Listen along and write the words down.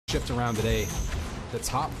shipped around today. The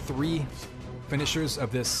top 3 finishers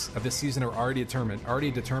of this season are already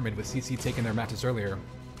determined with CC taking their matches earlier.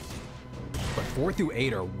 But 4 through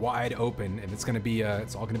 8 are wide open, and it's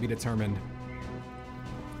all gonna be determined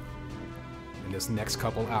in this next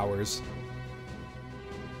couple hours.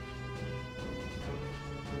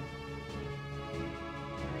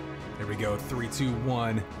 There we go, 3, 2,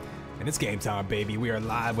 1. And it's game time, baby. We are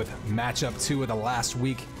live with matchup 2 of the last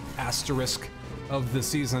week asterisk of the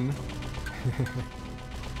season.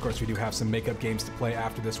 Of course, we do have some makeup games to play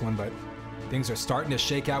after this one, but things are starting to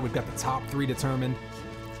shake out. We've got the top 3 determined.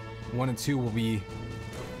 1 and 2 will be,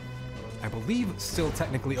 I believe, still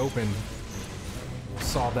technically open. We'll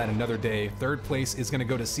solve that another day. 3rd place is going to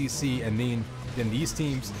go to CC, and then these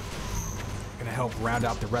teams are going to help round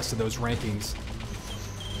out the rest of those rankings.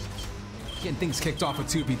 Getting things kicked off with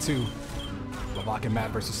 2v2. Lavak and Matt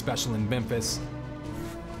versus Special in Memphis.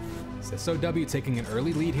 It's SOW taking an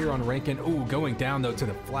early lead here on Rankin. Ooh, going down though to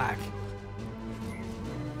the flak.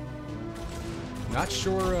 Not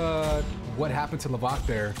sure what happened to Lavak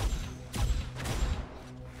there.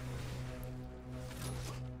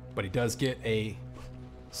 But he does get a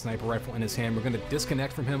sniper rifle in his hand. We're going to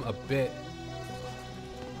disconnect from him a bit.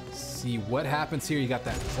 See what happens here. You got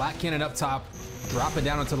that flat cannon up top, dropping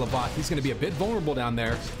down onto Lavak. He's going to be a bit vulnerable down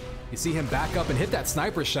there. You see him back up and hit that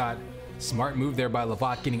sniper shot. Smart move there by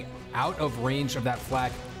Lavak, getting out of range of that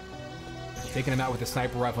flak, taking him out with the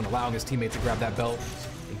sniper rifle and allowing his teammate to grab that belt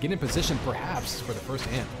and get in position perhaps for the first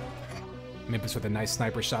amp. Memphis with a nice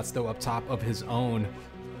sniper shot still up top of his own.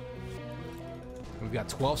 We've got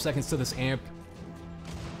 12 seconds to this amp.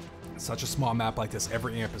 Such a small map like this,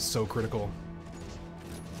 every amp is so critical.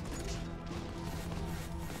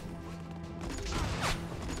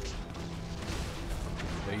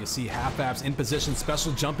 There you see half-abs in position,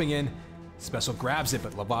 Special jumping in. Special grabs it,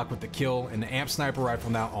 but Lavak with the kill, and the amp sniper rifle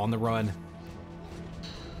now on the run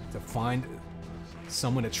to find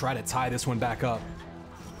someone to try to tie this one back up.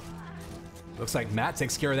 Looks like Matt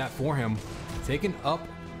takes care of that for him. Taken up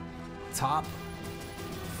top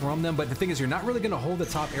from them, but the thing is, you're not really going to hold the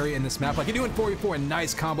top area in this map like you do in 4v4. A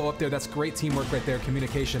nice combo up there. That's great teamwork right there,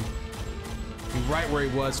 communication. Right where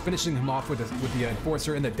he was, finishing him off with the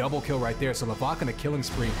Enforcer and the double kill right there. So Lavak on a killing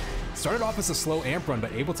spree. Started off as a slow amp run,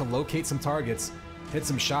 but able to locate some targets, hit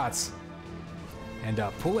some shots, and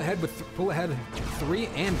pull ahead 3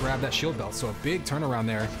 and grab that shield belt. So a big turnaround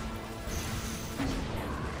there.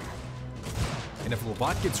 And if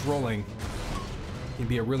Lavak gets rolling, he can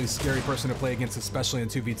be a really scary person to play against, especially in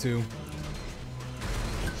 2v2.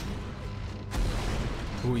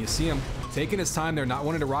 Ooh, you see him taking his time there, not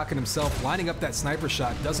wanting to rocket himself, lining up that sniper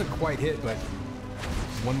shot. Doesn't quite hit, but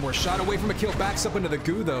one more shot away from a kill. Backs up into the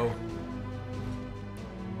goo, though.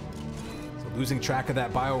 So losing track of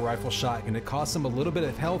that bio rifle shot, and it costs him a little bit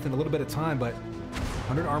of health and a little bit of time, but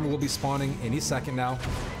 100 armor will be spawning any second now.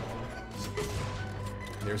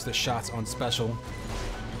 There's the shots on Special.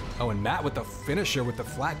 Oh, and Matt with the finisher with the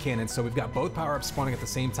flat cannon. So we've got both power-ups spawning at the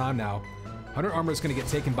same time now. 100 armor is going to get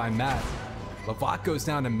taken by Matt. Lavak goes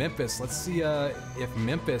down to Memphis. Let's see if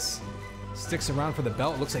Memphis sticks around for the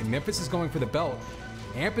belt. Looks like Memphis is going for the belt.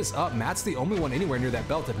 Amp is up. Matt's the only one anywhere near that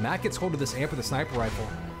belt. If Matt gets hold of this amp with a sniper rifle,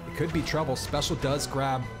 it could be trouble. Special does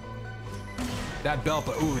grab that belt,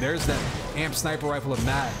 but ooh, there's that amp sniper rifle of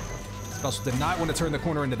Matt. Special did not want to turn the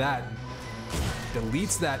corner into that.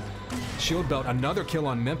 Deletes that shield belt. Another kill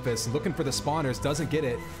on Memphis. Looking for the spawners. Doesn't get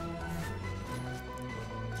it.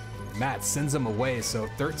 Matt sends him away, so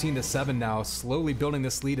 13-7 now. Slowly building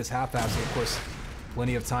this lead as half-abs. Of course,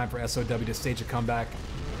 plenty of time for SOW to stage a comeback.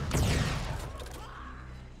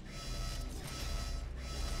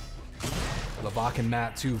 Lavak and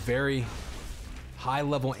Matt, two very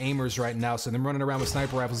high-level aimers right now, so them running around with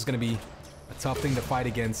sniper rifles is going to be a tough thing to fight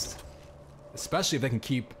against, especially if they can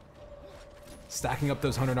keep stacking up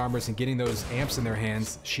those 100 armors and getting those amps in their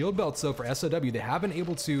hands. Shield belts, though, for SOW, they have been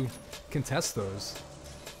able to contest those.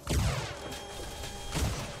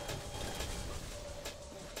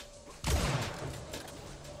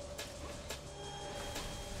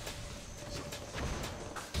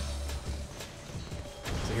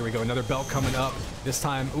 So here we go, another belt coming up. This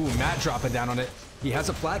time, ooh, Matt dropping down on it. He has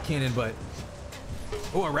a flat cannon, but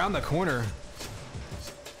oh, around the corner.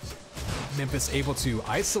 Memphis able to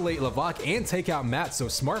isolate Lavak and take out Matt, so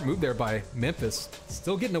smart move there by Memphis.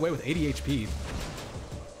 Still getting away with 80 HP.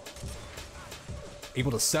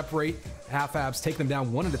 Able to separate half-abs, take them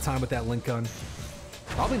down one at a time with that link gun.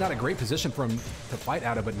 Probably not a great position for him to fight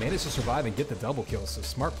out of, but managed to survive and get the double kill. So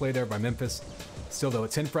smart play there by Memphis. Still though, a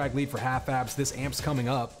 10 frag lead for half-abs. This amp's coming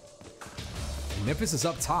up. Memphis is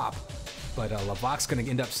up top. But Lavac's going to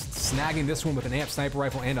end up snagging this one with an amp sniper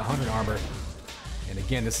rifle and 100 armor. And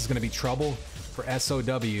again, this is going to be trouble for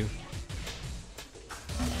SOW.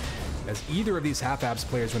 As either of these half-abs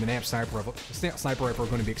players with an amp sniper rifle are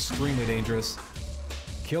going to be extremely dangerous.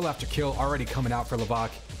 Kill after kill already coming out for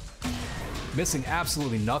Lavac. Missing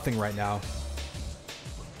absolutely nothing right now.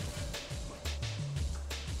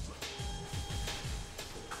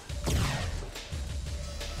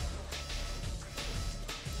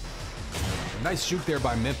 Nice shoot there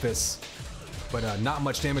by Memphis, but not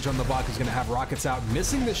much damage on Lavac, who's going to have rockets out,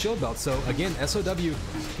 missing the shield belt. So again, SOW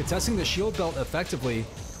contesting the shield belt effectively,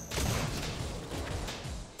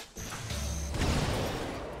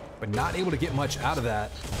 but not able to get much out of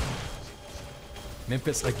that.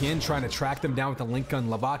 Memphis again trying to track them down with the link gun.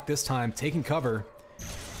 Lavac this time taking cover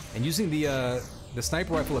and using the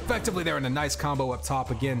sniper rifle effectively there in a nice combo up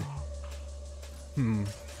top again. I'm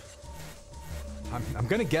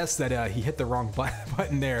gonna guess that he hit the wrong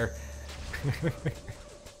button there.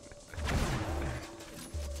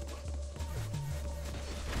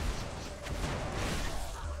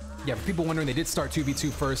 Yeah, for people wondering, they did start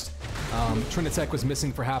 2v2 first. Trinitech was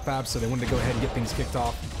missing for half-abs, so they wanted to go ahead and get things kicked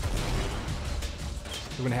off.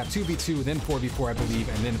 We're gonna have 2v2, then 4v4, I believe,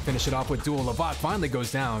 and then finish it off with duel. Lavac finally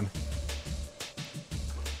goes down.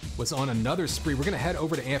 Was on another spree. We're gonna head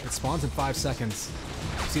over to amp. It spawns in 5 seconds.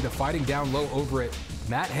 See the fighting down low over it.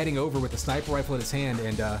 Matt heading over with the sniper rifle in his hand,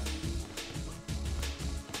 and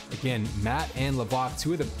again, Matt and Lavac,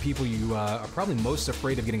 two of the people you are probably most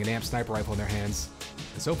afraid of getting an amp sniper rifle in their hands.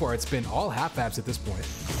 And so far, it's been all half-abs at this point.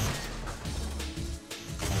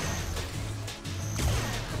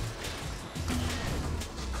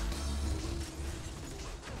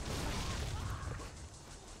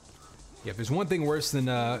 Yeah, if there's one thing worse than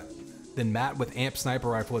Matt with amp sniper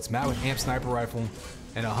rifle, it's Matt with amp sniper rifle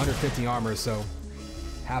and 150 armor, so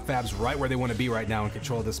half-abs right where they want to be right now in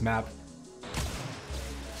control of this map.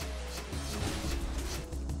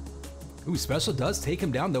 Ooh, Special does take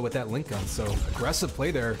him down though with that link gun, so aggressive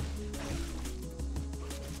play there.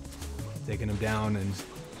 Taking him down, and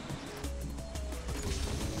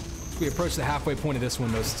we approach the halfway point of this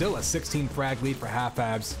one though. Still a 16 frag lead for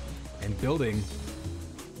half-abs, and building.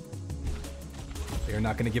 They're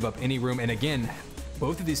not going to give up any room, and again,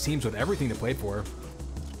 both of these teams with everything to play for.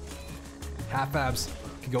 Half-abs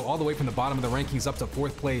can go all the way from the bottom of the rankings up to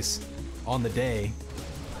 4th place on the day.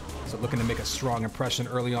 So looking to make a strong impression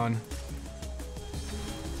early on.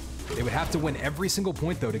 They would have to win every single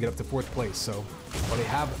point though to get up to 4th place. So while they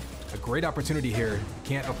have a great opportunity here,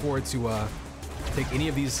 can't afford to take any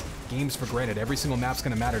of these games for granted. Every single map's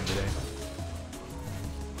going to matter today.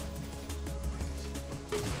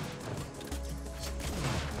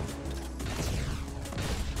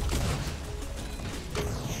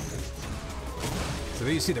 So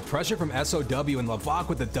there you see the pressure from SOW, and Lavac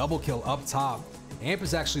with the double kill up top. Amp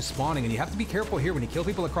is actually spawning, and you have to be careful here when you kill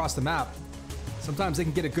people across the map. Sometimes they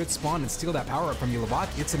can get a good spawn and steal that power up from you.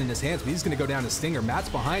 Lavac gets it in his hands, but he's going to go down to Stinger. Matt's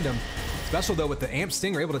behind him. Special though with the Amp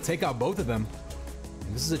Stinger, able to take out both of them.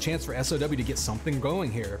 And this is a chance for SOW to get something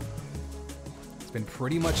going here. It's been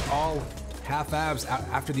pretty much all half-abs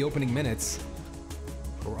after the opening minutes.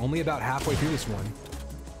 We're only about halfway through this one.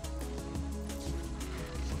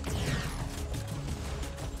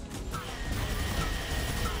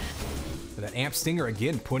 That Amp Stinger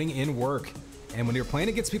again putting in work, and when you're playing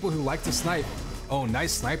against people who like to snipe, oh,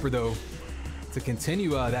 nice sniper though to continue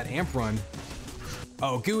that amp run.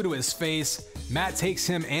 Oh, goo to his face. Matt takes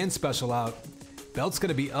him and Special out. Belt's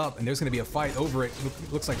gonna be up, and there's gonna be a fight over it.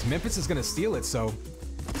 Looks like Memphis is gonna steal it. So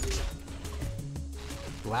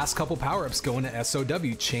last couple power-ups going to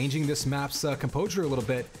SOW, changing this map's composure a little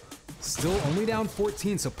bit. Still only down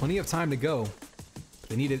 14, so plenty of time to go.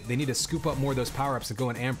 They need to scoop up more of those power-ups and go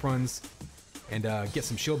in amp runs and get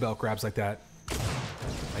some shield belt grabs like that.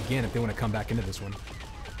 Again, if they want to come back into this one.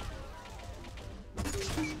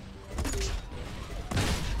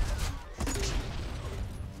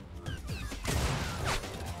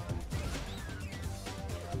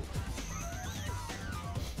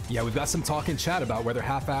 Yeah, we've got some talk in chat about whether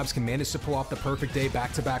half-abs can manage to pull off the perfect day,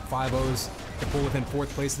 back-to-back 5-0s to pull within 4th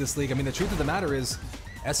place of this league. I mean, the truth of the matter is,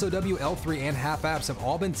 SOW, L3, and half-abs have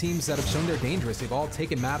all been teams that have shown they're dangerous. They've all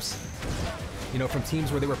taken maps, you know, from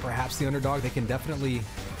teams where they were perhaps the underdog. They can definitely,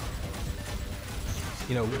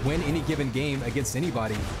 you know, win any given game against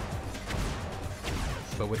anybody.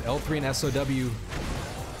 But with L3 and SOW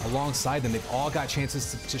alongside them, they've all got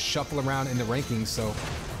chances to shuffle around in the rankings. So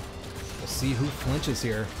we'll see who flinches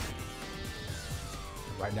here.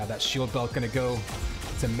 Right now, that shield belt gonna go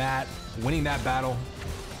to Matt, winning that battle.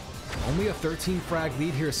 Only a 13 frag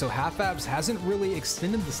lead here, so Half Abs hasn't really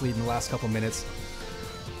extended this lead in the last couple minutes.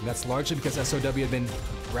 And that's largely because SOW had been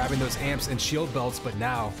grabbing those amps and shield belts, but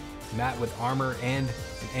now Matt with armor and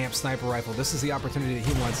an amp sniper rifle. This is the opportunity that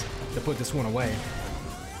he wants to put this one away.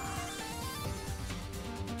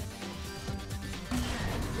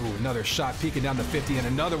 Ooh, another shot peeking down to 50 and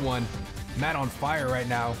another one. Matt on fire right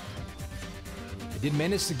now. He did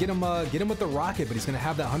manage to get him with the rocket, but he's going to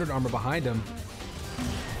have that 100 armor behind him.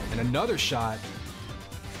 And another shot.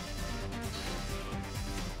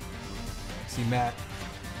 See Matt,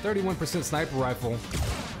 31% sniper rifle,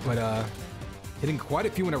 but hitting quite a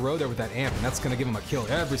few in a row there with that amp, and that's going to give him a kill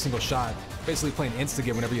every single shot. Basically playing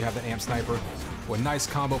insta-give whenever you have that amp sniper. With a nice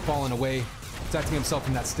combo falling away, protecting himself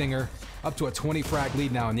from that stinger. Up to a 20 frag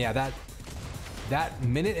lead now, and yeah, that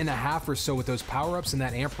minute and a half or so with those power-ups and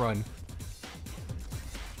that amp run.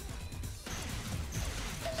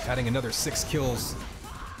 Adding another 6 kills.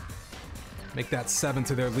 Make that 7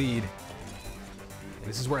 to their lead. And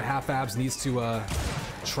this is where Half Abs needs to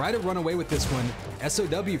try to run away with this one.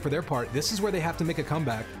 SOW, for their part, this is where they have to make a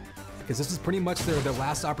comeback, because this is pretty much their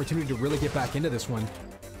last opportunity to really get back into this one.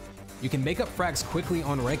 You can make up frags quickly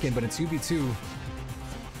on Rankin, but in 2v2,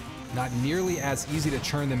 not nearly as easy to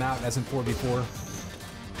churn them out as in 4v4.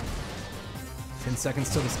 10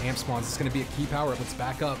 seconds till this amp spawns. It's going to be a key power-up. Let's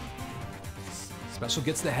back up. Special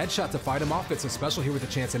gets the headshot to fight him off. It's a Special here with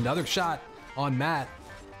a chance. Another shot on Matt.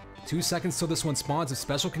 2 seconds till this one spawns. If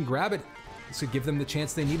Special can grab it, this would give them the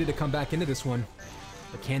chance they needed to come back into this one.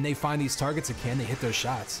 But can they find these targets, and can they hit those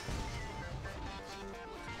shots?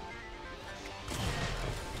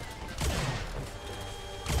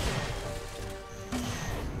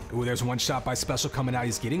 Ooh, there's one shot by Special coming out.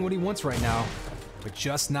 He's getting what he wants right now, but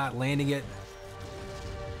just not landing it.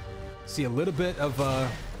 See a little bit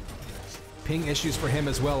of ping issues for him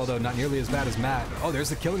as well, although not nearly as bad as Matt. Oh, there's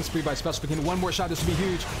the killing spree by Special. Begin one more shot. This would be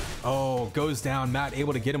huge. Oh, goes down. Matt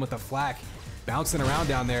able to get him with the flak. Bouncing around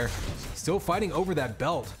down there. Still fighting over that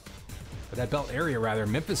belt. Or that belt area, rather.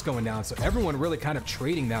 Memphis going down. So everyone really kind of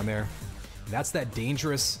trading down there. And that's that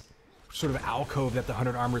dangerous sort of alcove that the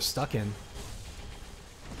 100 armor is stuck in.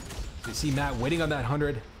 You see Matt waiting on that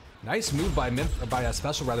 100. Nice move by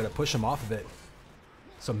Special, rather, to push him off of it.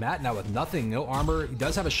 So Matt now with nothing, no armor. He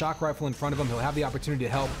does have a shock rifle in front of him. He'll have the opportunity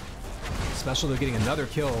to help. Special, they're getting another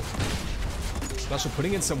kill. Special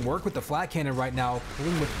putting in some work with the flat cannon right now,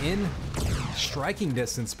 pulling within striking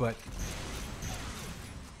distance, but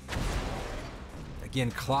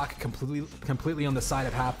again, clock completely on the side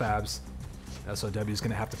of Half Abs. SOW is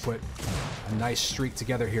going to have to put a nice streak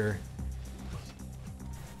together here.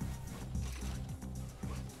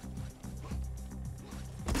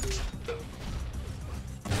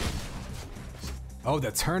 Oh,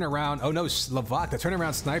 the turnaround. Oh no, Lavak, the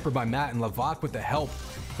turnaround sniper by Matt, and Lavak with the help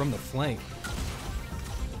from the flank.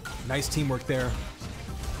 Nice teamwork there.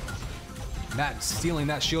 Matt stealing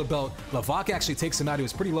that shield belt. Lavak actually takes him out. He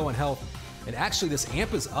was pretty low in health. And actually, this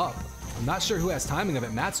amp is up. I'm not sure who has timing of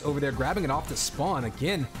it. Matt's over there grabbing it off the spawn.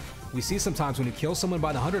 Again, we see sometimes when you kill someone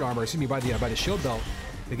by the 100 armor, excuse me, by the shield belt,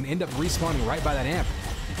 they can end up respawning right by that amp,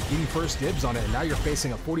 getting first dibs on it, and now you're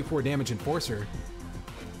facing a 44 damage enforcer.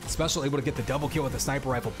 Special able to get the double kill with the sniper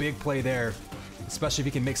rifle. Big play there, especially if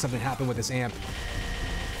he can make something happen with this amp.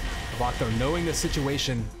 Lavak, though, knowing the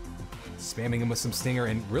situation, spamming him with some stinger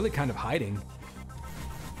and really kind of hiding.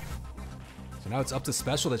 So now it's up to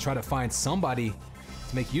Special to try to find somebody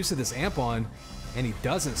to make use of this amp on, and he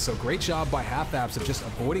doesn't. So great job by Half Abs of just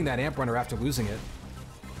avoiding that amp runner after losing it.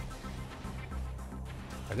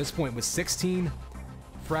 At this point, with 16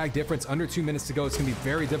 frag difference, under 2 minutes to go, it's going to be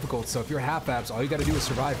very difficult. So if you're Half Abs, all you got to do is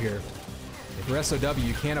survive here. If you're SOW,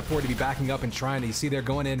 you can't afford to be backing up and trying to. You see they're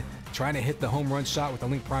going in, trying to hit the home run shot with the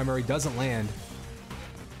Link primary. Doesn't land.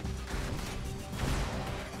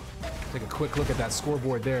 Take a quick look at that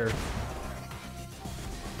scoreboard there.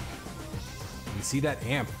 You see that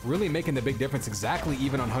amp really making the big difference. Exactly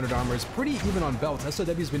even on 100 armors, pretty even on belts.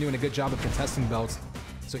 SOW's been doing a good job of contesting belts.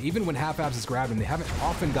 So even when Half Abs is grabbing, they haven't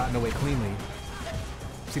often gotten away cleanly.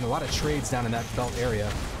 Seen a lot of trades down in that belt area.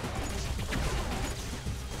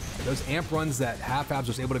 Those amp runs that Half Abs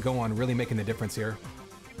was able to go on really making the difference here.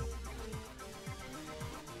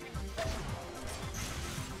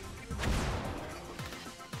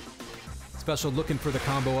 Special looking for the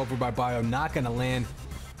combo over by Bio, not gonna land.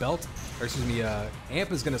 Belt, or excuse me,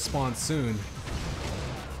 amp is gonna spawn soon.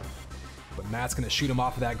 But Matt's gonna shoot him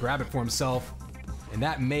off of that, grab it for himself. And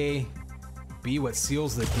that may be what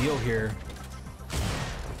seals the deal here.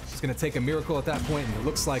 Going to take a miracle at that point, and it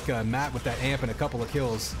looks like Matt with that amp and a couple of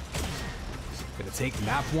kills going to take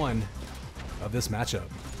map 1 of this matchup.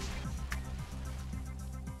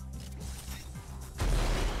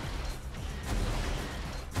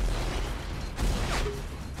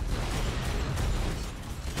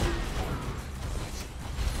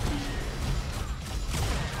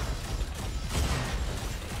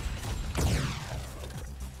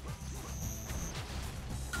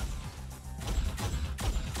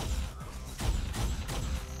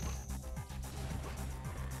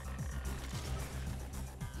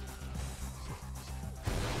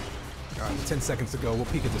 10 seconds to go. We'll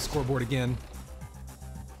peek at the scoreboard again.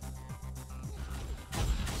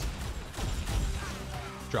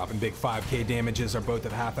 Dropping big 5k damages are both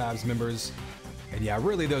of Half Abs members. And yeah,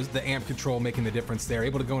 really the amp control making the difference there.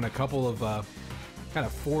 Able to go in a couple of kind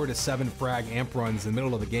of 4 to 7 frag amp runs in the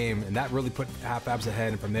middle of the game, and that really put Half Abs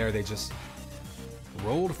ahead, and from there they just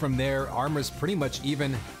rolled from there. Armor's pretty much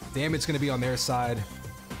even. Damage going to be on their side.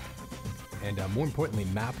 And more importantly,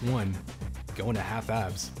 map 1 going to Half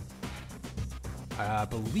Abs. I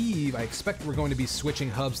expect we're going to be switching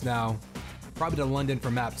hubs now. Probably to London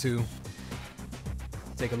for map 2.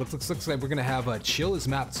 Take a look. Looks like we're going to have Chill as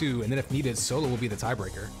map 2, and then if needed, Solo will be the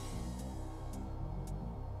tiebreaker.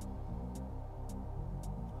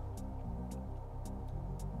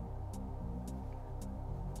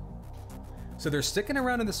 So they're sticking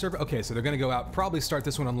around in the server. Okay, so they're going to go out, probably start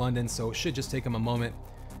this one on London, so it should just take them a moment.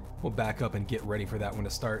 We'll back up and get ready for that one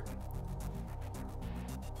to start.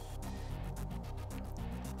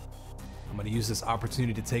 I'm going to use this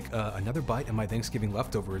opportunity to take another bite of my Thanksgiving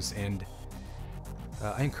leftovers, and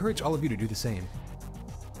I encourage all of you to do the same.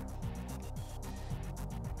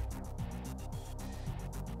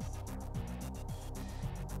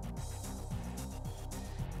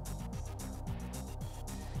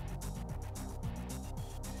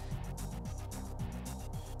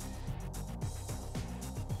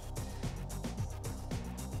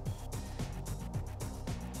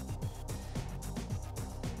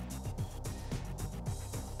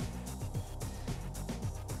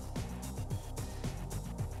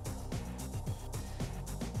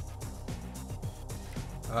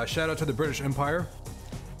 Shout out to the British Empire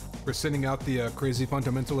for sending out the crazy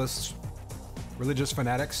fundamentalist religious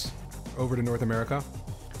fanatics over to North America.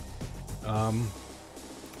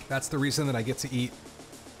 That's the reason that I get to eat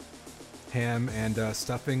ham and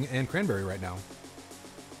stuffing and cranberry right now.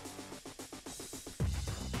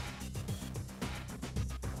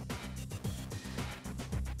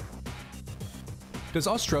 Does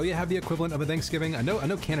Australia have the equivalent of a Thanksgiving? I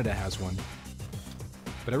know Canada has one.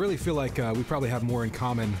 But I really feel like we probably have more in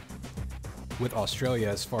common with Australia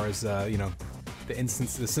as far as, you know, the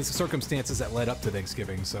circumstances that led up to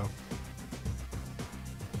Thanksgiving, so.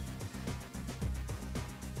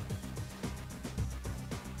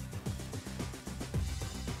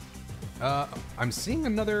 I'm seeing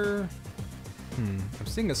another... I'm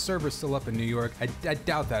seeing a server still up in New York. I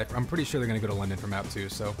doubt that. I'm pretty sure they're going to go to London for map 2,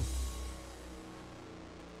 so...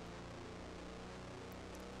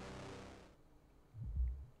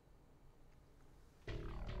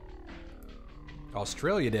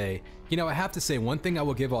 Australia Day. You know, I have to say, one thing I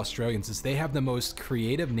will give Australians is they have the most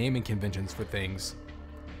creative naming conventions for things.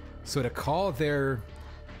 So to call their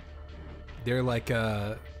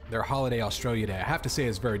holiday Australia Day, I have to say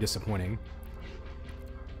is very disappointing.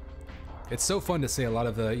 It's so fun to say a lot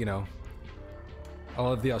of the, you know,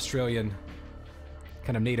 all of the Australian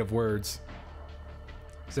kind of native words.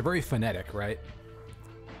 They're very phonetic, right?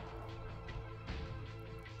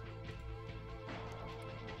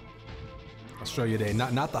 Australia Day,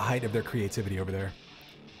 not the height of their creativity over there.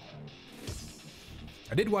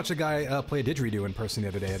 I did watch a guy play a didgeridoo in person the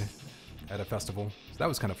other day at a festival, so that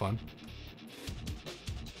was kind of fun.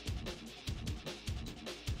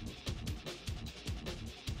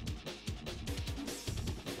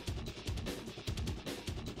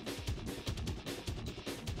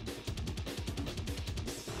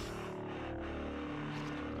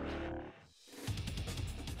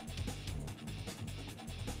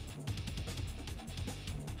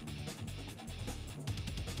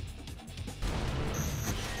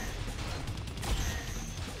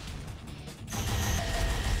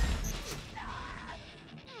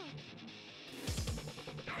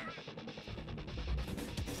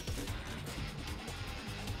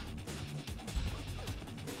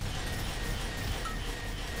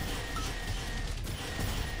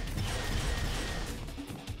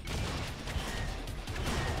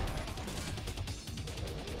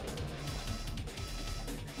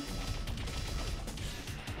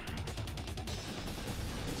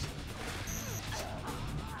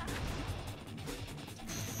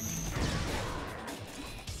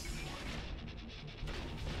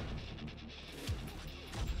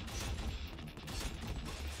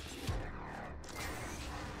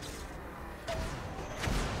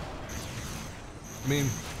 I mean,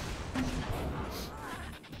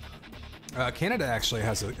 Canada actually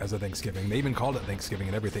has a Thanksgiving. They even called it Thanksgiving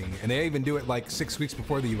and everything. And they even do it like 6 weeks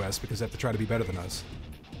before the US because they have to try to be better than us.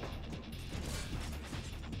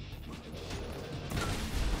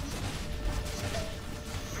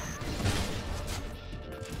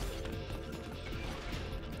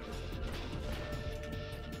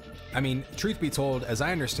 I mean, truth be told, as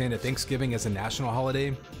I understand it, Thanksgiving as a national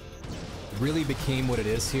holiday really became what it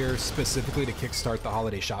is here specifically to kickstart the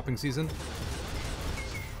holiday shopping season.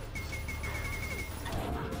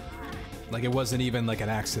 Like, it wasn't even like an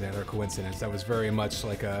accident or coincidence. That was very much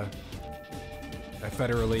like a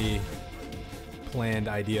federally planned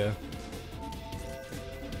idea.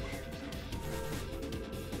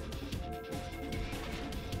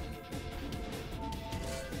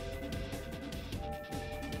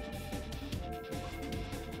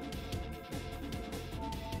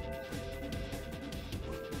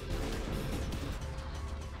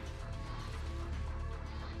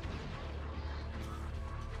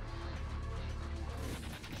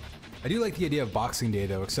 I do like the idea of Boxing Day,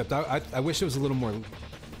 though, except I wish it was a little more,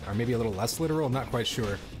 or maybe a little less literal, I'm not quite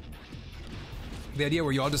sure. The idea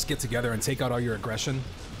where you all just get together and take out all your aggression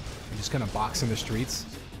and just kind of box in the streets.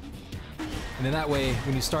 And then that way,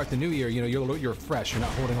 when you start the new year, you know, you're fresh, you're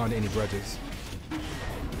not holding on to any grudges.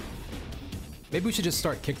 Maybe we should just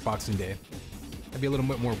start Kickboxing Day. That'd be a little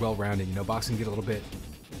bit more well-rounded, you know, boxing get a little bit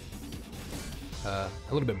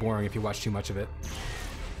boring if you watch too much of it.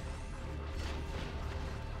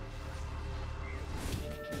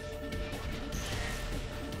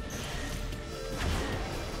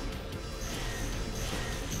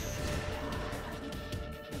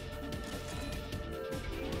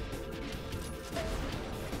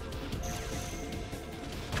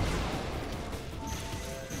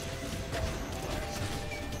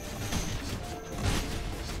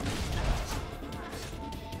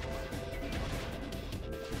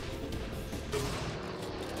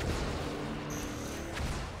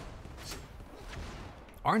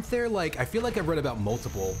 Aren't there, like, I feel like I've read about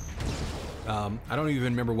multiple, I don't even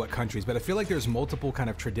remember what countries, but I feel like there's multiple kind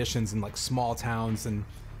of traditions in like small towns and,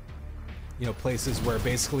 you know, places where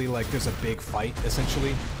basically like there's a big fight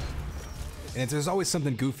essentially. And there's always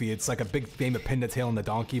something goofy. It's like a big game of pin the tail on the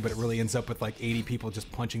donkey, but it really ends up with like 80 people just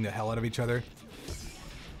punching the hell out of each other.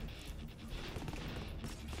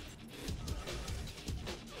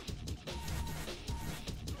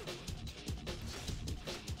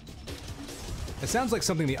 It sounds like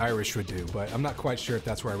something the Irish would do, but I'm not quite sure if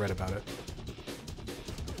that's where I read about it.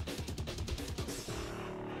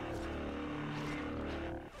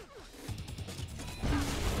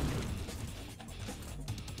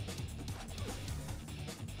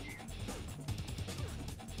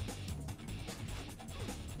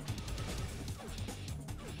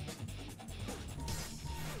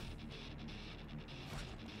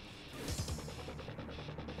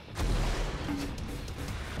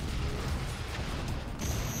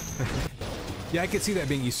 Yeah, I could see that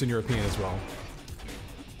being Eastern European as well.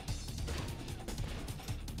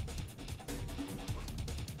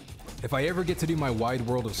 If I ever get to do my wide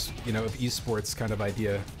world of, you know, of esports kind of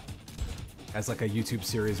idea as like a YouTube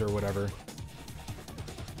series or whatever,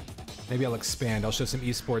 maybe I'll expand. I'll show some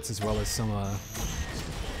esports as well as some,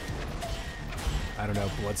 I don't know,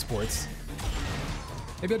 blood sports.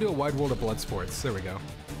 Maybe I'll do a wide world of blood sports. There we go.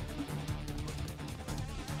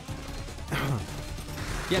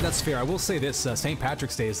 Yeah, that's fair. I will say this, St.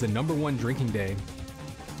 Patrick's Day is the #1 drinking day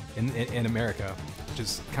in America, which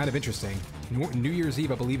is kind of interesting. New Year's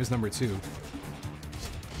Eve, I believe, is #2.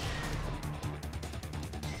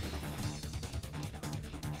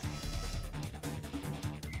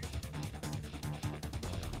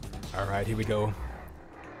 All right, here we go.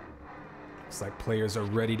 Looks like players are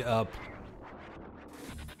readied up.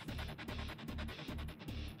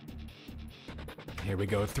 Here we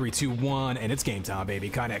go, 3, 2, 1, and it's game time, baby.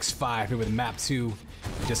 Connex 5 here with map 2.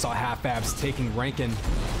 We just saw Half Abs taking Rankin.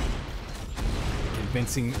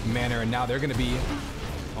 Convincing manner, and now they're gonna be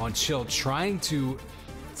on chill, trying to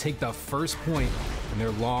take the first point in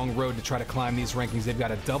their long road to try to climb these rankings. They've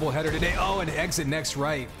got a doubleheader today. Oh, and exit next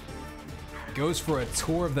right. Goes for a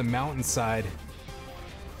tour of the mountainside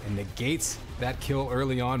and negates that kill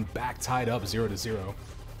early on, back tied up 0-0.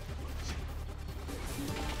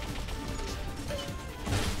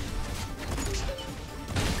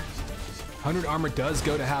 $100 armor does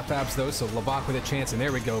go to Half Abs though, so Lavak with a chance, and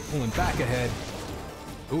there we go, pulling back ahead.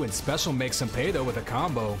 Ooh, and Special makes some pay though with a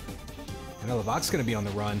combo. I know Lavak's gonna be on the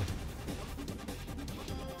run.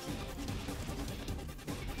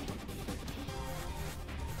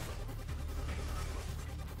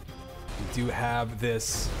 We do have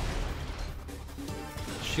this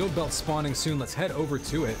shield belt spawning soon. Let's head over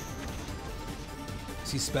to it.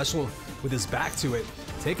 See Special with his back to it.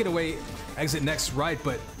 Take it away. Exit next right,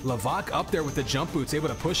 but Lavak up there with the jump boots, able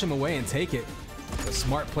to push him away and take it. A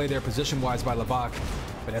smart play there position-wise by Lavak,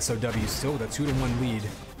 but SOW still with a 2-1 lead.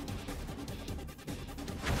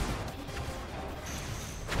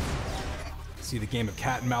 See the game of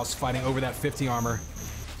cat and mouse fighting over that 50 armor.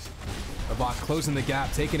 Levak closing the gap,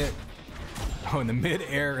 taking it. Oh, in the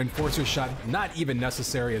mid-air enforcer shot, not even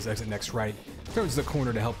necessary as exit next right. Turns the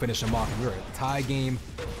corner to help finish him off. We're at a tie game.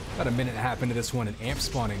 About a minute and a half into this one, and Amp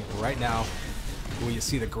spawning right now. Ooh, you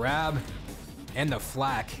see the grab and the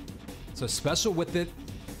flak. So special with it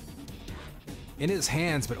in his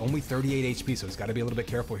hands, but only 38 HP, so he's got to be a little bit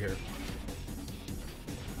careful here.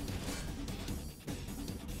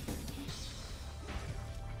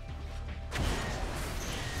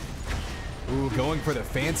 Ooh, going for the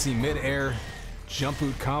fancy mid-air jump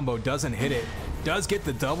boot combo, doesn't hit it. Does get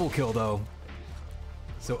the double kill though.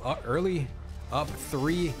 So early up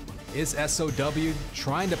 3 is SOW,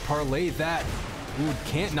 trying to parlay that. Ooh,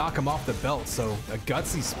 can't knock him off the belt, so a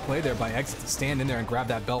gutsy play there by Exit to stand in there and grab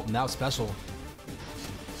that belt. Now special.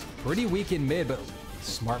 Pretty weak in mid, but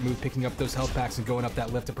smart move picking up those health packs and going up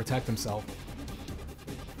that lift to protect himself.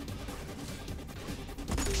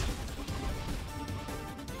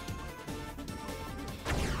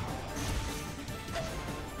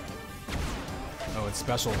 Oh, it's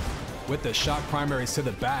special with the shock primaries to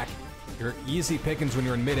the back. You're easy pickings when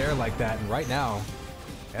you're in midair like that, and right now,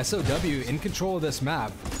 SOW in control of this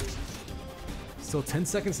map. Still 10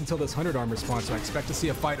 seconds until this 100 armor spawns, so I expect to see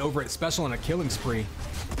a fight over it. Special and a killing spree.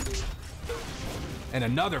 And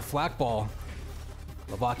another flak ball.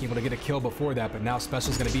 Levak able to get a kill before that, but now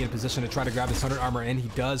Special's going to be in position to try to grab this 100 armor, and he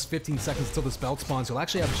does. 15 seconds until this belt spawns. He'll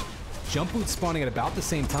actually have jump boots spawning at about the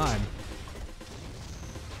same time.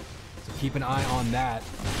 So keep an eye on that.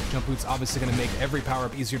 Jump boots obviously going to make every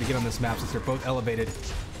power-up easier to get on this map since they're both elevated.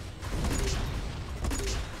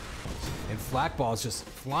 And flak balls just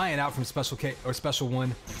flying out from Special K or Special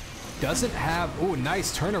 1. Doesn't have, oh,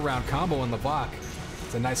 nice turnaround combo on Levak.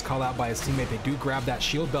 It's a nice call out by his teammate. They do grab that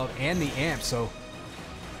shield belt and the amp, so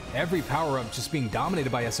every power-up just being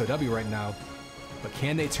dominated by SOW right now. But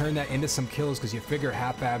can they turn that into some kills? Because you figure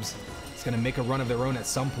Half Abs is going to make a run of their own at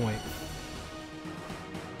some point.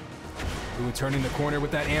 Ooh, turning the corner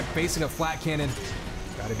with that amp, facing a flat cannon.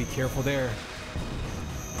 Got to be careful there.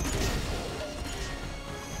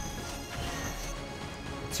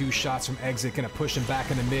 Two shots from Exit, going to push him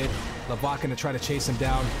back into mid. Levak going to try to chase him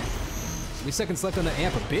down. 3 seconds left on the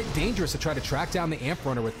amp. A bit dangerous to try to track down the amp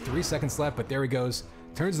runner with 3 seconds left, but there he goes.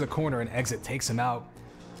 Turns the corner and Exit takes him out.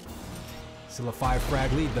 Still a 5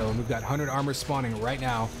 frag lead though, and we've got 100 armor spawning right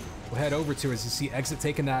now. We'll head over to as you see Exit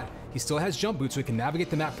taking that. He still has jump boots, so he can navigate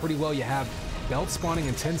the map pretty well. You have belt spawning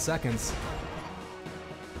in 10 seconds.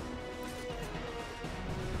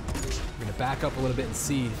 We're gonna back up a little bit and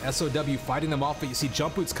see SOW fighting them off, but you see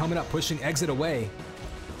jump boots coming up, pushing Exit away.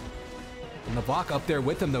 And Levak up there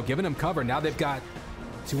with them though, giving him cover. Now they've got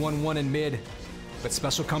 2-on-1 in mid, but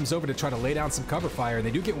Special comes over to try to lay down some cover fire.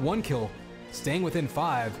 They do get 1 kill, staying within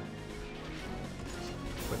 5.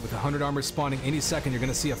 But with 100 armor spawning any second, you're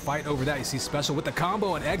going to see a fight over that. You see Special with the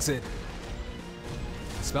combo and Exit.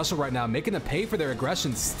 Special right now making them pay for their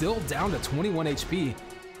aggression, still down to 21 HP.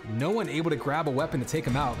 No one able to grab a weapon to take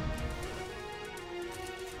him out.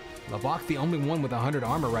 Levak the only one with 100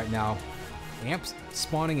 armor right now. Amp's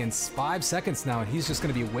spawning in 5 seconds now, and he's just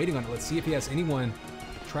going to be waiting on it. Let's see if he has anyone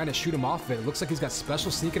trying to shoot him off of it. It looks like he's got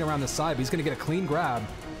Special sneaking around the side, but he's going to get a clean grab.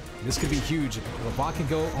 This could be huge. Levak can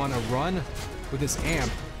go on a run with this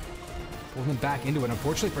amp, pull him back into it.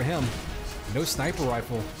 Unfortunately for him, no sniper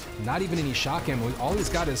rifle, not even any shock ammo. All he's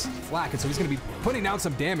got is flak, and so he's going to be putting down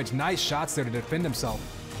some damage. Nice shots there to defend himself.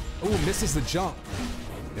 Oh, misses the jump.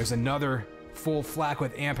 There's another full flak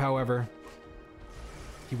with amp, however.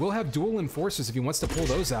 He will have dual enforcers if he wants to pull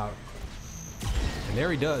those out. And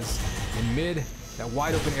there he does. In mid, that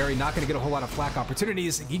wide open area, not going to get a whole lot of flak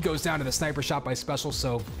opportunities. He goes down to the sniper shot by Special,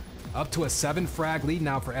 so up to a 7 frag lead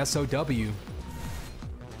now for SOW.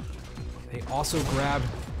 They also grabbed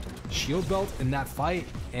shield belt in that fight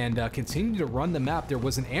and continue to run the map. There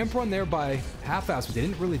was an amp run there by Half-Ass, but they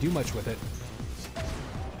didn't really do much with it.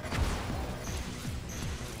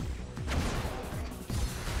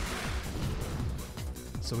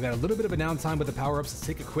 So we got a little bit of a downtime with the power-ups. Let's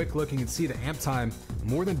take a quick look and you can see the amp time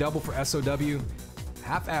more than double for SOW.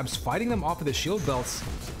 Half-Abs fighting them off of the shield belts,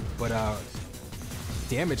 but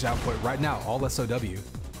damage output right now, all SOW.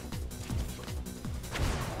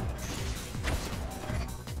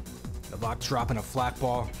 Levak dropping a flak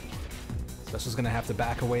ball. Special's gonna have to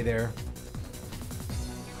back away there.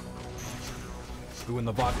 Ooh, and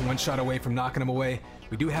Levak 1 shot away from knocking him away.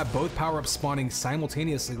 We do have both power-ups spawning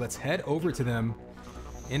simultaneously. Let's head over to them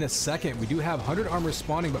in a second. We do have 100 armor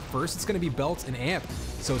spawning, but first it's going to be Belt and Amp.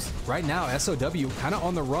 So right now, SOW kind of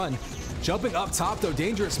on the run. Jumping up top, though,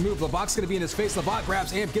 dangerous move. Levac's going to be in his face. Levac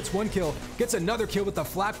grabs Amp, gets 1 kill, gets another kill with the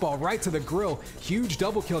flat ball right to the grill. Huge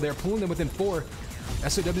double kill there, pulling them within 4.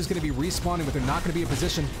 SOW is going to be respawning, but they're not going to be in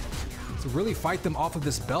position to really fight them off of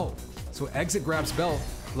this Belt. So Exit grabs Belt.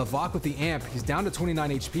 Levac with the Amp. He's down to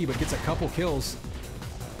 29 HP, but gets a couple kills.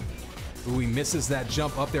 Ooh, he misses that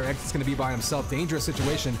jump up there. Exit's going to be by himself. Dangerous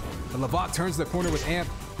situation. But Levac turns the corner with Amp,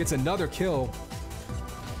 gets another kill.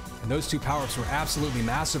 And those 2 power-ups were absolutely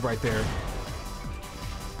massive right there.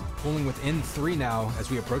 Pulling within 3 now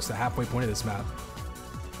as we approach the halfway point of this map.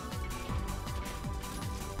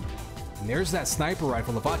 And there's that sniper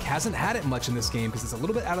rifle. Levac hasn't had it much in this game because it's a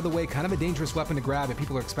little bit out of the way, kind of a dangerous weapon to grab if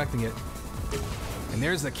people are expecting it. And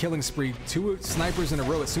there's the killing spree. 2 snipers in a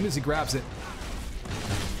row as soon as he grabs it.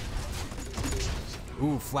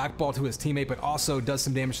 Ooh, flak ball to his teammate, but also does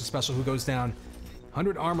some damage to Special, who goes down.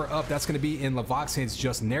 100 armor up, that's going to be in Levac's hands,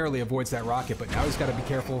 just narrowly avoids that rocket, but now he's got to be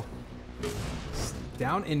careful.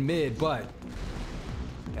 Down in mid, but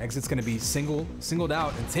Exit's going to be singled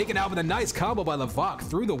out and taken out with a nice combo by Levac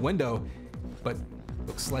through the window, but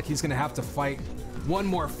looks like he's going to have to fight one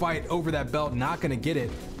more fight over that Belt, not going to get it.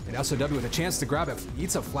 And SOW with a chance to grab it,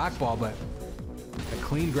 eats a flak ball, but a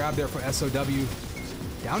clean grab there for SOW.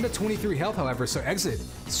 Down to 23 health, however, so Exit,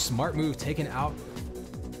 smart move, taking out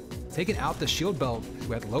the shield Belt,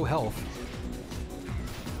 who had low health.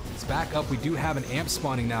 It's back up. We do have an Amp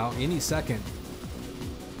spawning now any second.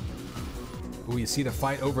 Ooh, you see the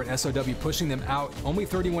fight over at SOW, pushing them out. Only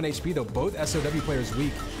 31 HP, though. Both SOW players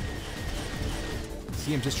weak.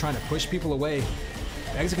 See him just trying to push people away.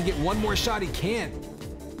 Exit can get one more shot. He can't.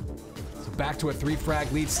 So back to a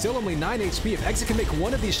 3-frag lead. Still only 9 HP. If Exit can make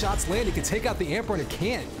one of these shots land, he can take out the Amp run. It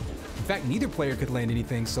can't. In fact, neither player could land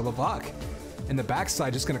anything, so Levac and the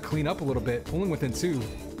backside just going to clean up a little bit, pulling within 2.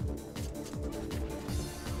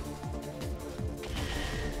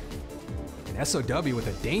 And SOW with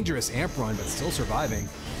a dangerous Amp run, but still surviving.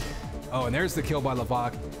 Oh, and there's the kill by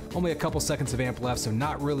Levac. Only a couple seconds of Amp left, so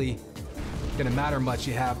not really going to matter much.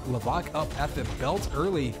 You have Levac up at the Belt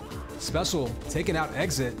early. Special taking out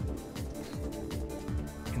Exit.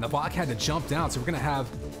 And Levac had to jump down, so we're going to have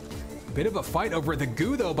a bit of a fight over the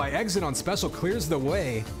goo, though, by Exit on Special. Clears the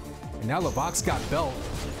way. And now Levac's got Belt,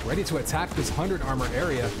 ready to attack this 100 armor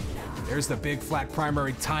area. There's the big flak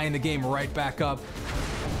primary, tying the game right back up.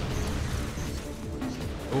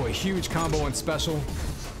 Oh, a huge combo on Special.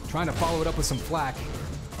 Trying to follow it up with some flak.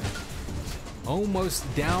 Almost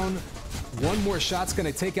down. One more shot's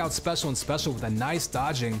gonna take out Special, and Special with a nice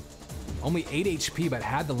dodging. Only 8 HP, but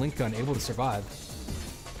had the link gun, able to survive.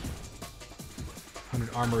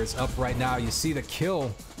 100 armor is up right now. You see the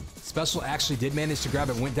kill. Special actually did manage to grab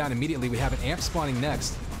it, went down immediately. We have an Amp spawning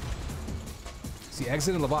next. See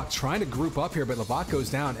Exit and Levac trying to group up here, but Levac goes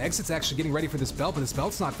down. Exit's actually getting ready for this Belt, but this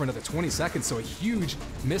Belt's not for another 20 seconds, so a huge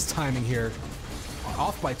mistiming here.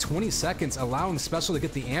 Off by 20 seconds, allowing Special to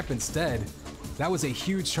get the Amp instead. That was a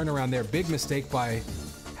huge turnaround there. Big mistake by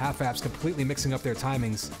Half-Apps, completely mixing up their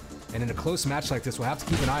timings. And in a close match like this, we'll have to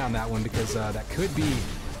keep an eye on that one, because that could be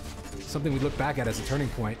something we look back at as a turning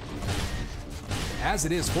point. As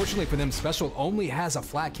it is, fortunately for them, Special only has a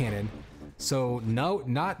flat cannon, so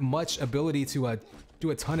not much ability to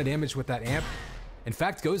do a ton of damage with that Amp. In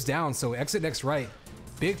fact, goes down, so Exit next right.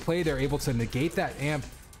 Big play, they're able to negate that Amp.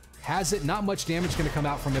 Has it, not much damage going to come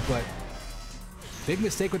out from it, but big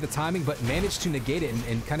mistake with the timing, but managed to negate it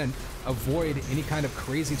and kind of avoid any kind of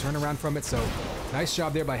crazy turnaround from it. So nice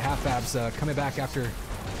job there by Half-Abs, coming back after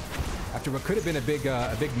what could have been a big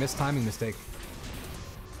mistiming mistake.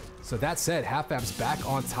 So that said, Half-Abs back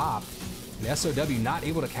on top, and SOW not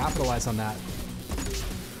able to capitalize on that.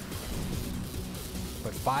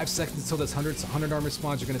 But 5 seconds until this 100 armor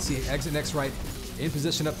spawns. You're going to see Exit next right, in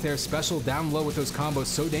position up there. Special down low with those combos,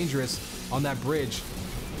 so dangerous on that bridge.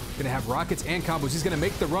 Going to have rockets and combos. He's going to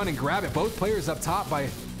make the run and grab it. Both players up top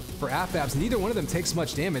for Half-Abs. Neither one of them takes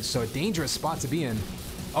much damage, so a dangerous spot to be in.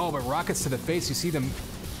 Oh, but rockets to the face. You see them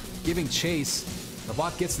giving chase. The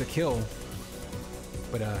bot gets the kill.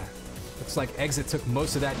 But looks like Exit took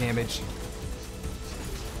most of that damage.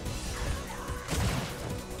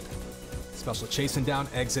 Special chasing down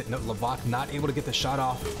Exit. No, Levac not able to get the shot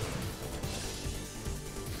off.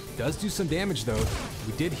 Does do some damage though.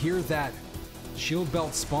 We did hear that shield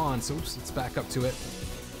belt spawn, so oops, let's back up to it.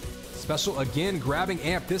 Special again grabbing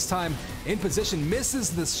Amp, this time in position, misses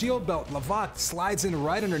the shield belt. Levac slides in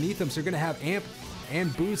right underneath him, so you're gonna have Amp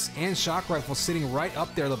and boots and shock rifle sitting right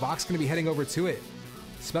up there. Levac's gonna be heading over to it.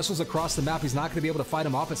 Special's across the map. He's not going to be able to fight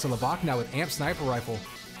him off it, so Levac now with Amp sniper rifle.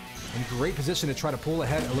 In great position to try to pull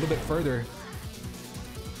ahead a little bit further.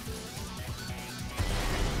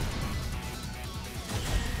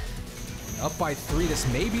 Up by 3.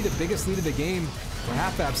 This may be the biggest lead of the game for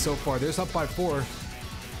half-abs so far. There's up by 4.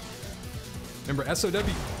 Remember, SOW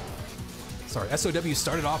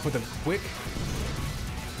started off with a quick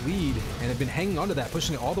lead and have been hanging on to that,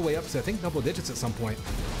 pushing it all the way up to, I think, double digits at some point.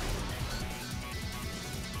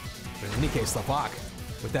 But in any case, Lavak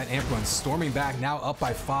with that amp run storming back, now up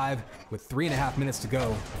by 5 with 3.5 minutes to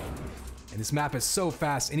go. And this map is so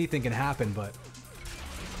fast, anything can happen, but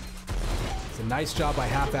it's a nice job by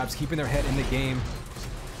half-abs keeping their head in the game.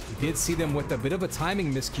 We did see them with a bit of a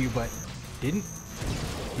timing miscue, but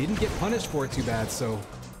didn't get punished for it too bad, so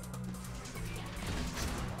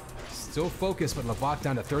still focused, but Lavak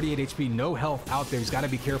down to 38 HP, no health out there. He's got to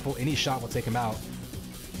be careful. Any shot will take him out.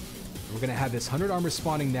 We're going to have this 100 armor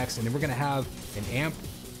spawning next, and then we're going to have an amp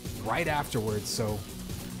right afterwards, so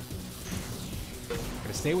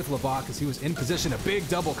going to stay with Lavak because he was in position. A big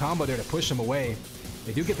double combo there to push him away.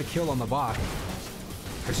 They do get the kill on Lavak.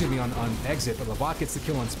 Excuse me, on exit, but Lavak gets the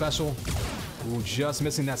kill on special. Ooh, just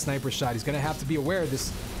missing that sniper shot. He's going to have to be aware of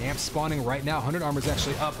this amp spawning right now. 100 armor's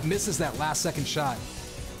actually up. Misses that last second shot.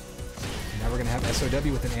 Now we're going to have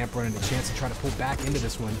SOW with an amp run and a chance to try to pull back into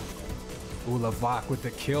this one. Ooh, Lavak with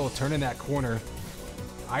the kill, turning that corner.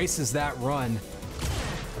 Ices that run.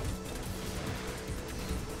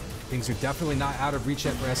 Things are definitely not out of reach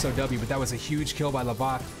yet for SOW, but that was a huge kill by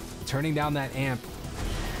Lavak. Turning down that amp.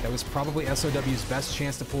 That was probably SOW's best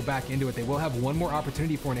chance to pull back into it. They will have one more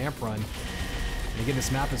opportunity for an amp run. And again,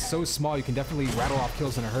 this map is so small, you can definitely rattle off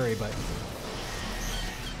kills in a hurry, but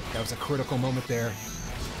that was a critical moment there.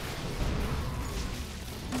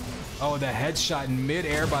 Oh, the headshot in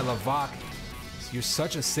midair by Lavak. You're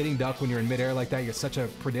such a sitting duck when you're in midair like that. You're such a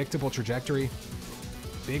predictable trajectory.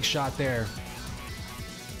 Big shot there.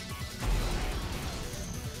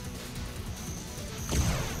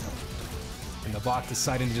 And Lavak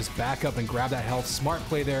deciding to just back up and grab that health. Smart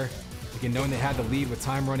play there. Again, knowing they had the lead with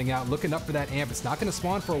time running out. Looking up for that amp. It's not going to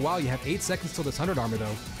spawn for a while. You have 8 seconds till this 100 armor,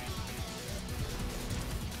 though.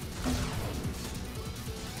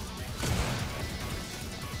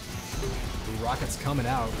 The rocket's coming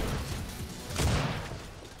out.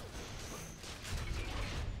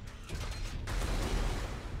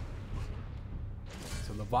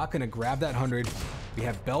 So Lavak gonna grab that 100. We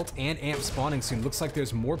have Belt and Amp spawning soon. Looks like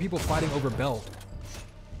there's more people fighting over Belt.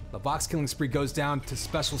 Lavak's killing spree goes down to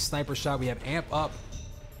special sniper shot. We have Amp up.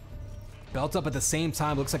 Belt up at the same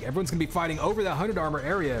time. Looks like everyone's gonna be fighting over that 100 armor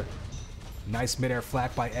area. Nice midair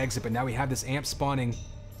flak by Exit, but now we have this Amp spawning.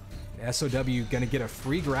 SOW gonna get a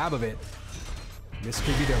free grab of it. This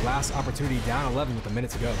could be their last opportunity, down 11 with a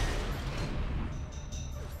minute to go.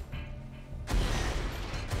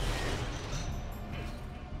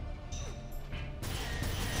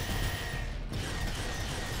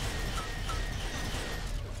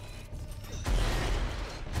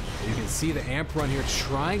 You can see the amp run here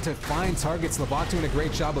trying to find targets. Lavak doing a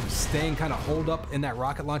great job of staying kind of holed up in that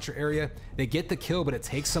rocket launcher area. They get the kill, but it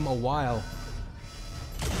takes them a while.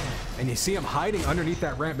 And you see him hiding underneath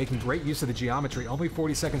that ramp, making great use of the geometry. Only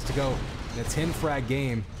 40 seconds to go in a 10 frag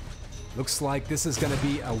game. Looks like this is going to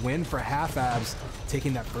be a win for half-abs,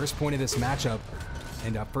 taking that first point of this matchup.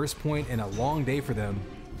 And a first point in a long day for them.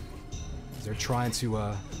 They're trying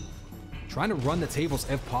to run the tables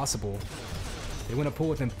if possible. They want to pull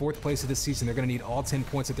within 4th place of this season. They're going to need all 10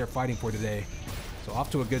 points that they're fighting for today. So off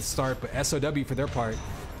to a good start, but SOW for their part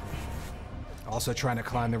also trying to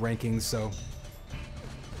climb the rankings. So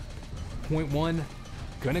point 1,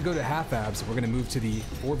 gonna go to half-abs. We're gonna move to the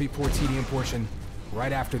 4v4 TDM portion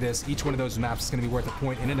right after this. Each one of those maps is gonna be worth a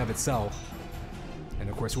point in and of itself. And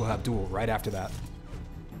of course, we'll have duel right after that.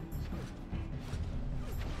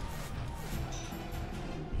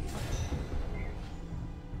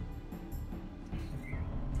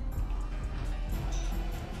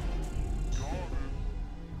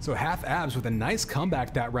 So half-abs with a nice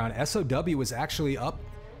comeback that round. SOW was actually up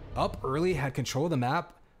early, had control of the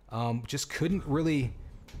map. Just couldn't really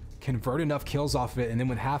convert enough kills off of it, and then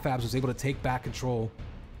when half-abs was able to take back control,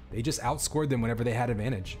 they just outscored them whenever they had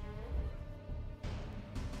advantage.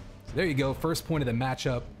 So there you go, first point of the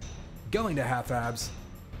matchup going to half-abs.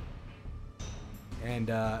 And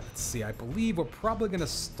let's see, I believe we're probably going to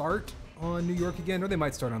start on New York again, or they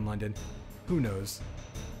might start on London. Who knows?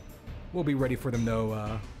 We'll be ready for them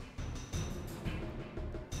though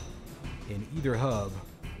in either hub.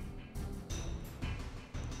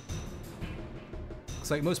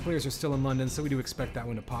 Looks like most players are still in London, so we do expect that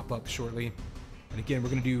one to pop up shortly. And again, we're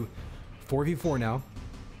going to do 4v4 now.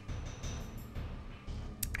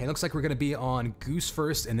 It looks like we're going to be on Goose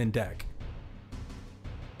first and then deck.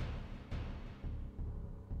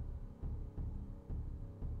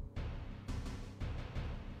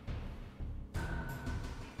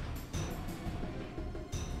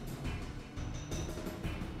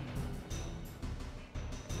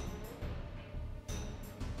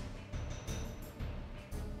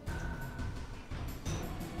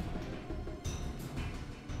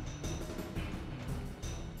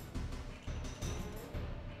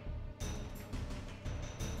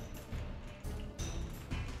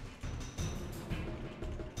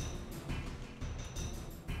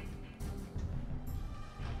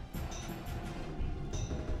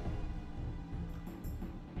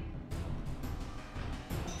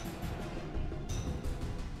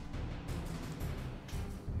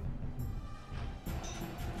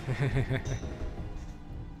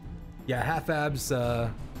 Yeah, Half Abs,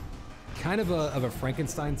 kind of a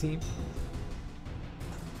Frankenstein team.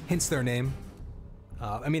 Hence their name.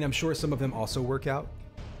 I mean, I'm sure some of them also work out,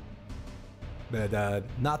 but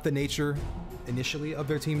not the nature initially of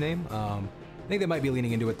their team name. I think they might be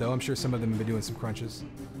leaning into it though. I'm sure some of them have been doing some crunches.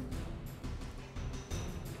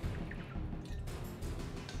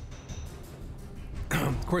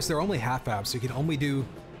 Of course, they're only half abs, so you can only do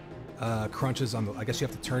crunches on the. I guess you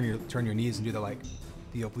have to turn your knees and do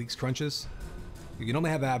the obliques crunches. You can only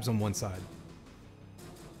have abs on one side.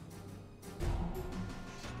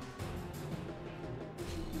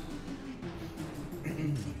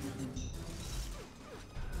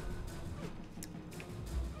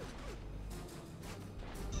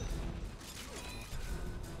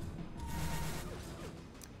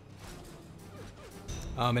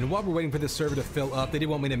 And while we're waiting for this server to fill up, they did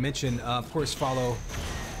want me to mention, of course, follow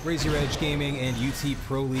Raise Your Edge Gaming and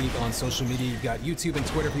UTProLeague on social media. You've got YouTube and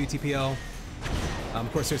Twitter for UTPL.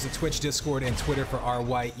 Of course, there's a Twitch, Discord, and Twitter for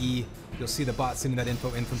RYE. You'll see the bot sending that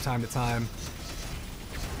info in from time to time.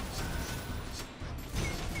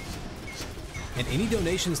 And any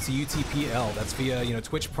donations to UTPL, that's via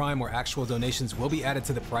Twitch Prime or actual donations, will be added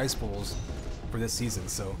to the prize pools for this season.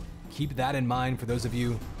 So keep that in mind for those of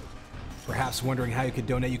you perhaps wondering how you could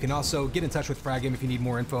donate. You can also get in touch with Fragame if you need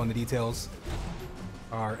more info on the details.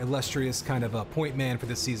 Our illustrious kind of a point man for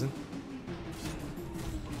this season.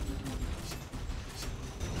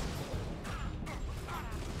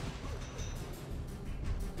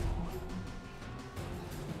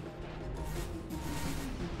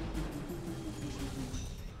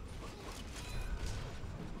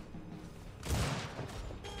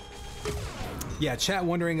 Yeah, chat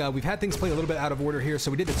wondering, we've had things play a little bit out of order here, so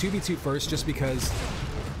we did the 2v2 first just because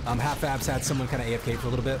Half Abs had someone kind of AFK for a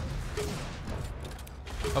little bit.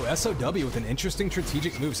 Oh, SOW with an interesting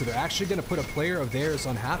strategic move, so they're actually going to put a player of theirs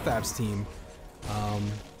on Half Abs' team.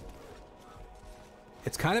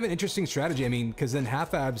 It's kind of an interesting strategy, I mean, because then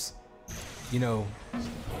Half Abs,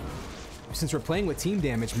 since we're playing with team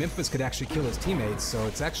damage, Memphis could actually kill his teammates, so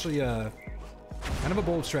it's actually kind of a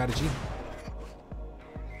bold strategy.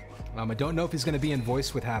 I don't know if he's going to be in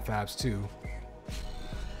voice with Half Abs too.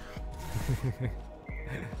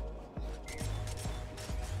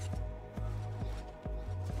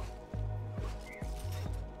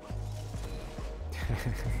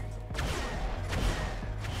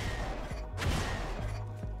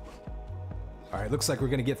 All right, looks like we're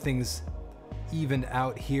going to get things evened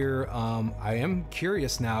out here. I am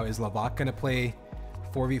curious now, is Lavak going to play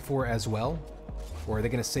 4v4 as well? Or are they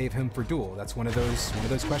going to save him for duel? That's one of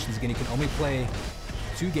those questions. Again, you can only play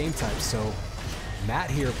 2 game types. So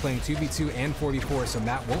Matt here playing 2v2 and 4v4, so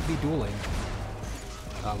Matt won't be dueling.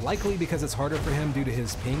 Likely because it's harder for him due to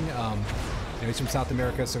his ping. He's from South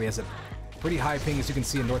America, so he has a pretty high ping, as you can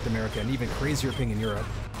see, in North America, and even crazier ping in Europe.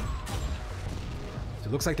 So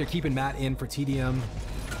it looks like they're keeping Matt in for TDM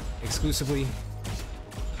exclusively.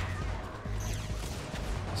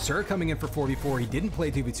 Sir coming in for 4v4. He didn't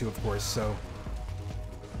play 2v2, of course, so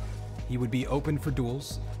he would be open for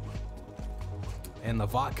duels. And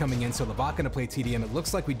Lavak coming in, so Lavak gonna play TDM. It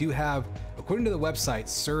looks like we do have, according to the website,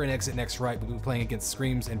 Sir and Exit Next Right will be playing against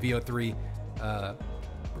Screams and VO3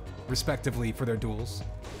 respectively for their duels.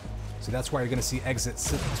 So that's why you're gonna see Exit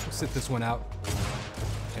sit this one out.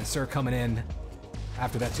 And Sir coming in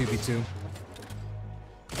after that 2v2.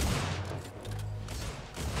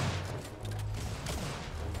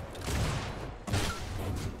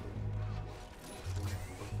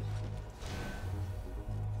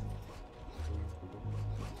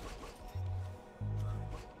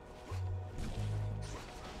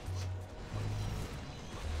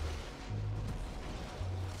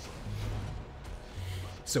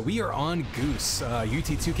 So we are on Goose,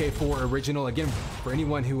 UT2K4 original. Again, for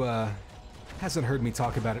anyone who hasn't heard me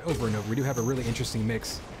talk about it over and over, we do have a really interesting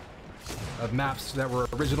mix of maps that were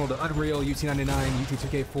original to Unreal, UT99,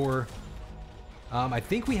 UT2K4. I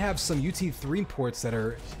think we have some UT3 ports that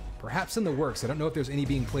are perhaps in the works. I don't know if there's any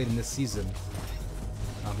being played in this season.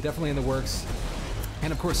 Definitely in the works.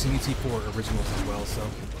 And of course some UT4 originals as well, so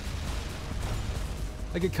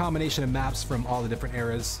a good combination of maps from all the different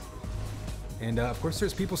eras. And of course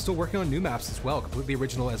there's people still working on new maps as well, completely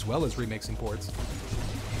original as well as remakes and ports.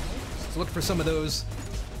 So look for some of those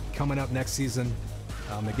coming up next season.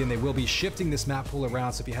 Again, they will be shifting this map pool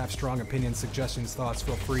around, so if you have strong opinions, suggestions, thoughts,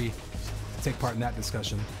 feel free to take part in that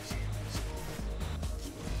discussion.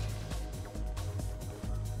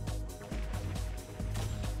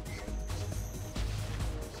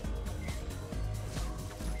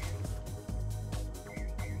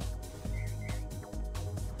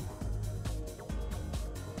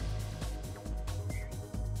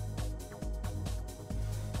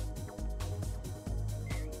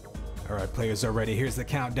 All right, players are ready. Here's the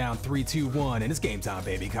countdown, 3, 2, 1, and it's game time,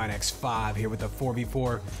 baby. Kynex 5 here with the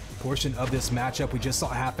 4v4 portion of this matchup. We just saw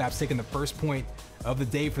Half-Abs taking the first point of the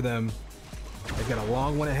day for them. They've got a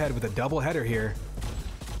long one ahead with a double header here.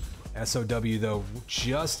 SOW, though,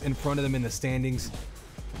 just in front of them in the standings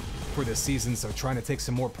for this season, so trying to take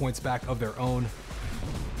some more points back of their own.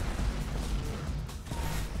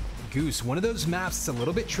 Goose, one of those maps that's a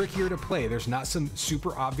little bit trickier to play. There's not some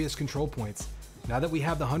super obvious control points. Now that we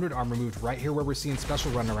have the 100 arm removed right here where we're seeing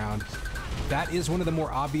special run around, that is one of the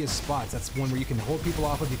more obvious spots. That's one where you can hold people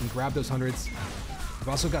off of, you can grab those hundreds. You've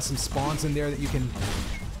also got some spawns in there that you can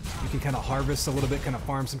kind of harvest a little bit, kind of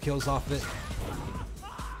farm some kills off of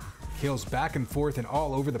it. Kills back and forth and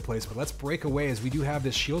all over the place, but let's break away as we do have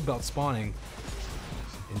this shield belt spawning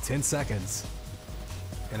in 10 seconds.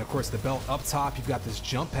 And of course the belt up top, you've got this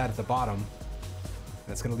jump pad at the bottom.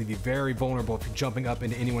 That's going to leave you very vulnerable if you're jumping up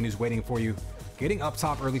into anyone who's waiting for you. Getting up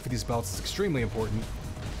top early for these belts is extremely important.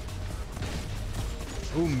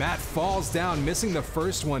 Ooh, Matt falls down, missing the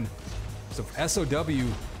first one. So SOW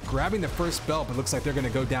grabbing the first belt, but looks like they're going to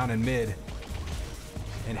go down in mid.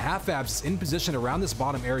 And Half-Abs in position around this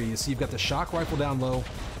bottom area. You see you've got the shock rifle down low,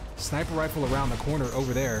 sniper rifle around the corner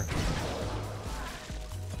over there.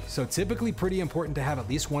 So typically pretty important to have at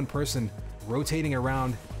least one person rotating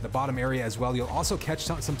around the bottom area as well. You'll also catch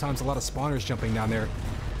sometimes a lot of spawners jumping down there.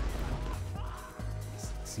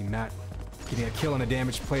 See Matt getting a kill on a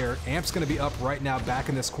damaged player. Amp's going to be up right now back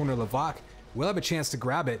in this corner. Levac will have a chance to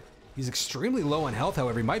grab it. He's extremely low on health,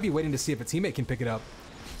 however. He might be waiting to see if a teammate can pick it up.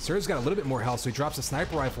 Sir's got a little bit more health, so he drops a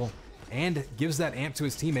sniper rifle and gives that Amp to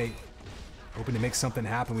his teammate. Hoping to make something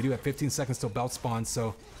happen. We do have 15 seconds till belt spawns,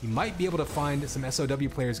 so he might be able to find some SOW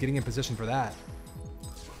players getting in position for that.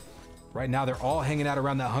 Right now, they're all hanging out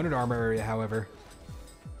around that 100 armor area, however.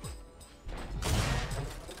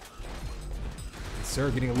 Sir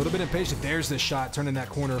getting a little bit impatient. There's the shot, turning that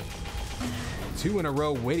corner. 2 in a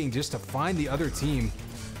row, waiting just to find the other team.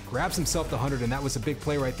 Grabs himself the 100, and that was a big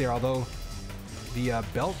play right there, although the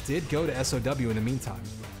belt did go to SOW in the meantime.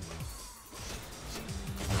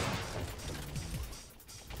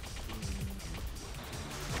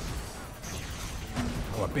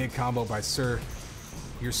 Oh, a big combo by Sir.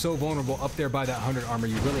 You're so vulnerable up there by that 100 armor.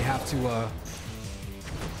 You really have to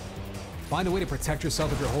find a way to protect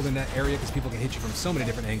yourself if you're holding that area, because people can hit you from so many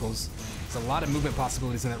different angles. There's a lot of movement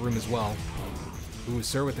possibilities in that room as well. Ooh,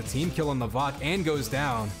 Sir with the team kill on the Vok and goes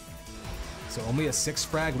down. So only a 6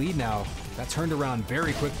 frag lead now. That turned around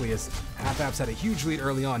very quickly as Half-Abs had a huge lead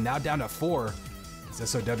early on. Now down to 4 as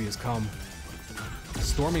SOWs come.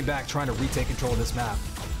 Storming back, trying to retake control of this map.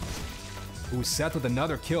 Ooh, Seth with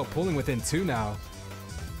another kill, pulling within 2 now.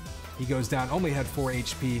 He goes down, only had 4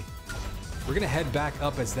 HP. We're gonna head back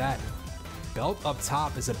up as that belt up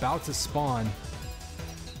top is about to spawn.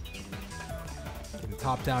 Getting a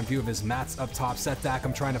top-down view of his Matt's up top. Seth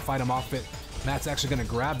Dackham trying to fight him off it. Matt's actually gonna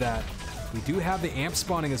grab that. We do have the Amp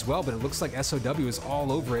spawning as well, but it looks like SOW is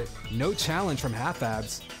all over it. No challenge from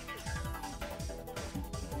Half-Abs.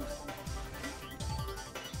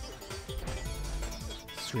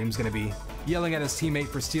 Stream's gonna be yelling at his teammate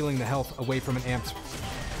for stealing the health away from an Amped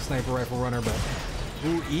sniper rifle runner, but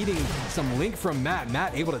ooh, eating some link from Matt.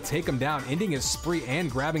 Matt able to take him down, ending his spree and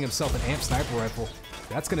grabbing himself an Amp sniper rifle.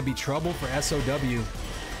 That's gonna be trouble for SOW.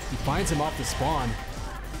 He finds him off the spawn.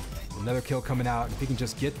 Another kill coming out. If he can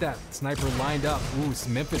just get that sniper lined up. Ooh,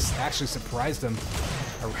 Memphis actually surprised him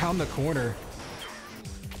around the corner.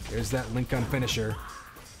 There's that link gun finisher.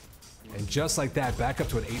 And just like that, back up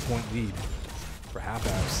to an 8-point lead for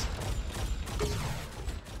Half-Abs.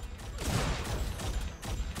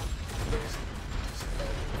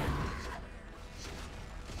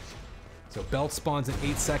 So Belt spawns in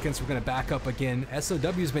 8 seconds. We're going to back up again.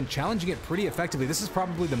 SOW's been challenging it pretty effectively. This is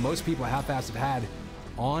probably the most people half-abs have had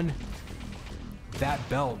on that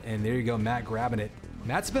belt. And there you go, Matt grabbing it.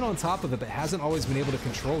 Matt's been on top of it, but hasn't always been able to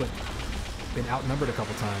control it. Been outnumbered a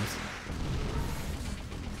couple times.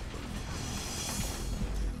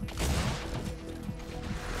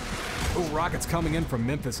 Oh, rockets coming in from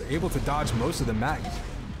Memphis. Able to dodge most of them. Matt,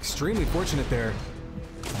 extremely fortunate there.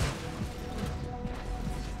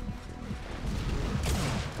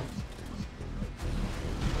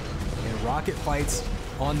 And rocket fights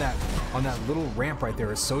on that little ramp right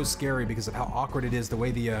there is so scary because of how awkward it is. The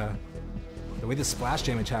way the splash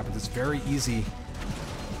damage happens, it's very easy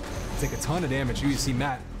to take a ton of damage. You see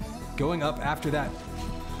Matt going up after that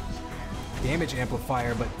damage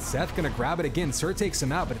amplifier, but Seth gonna grab it again. Sir takes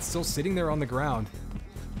him out, but it's still sitting there on the ground.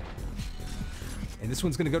 And this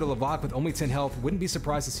one's gonna go to Lavak with only 10 health. Wouldn't be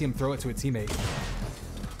surprised to see him throw it to a teammate.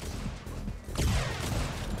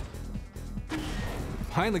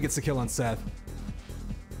 Finally gets the kill on Seth.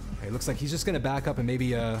 Okay, looks like he's just gonna back up and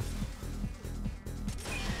maybe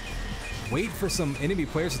wait for some enemy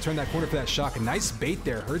players to turn that corner for that shock. A nice bait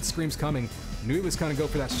there. Heard screams coming. Knew he was gonna go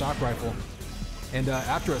for that shock rifle. And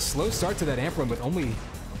after a slow start to that amp run with only,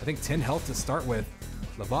 I think, 10 health to start with,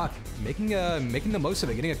 Lavak making the most of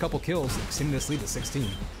it, getting a couple kills, extending this lead to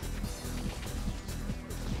 16.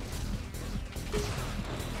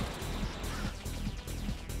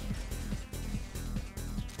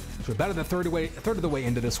 So about a third of the way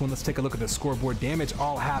into this one. Let's take a look at the scoreboard. Damage,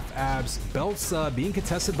 all half-abs. Belts being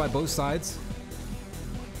contested by both sides.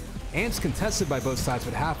 Amps contested by both sides,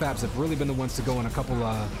 but half-abs have really been the ones to go on a couple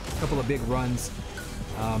of big runs.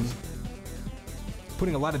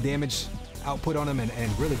 Putting a lot of damage output on them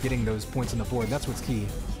and really getting those points on the board. That's what's key.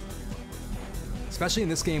 Especially in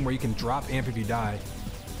this game where you can drop amp if you die.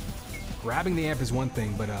 Grabbing the amp is one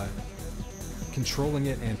thing, but controlling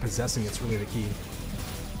it and possessing it's really the key.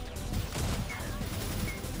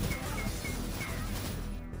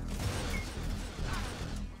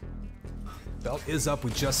 Belt is up.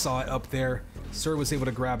 We just saw it up there. Sir was able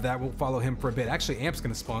to grab that. We'll follow him for a bit. Actually, Amp's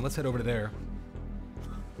going to spawn. Let's head over to there.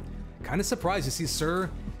 Kind of surprised to see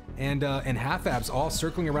Sir and half-abs all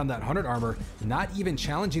circling around that 100 armor, not even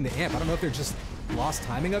challenging the Amp. I don't know if they're just lost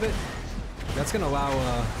timing of it. That's going to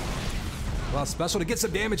allow Special to get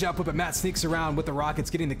some damage output, but Matt sneaks around with the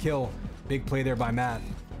rockets, getting the kill. Big play there by Matt.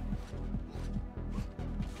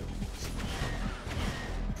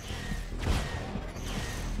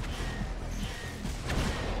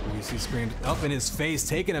 You see Scream up in his face,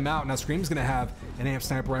 taking him out. Now Scream's gonna have an Amp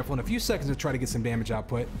sniper rifle in a few seconds to try to get some damage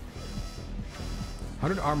output.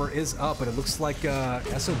 100 armor is up, but it looks like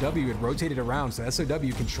SOW had rotated around, so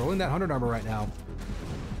SOW controlling that 100 armor right now.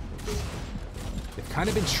 They've kind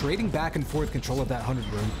of been trading back and forth control of that 100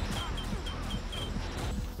 room.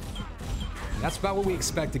 And that's about what we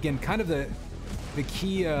expect. Again, kind of the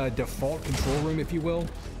key default control room, if you will,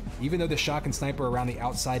 even though the shock and sniper are around the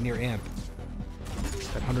outside near Amp.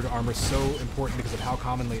 That 100 armor is so important because of how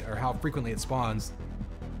commonly or how frequently it spawns.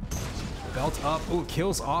 Belt up. Oh,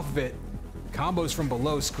 kills off of it. Combos from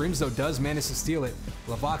below. Screams, though, does manage to steal it.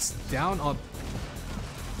 Lavak's down up.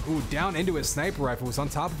 Ooh, down into his sniper rifle. Was on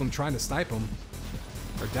top of him trying to snipe him.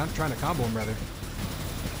 Or down trying to combo him, rather.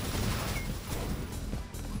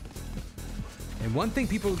 And one thing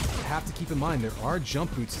people have to keep in mind, there are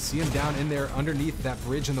jump boots. To see him down in there underneath that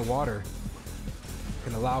bridge in the water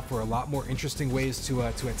can allow for a lot more interesting ways to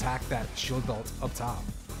attack that shield belt up top.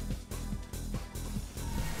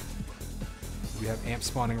 We have Amp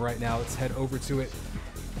spawning right now. Let's head over to it.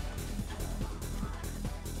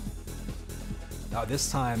 Now this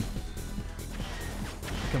time,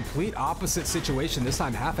 complete opposite situation. This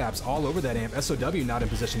time half-abs all over that Amp. SOW not in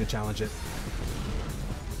position to challenge it.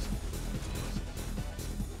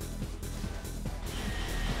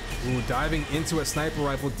 Ooh, diving into a sniper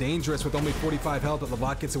rifle, dangerous with only 45 health, but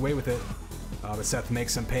Lavak gets away with it. But Seth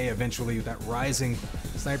makes him pay eventually with that rising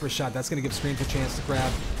sniper shot. That's going to give Screams a chance to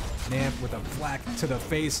grab an Amp with a flak to the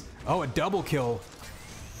face. Oh, a double kill.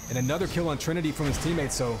 And another kill on Trinity from his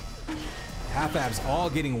teammates, so half-abs all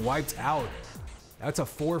getting wiped out. That's a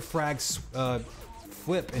 4-frag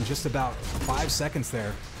flip in just about 5 seconds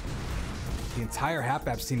there. The entire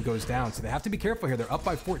half-abs team goes down, so they have to be careful here. They're up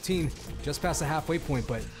by 14, just past the halfway point,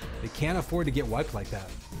 but they can't afford to get wiped like that.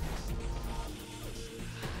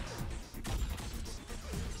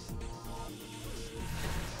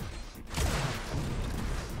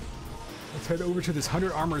 Let's head over to this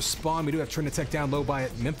 100 armor spawn. We do have Trinitech down low by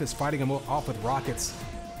it. Memphis fighting him off with rockets.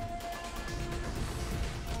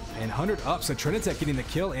 And 100 up, so Trinitech getting the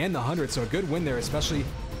kill and the 100, so a good win there, especially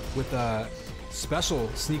with Special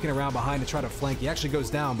sneaking around behind to try to flank. He actually goes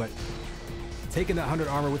down, but taking that 100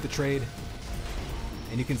 armor with the trade.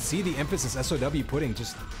 And you can see the emphasis SOW putting,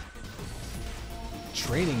 just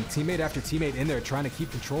training teammate after teammate in there, trying to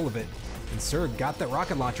keep control of it. And Sir got that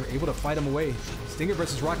rocket launcher, able to fight him away. Stinger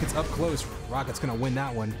versus Rockets up close. Rocket's gonna win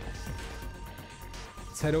that one.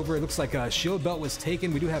 Let's head over. It looks like a shield belt was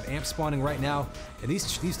taken. We do have amp spawning right now. And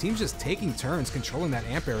these teams just taking turns controlling that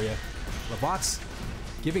amp area. Lavot's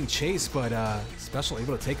giving chase, but Special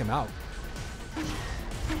able to take him out.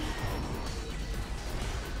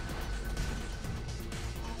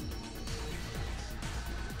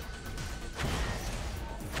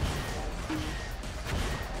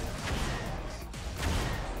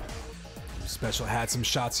 Special had some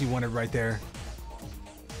shots he wanted right there.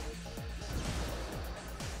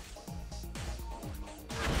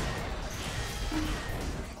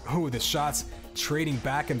 Oh, the shots trading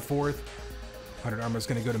back and forth. 100 armor is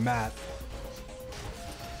going to go to Matt.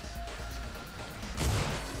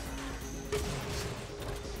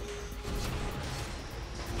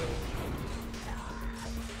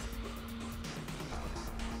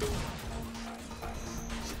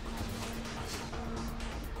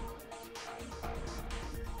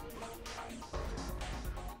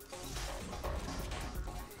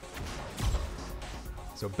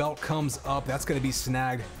 So belt comes up, that's gonna be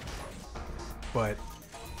snagged. But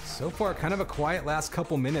so far, kind of a quiet last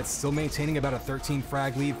couple minutes, still maintaining about a 13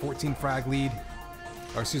 frag lead, 14 frag lead,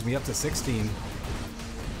 or excuse me, up to 16.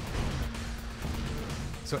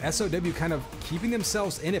 So SOW kind of keeping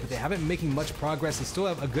themselves in it, but they haven't been making much progress. They still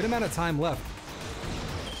have a good amount of time left.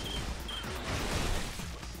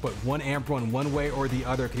 But one amp run one way or the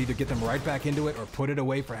other could either get them right back into it or put it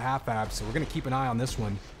away for half abs. So we're gonna keep an eye on this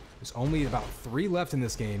one. There's only about 3 left in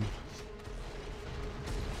this game.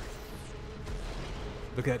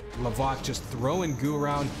 Look at Lavok just throwing goo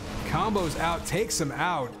around. Combos out, takes him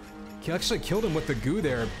out. He actually killed him with the goo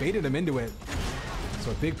there, baited him into it.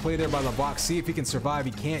 So a big play there by Lavok. See if he can survive.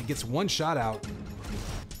 He can't. Gets one shot out.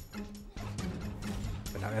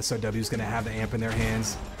 But now SOW is going to have the amp in their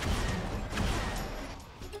hands.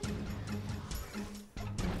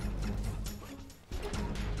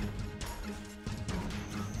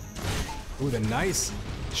 Ooh, the nice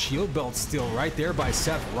shield belt steal right there by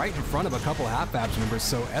Seth, right in front of a couple half-abs members.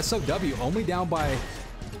 So SOW only down by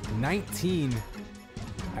 19.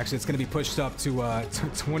 Actually, it's going to be pushed up to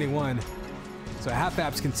 21. So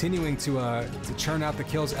half-abs continuing to churn out the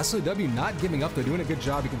kills. SOW not giving up. They're doing a good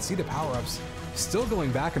job. You can see the power-ups still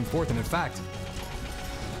going back and forth. And in fact,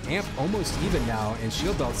 amp almost even now, and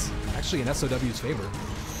shield belts actually in SOW's favor.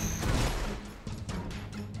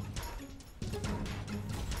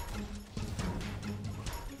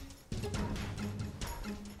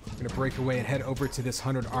 Gonna break away and head over to this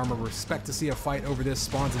 100 armor. Respect to see a fight over this.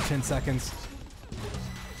 Spawns in 10 seconds.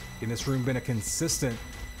 In this room, been a consistent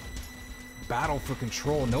battle for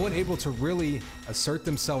control. No one able to really assert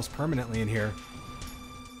themselves permanently in here.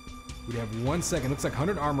 We have 1 second. Looks like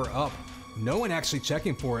 100 armor up. No one actually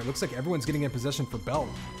checking for it. Looks like everyone's getting in possession for belt.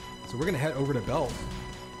 So we're gonna head over to belt.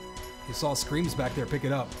 You saw Screams back there. Pick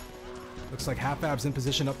it up. Looks like half abs in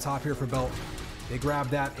position up top here for belt. They grab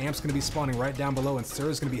that. Amp's going to be spawning right down below, and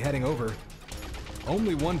Sir's going to be heading over.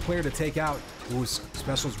 Only one player to take out. Ooh,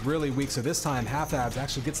 Special's really weak, so this time half-abs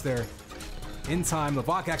actually gets there in time.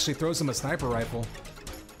 Lavok actually throws him a sniper rifle.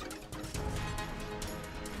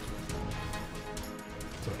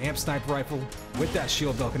 So Amp sniper rifle with that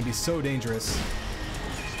shield belt going to be so dangerous.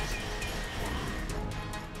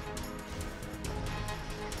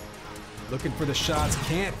 Looking for the shots.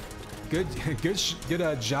 Can't.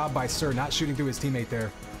 Good job by Sir, not shooting through his teammate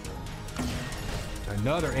there.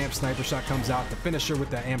 Another Amp sniper shot comes out. The finisher with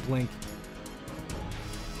that Amp link.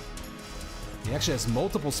 He actually has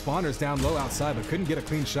multiple spawners down low outside, but couldn't get a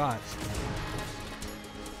clean shot.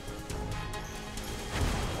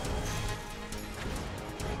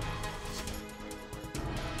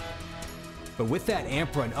 But with that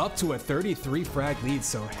Amp run up to a 33 frag lead,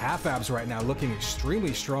 so half abs right now looking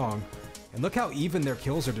extremely strong. And look how even their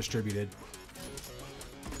kills are distributed.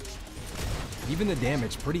 Even the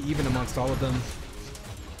damage, pretty even amongst all of them.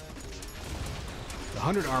 The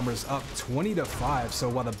 100 armor is up 20-5, so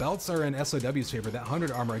while the belts are in SOW's favor, that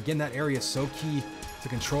 100 armor, again, that area is so key to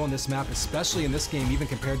control in this map, especially in this game, even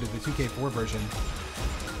compared to the 2K4 version.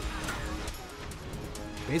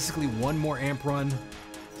 Basically one more amp run.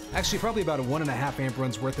 Actually, probably about a 1.5 amp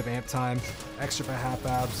runs worth of amp time. Extra for half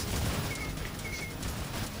abs.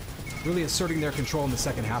 Really asserting their control in the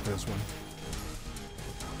second half of this one.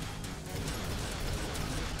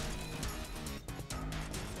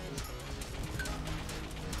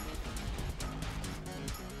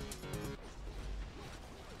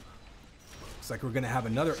 like we're gonna have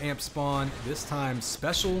another amp spawn. This time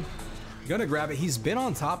Special gonna grab it. He's been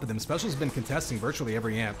on top of them. Special's been contesting virtually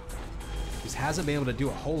every amp. Just hasn't been able to do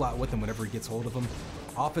a whole lot with them whenever he gets hold of them.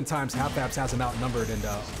 Oftentimes Half-Abs has him outnumbered and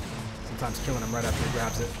sometimes killing him right after he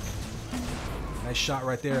grabs it. Nice shot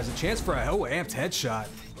right there. There's a chance for a amped headshot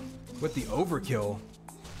with the overkill.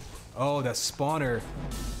 Oh, the spawner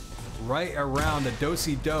right around the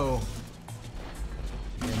do-si-do.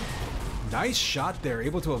 Nice shot there,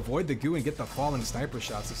 able to avoid the goo and get the falling sniper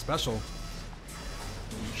shots. A Special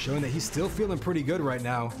showing that he's still feeling pretty good right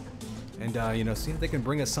now. And, you know, see if they can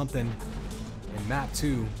bring us something in map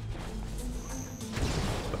 2.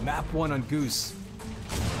 But map 1 on Goose.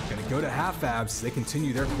 Gonna go to Half-Abs. They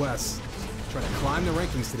continue their quest. Trying to climb the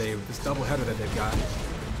rankings today with this doubleheader that they've got.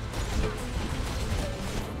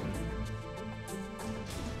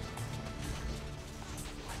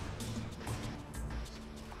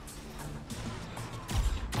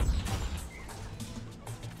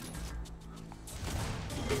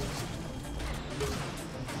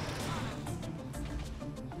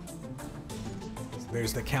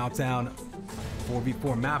 There's the countdown.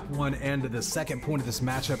 4v4 map 1 and the second point of this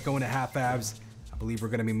matchup going to Half-Abs. I believe we're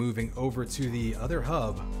going to be moving over to the other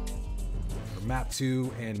hub for map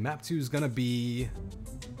 2, and map 2 is going to be,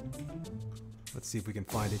 let's see if we can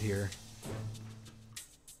find it here.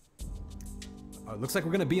 It looks like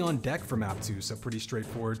we're going to be on deck for map 2, so pretty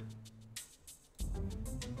straightforward.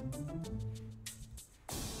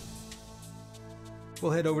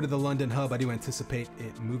 We'll head over to the London hub. I do anticipate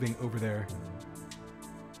it moving over there.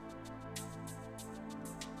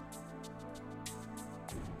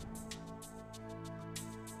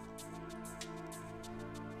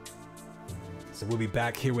 So we'll be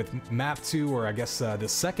back here with map 2, or I guess the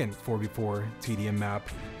second 4v4 TDM map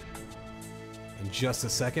in just a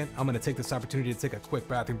second. I'm going to take this opportunity to take a quick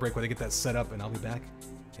bathroom break while they get that set up, and I'll be back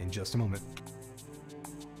in just a moment.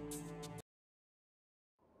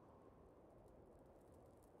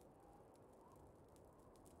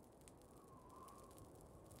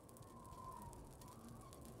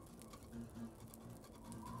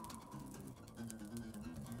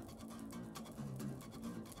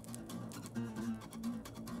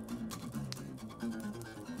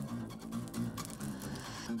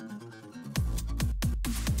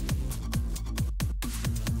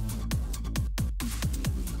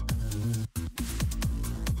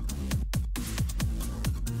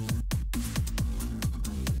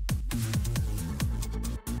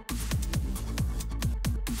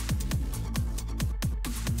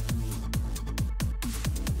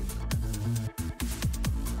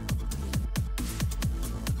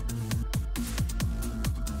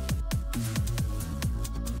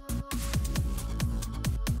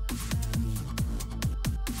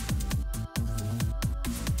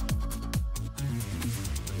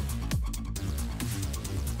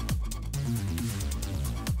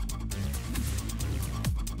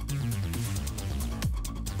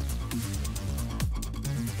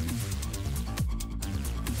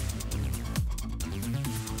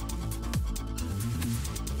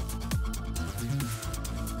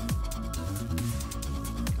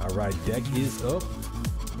 All right, deck is up.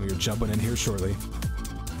 We're jumping in here shortly.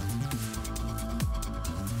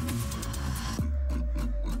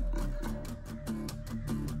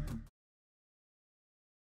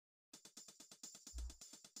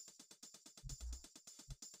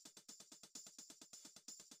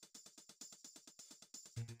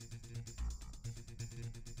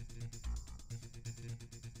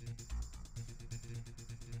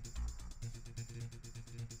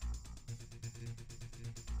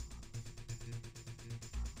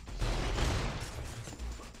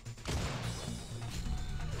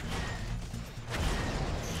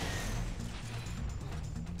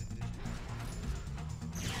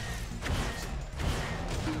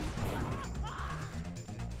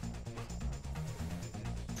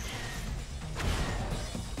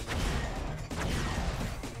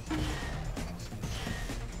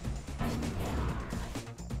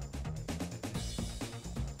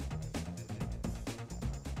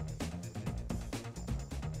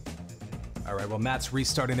 All right, well, Matt's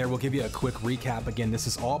restarting there. We'll give you a quick recap. Again, this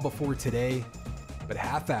is all before today, but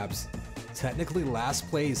Half-Abs technically last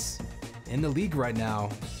place in the league right now,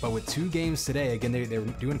 but with 2 games today. Again, they're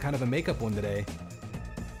doing kind of a makeup one today.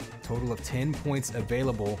 Total of 10 points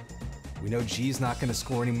available. We know G's not going to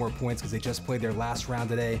score any more points because they just played their last round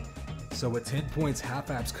today. So with 10 points,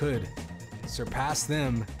 Half-Abs could surpass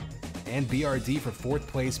them and BRD for 4th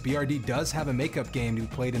place. BRD does have a makeup game to be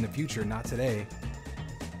played in the future, not today.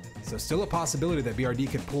 So still a possibility that BRD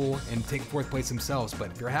could pull and take 4th place themselves.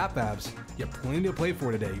 But if you're Half-Abs, you have plenty to play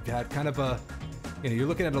for today. You've had kind of a You know, you're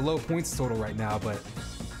looking at a low points total right now, but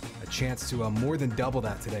a chance to more than double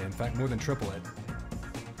that today. In fact, more than triple it.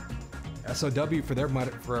 SOW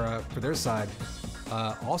for their side,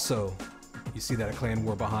 also you see that a clan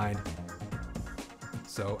war behind.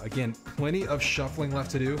 So again, plenty of shuffling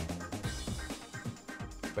left to do.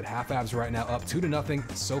 But Half Abs right now up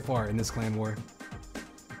 2-0 so far in this clan war.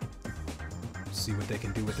 See what they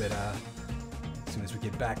can do with it as soon as we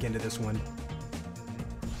get back into this one.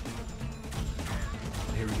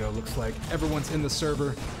 Here we go. Looks like everyone's in the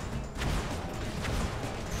server.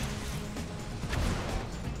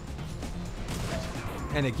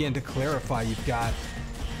 And again, to clarify, you've got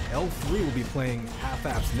L3 will be playing Half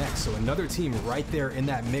Abs next, so another team right there in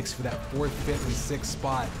that mix for that 4th, 5th, and 6th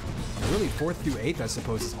spot. And really 4th through 8th, I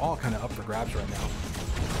suppose, is all kind of up for grabs right now.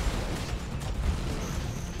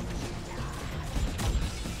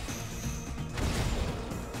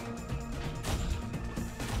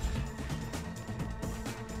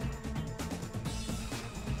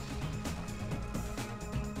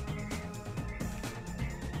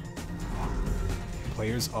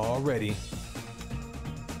 Players all ready.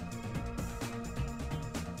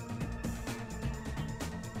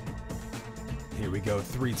 Here we go,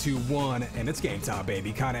 3, 2, 1, and it's game time,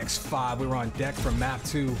 baby. Connex 5, we're on deck for map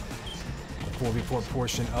 2. The 4v4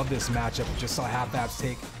 portion of this matchup. We just saw Half Abs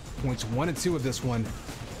take points 1 and 2 of this one.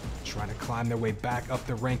 Trying to climb their way back up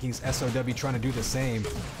the rankings. SOW trying to do the same.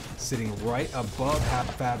 Sitting right above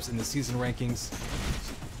Half Abs in the season rankings.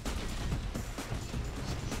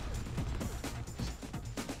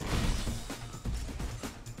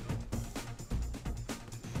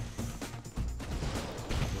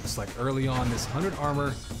 Like early on, this 100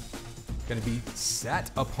 armor going to be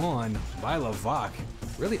set upon by Lavak.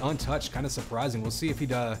 Really untouched, kind of surprising. We'll see if he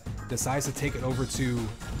decides to take it over to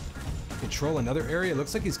control another area. It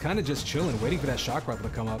looks like he's kind of just chilling, waiting for that shock rifle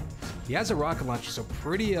to come up. He has a rocket launcher, so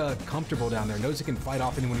pretty comfortable down there. Knows he can fight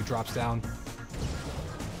off anyone who drops down.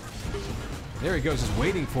 There he goes, just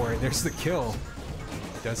waiting for it. There's the kill.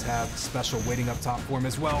 Does have special waiting up top for him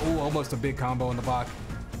as well. Ooh, almost a big combo in the box.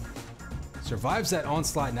 Survives that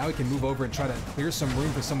onslaught. Now he can move over and try to clear some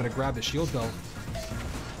room for someone to grab the shield belt.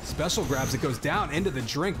 Special grabs it, goes down into the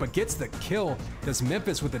drink, but gets the kill. Does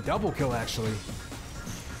Memphis with a double kill, actually.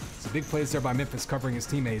 Some big plays there by Memphis covering his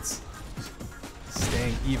teammates.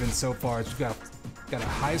 Staying even so far. We've got a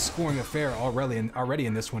high-scoring affair already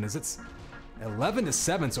in this one, as it's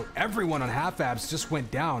 11-7, so everyone on Half Abs just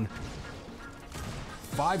went down.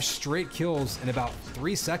 5 straight kills in about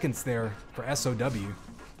 3 seconds there for SOW.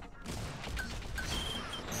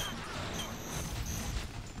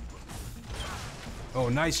 Oh,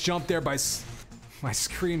 nice jump there by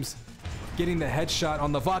Screams, getting the headshot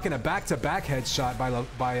on Lavak, and a back-to-back headshot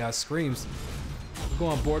by Screams. We'll go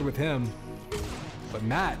on board with him. But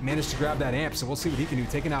Matt managed to grab that amp, so we'll see what he can do,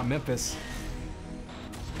 taking out Memphis.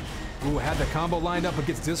 Ooh, had the combo lined up, but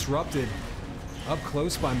gets disrupted up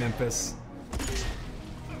close by Memphis.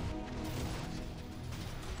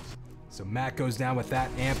 So Matt goes down with that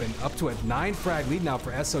amp, and up to a 9 frag lead now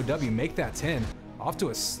for SOW. Make that 10. Off to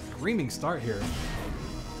a screaming start here.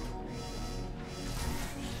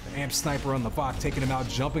 The amp sniper on the Lavak, taking him out,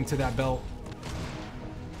 jumping to that belt.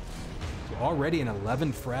 So already an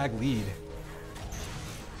 11 frag lead.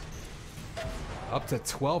 Up to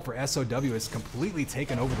 12 for SOW, has completely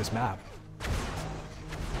taken over this map.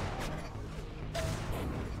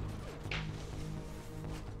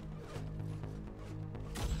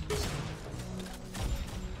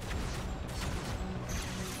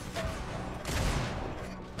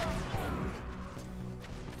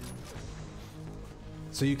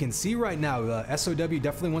 So you can see right now, SOW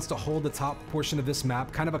definitely wants to hold the top portion of this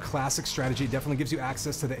map. Kind of a classic strategy. Definitely gives you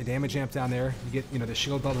access to the damage amp down there. You get, the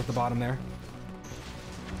shield belt at the bottom there.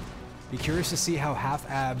 Be curious to see how Half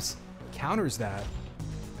Abs counters that.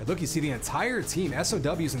 And look, you see the entire team,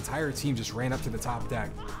 SOW's entire team just ran up to the top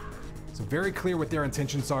deck. So very clear what their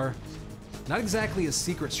intentions are. Not exactly a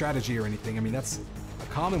secret strategy or anything. I mean, that's a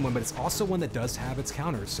common one, but it's also one that does have its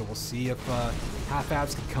counters. So we'll see if Half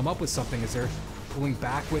Abs can come up with something as they're pulling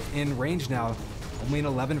back within range now. Only an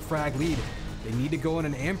 11 frag lead. They need to go on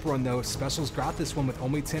an amp run though. Special's got this one with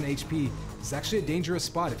only 10 HP. It's actually a dangerous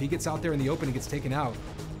spot. If he gets out there in the open and gets taken out,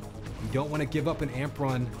 you don't want to give up an amp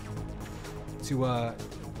run to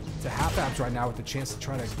Half Abs right now with the chance to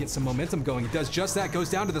try to get some momentum going. He does just that, goes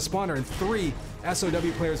down to the spawner, and 3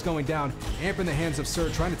 SOW players going down. Amp in the hands of Sir,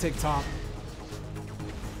 trying to take top.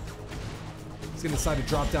 He's gonna decide to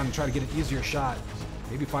drop down and try to get an easier shot.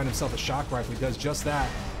 Maybe find himself a shock rifle. He does just that.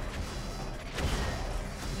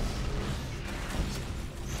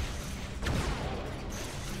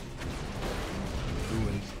 Ooh,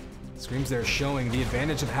 and Screams there showing the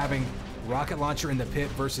advantage of having rocket launcher in the pit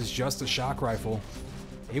versus just a shock rifle.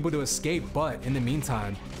 Able to escape, but in the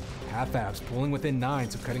meantime, Half-Abs pulling within 9,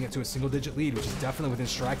 so cutting it to a single-digit lead, which is definitely within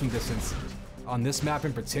striking distance. On this map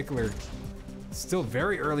in particular, still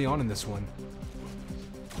very early on in this one.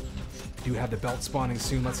 Do have the belt spawning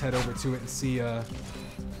soon. Let's head over to it and see. Ooh,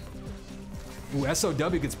 SOW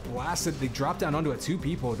gets blasted. They drop down onto it 2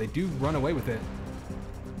 people. They do run away with it.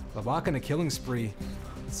 Lavak on a killing spree.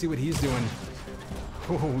 Let's see what he's doing.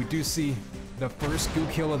 Oh, we do see the first goo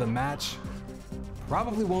kill of the match.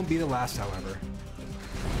 Probably won't be the last, however.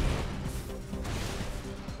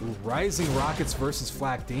 Ooh, rising rockets versus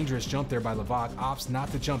flak. Dangerous jump there by Lavak. Opts not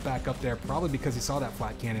to jump back up there, probably because he saw that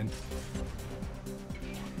flak cannon.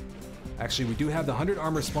 Actually, we do have the 100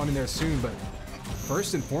 armor spawning there soon, but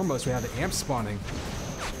first and foremost, we have the amp spawning.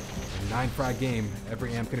 9 frag game.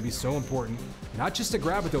 Every amp gonna be so important. Not just to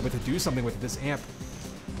grab it though, but to do something with it. This amp,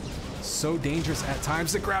 so dangerous at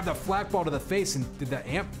times to grab the flak ball to the face. And did the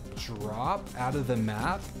amp drop out of the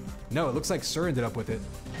map? No, it looks like Sir ended up with it.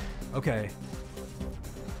 Okay.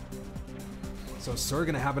 So Sir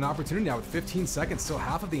gonna have an opportunity now with 15 seconds, still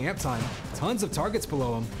half of the amp time. Tons of targets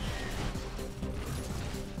below him.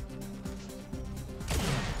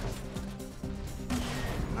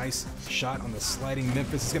 Nice shot on the sliding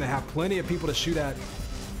Memphis. Is gonna have plenty of people to shoot at.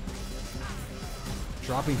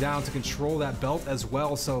 Dropping down to control that belt as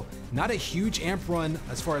well. So not a huge amp run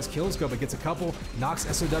as far as kills go, but gets a couple. Knocks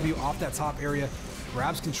SOW off that top area.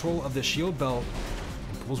 Grabs control of the shield belt.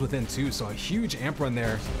 And pulls within 2. So a huge amp run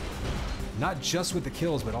there. Not just with the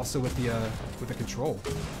kills, but also with the control.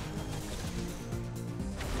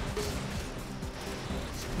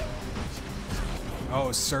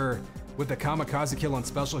 Oh, Sir, with the kamikaze kill on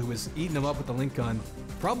Special, who was eating him up with the link gun.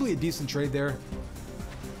 Probably a decent trade there.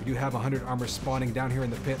 We do have 100 armor spawning down here in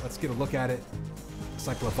the pit. Let's get a look at it. It's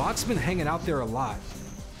like Lavak's been hanging out there a lot.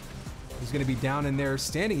 He's going to be down in there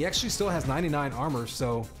standing. He actually still has 99 armor,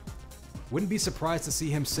 so wouldn't be surprised to see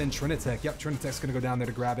him send Trinitech. Yep, Trinitech's going to go down there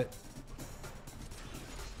to grab it.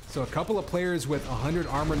 So a couple of players with 100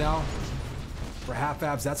 armor now for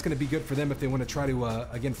Half-Abs. That's going to be good for them if they want to try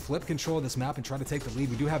to, again, flip control of this map and try to take the lead.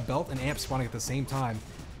 We do have Belt and Amp spawning at the same time.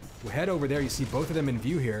 We'll head over there. You see both of them in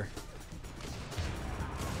view here.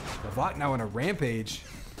 Lavak now on a rampage.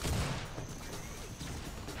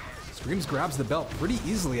 Screams grabs the belt pretty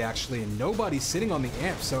easily, actually, and nobody's sitting on the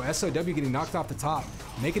amp, so SOW getting knocked off the top,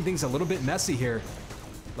 making things a little bit messy here.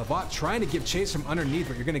 Lavak trying to give chase from underneath,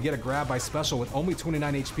 but you're going to get a grab by Special with only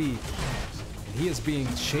 29 HP. And he is being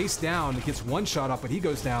chased down. He gets one shot off, but he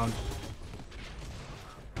goes down.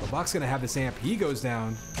 Lavak's going to have this amp. He goes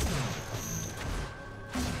down.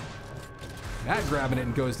 Matt grabbing it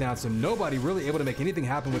and goes down, so nobody really able to make anything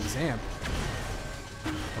happen with this amp.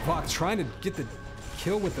 Lavak trying to get the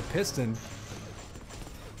kill with the piston.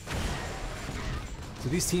 So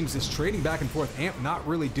these teams just trading back and forth. Amp not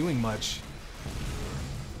really doing much.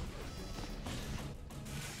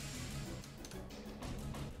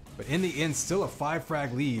 But in the end, still a 5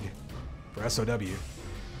 frag lead for SOW.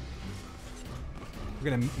 We're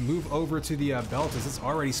gonna move over to the belt as it's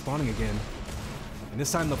already spawning again. And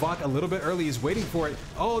this time Lavak a little bit early, he's waiting for it.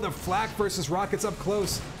 Oh, the flak versus rockets up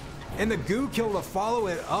close. And the goo kill to follow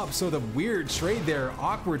it up. So the weird trade there,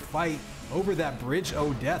 awkward fight over that bridge.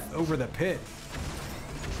 Oh, death over the pit.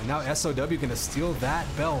 And now SOW gonna steal that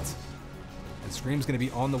belt. And Scream's gonna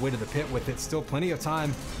be on the way to the pit with it. Still plenty of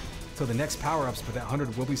time till the next power-ups, but that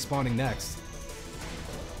 100 will be spawning next.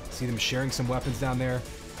 See them sharing some weapons down there.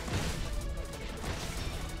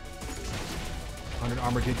 100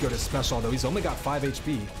 armor did go to Special, although he's only got 5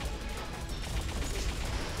 HP.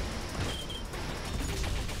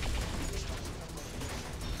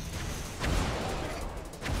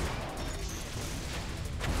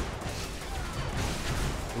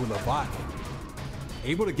 Ooh, Lavak.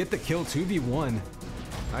 Able to get the kill, 2v1.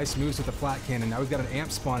 Nice moves with the flat cannon. Now we've got an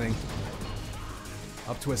amp spawning.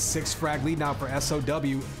 Up to a 6 frag lead now for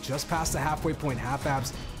SOW. Just past the halfway point.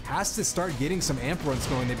 Half-Abs has to start getting some amp runs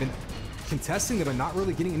going. They've been contesting them, but not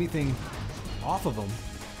really getting anything off of them.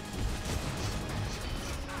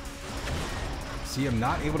 See him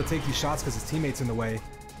not able to take these shots because his teammate's in the way.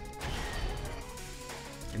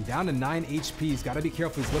 And down to 9 HP. He's got to be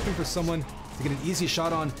careful. He's looking for someone to get an easy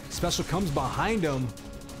shot on. Special comes behind him.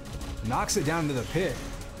 Knocks it down into the pit.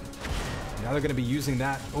 Now they're going to be using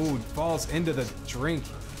that. Oh, falls into the drink.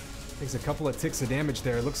 Takes a couple of ticks of damage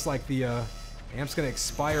there. Looks like the amp's going to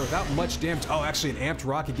expire without much damage. Oh, actually, an amped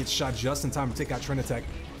rocket gets shot just in time to take out Trinitech.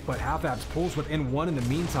 But Half-Abs pulls within 1 in the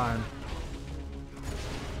meantime.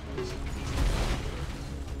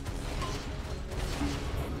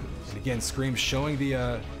 And again, Scream showing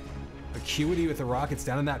the acuity with the rockets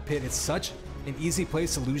down in that pit. It's such an easy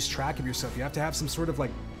place to lose track of yourself. You have to have some sort of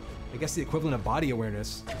like, I guess the equivalent of body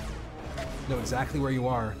awareness. Know exactly where you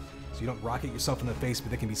are so you don't rocket yourself in the face,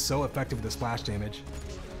 but they can be so effective with the splash damage.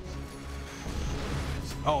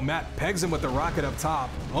 Oh, Matt pegs him with the rocket up top.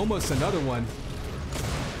 Almost another one.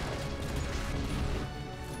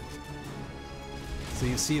 So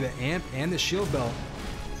you see the amp and the shield belt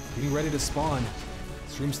getting ready to spawn.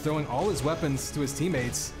 Stream's throwing all his weapons to his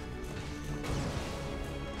teammates.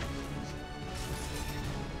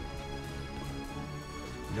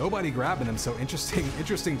 Nobody grabbing him, so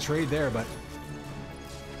interesting trade there, but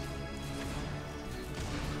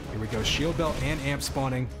here we go. Shield belt and amp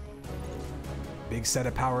spawning. Big set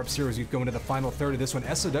of power-ups here as we go into the final third of this one.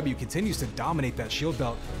 SOW continues to dominate that shield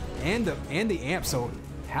belt and the amp, so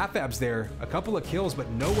half abs there. A couple of kills, but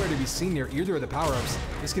nowhere to be seen near either of the power-ups.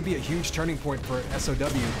 This could be a huge turning point for SOW.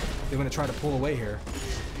 They want to try to pull away here.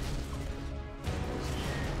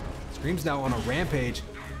 Scream's now on a rampage.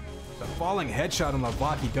 The falling headshot on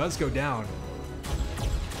Lavak, he does go down.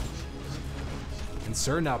 And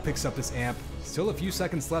Sir now picks up this amp. Still a few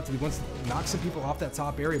seconds left. He wants to knock some people off that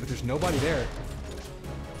top area, but there's nobody there.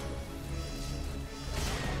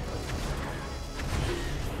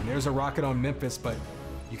 And there's a rocket on Memphis, but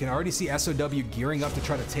you can already see SOW gearing up to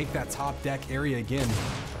try to take that top deck area again.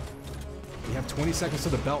 We have 20 seconds to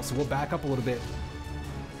the belt, so we'll back up a little bit.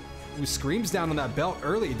 He screams down on that belt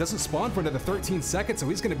early. It doesn't spawn for another 13 seconds, so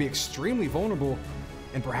he's going to be extremely vulnerable,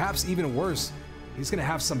 and perhaps even worse, he's going to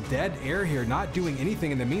have some dead air here, not doing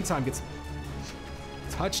anything. In the meantime, gets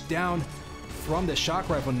touched down from the shock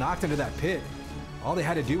rifle, knocked into that pit. All they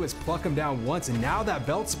had to do was pluck him down once, and now that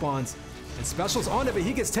belt spawns, and Special's on it, but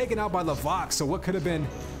he gets taken out by Lavak, so what could have been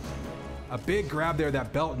a big grab there,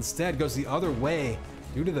 that belt instead goes the other way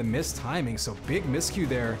due to the missed timing. So big miscue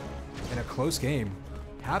there in a close game.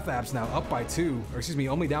 Half abs now up by 2, or excuse me,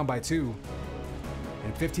 only down by 2.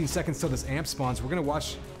 And 15 seconds till this amp spawns. We're gonna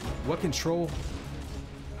watch what control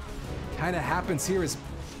kind of happens here as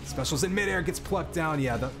Special's in midair, gets plucked down.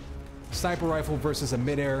 Yeah, the sniper rifle versus a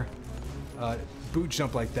midair boot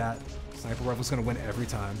jump like that. Sniper rifle's gonna win every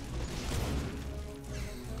time.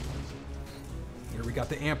 Here we got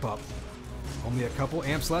the amp up. Only a couple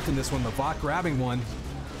amps left in this one. Lavak grabbing one.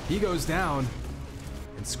 He goes down.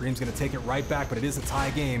 And Scream's gonna take it right back, but it is a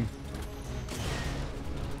tie game.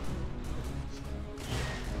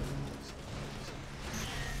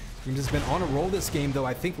 Scream has been on a roll this game, though,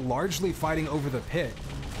 I think largely fighting over the pit.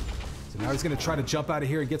 So now he's gonna try to jump out of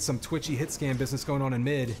here and get some twitchy hit scan business going on in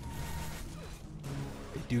mid.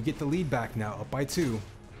 They do get the lead back now, up by 2.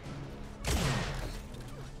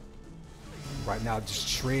 Right now,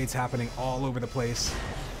 just trades happening all over the place.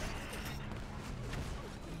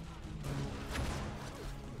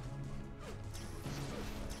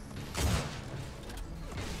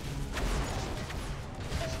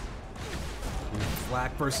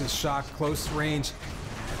 Flak versus Shock, close range.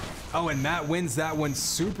 Oh, and Matt wins that one.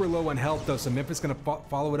 Super low on health, though, so Memphis gonna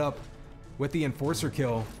follow it up with the Enforcer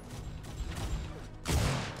kill.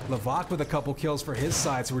 Lavak with a couple kills for his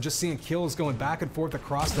side, so we're just seeing kills going back and forth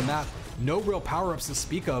across the map. No real power-ups to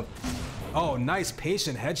speak of. Oh, nice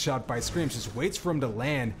patient headshot by Scream. Just waits for him to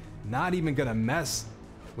land. Not even gonna mess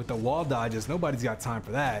with the wall dodges. Nobody's got time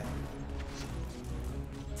for that.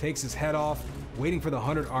 Takes his head off, waiting for the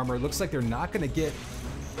 100 armor. Looks like they're not gonna get...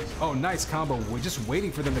 Oh, nice combo. We're just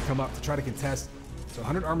waiting for them to come up to try to contest. So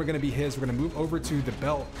 100 armor gonna be his. We're gonna move over to the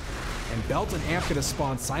belt. And belt and amp gonna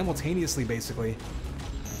spawn simultaneously, basically.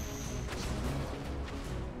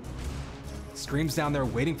 Scream's down there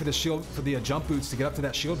waiting for the shield, for the jump boots to get up to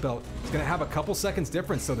that shield belt. It's gonna have a couple seconds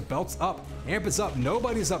difference, so the belt's up, amp is up,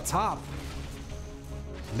 nobody's up top.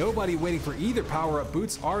 Nobody waiting for either power up.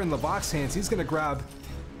 Boots are in Lavak's hands. He's gonna grab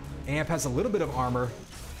amp, has a little bit of armor.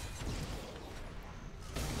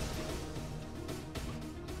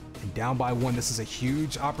 And down by 1, this is a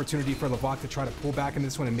huge opportunity for Lavak to try to pull back in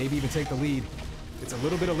this one and maybe even take the lead. It's a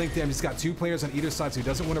little bit of link damage. He's got 2 players on either side, so he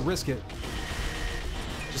doesn't want to risk it.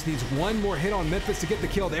 Just needs one more hit on Memphis to get the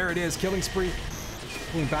kill. There it is, killing spree.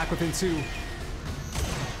 Pulling back within 2.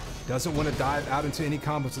 Doesn't want to dive out into any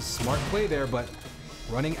combos. It's a smart play there, but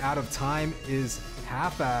running out of time is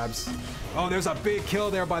half abs. Oh, there's a big kill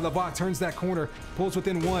there by Lavak. Turns that corner, pulls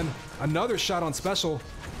within 1. Another shot on Special.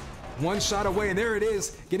 1 shot away, and there it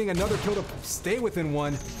is. Getting another kill to stay within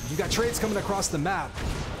 1. You got trades coming across the map.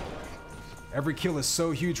 Every kill is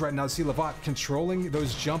so huge right now. See Lavak controlling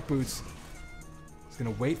those jump boots. He's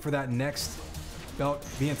gonna wait for that next belt.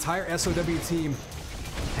 The entire SOW team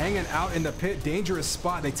hanging out in the pit. Dangerous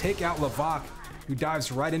spot. They take out Lavak, who dives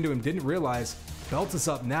right into him. Didn't realize. Belt is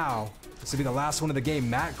up now. This will be the last one of the game.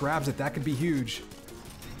 Matt grabs it. That could be huge.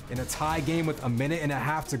 In a tie game with 1.5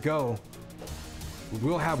 minutes to go.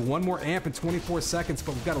 We'll have one more amp in 24 seconds,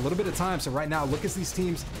 but we've got a little bit of time. So right now, look at these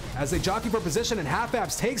teams as they jockey for position, and Half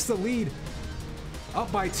Abs takes the lead. Up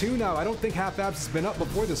by 2 now. I don't think Half Abs has been up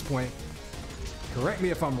before this point. Correct me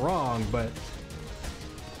if I'm wrong, but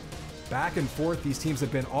back and forth these teams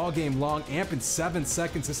have been all game long. Amp in 7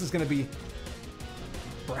 seconds. This is going to be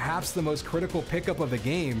perhaps the most critical pickup of the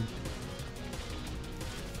game.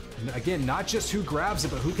 And again, not just who grabs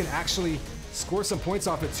it, but who can actually score some points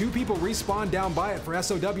off it. 2 people respawn down by it for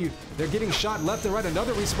SOW. They're getting shot left and right.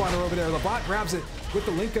 Another respawner over there. Labat grabs it with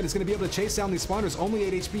the link gun. Is going to be able to chase down these spawners. Only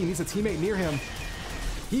 8 HP. He needs a teammate near him.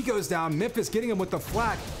 He goes down. Memphis getting him with the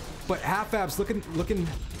flak. But Half Abs looking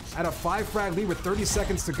at a 5 frag lead with 30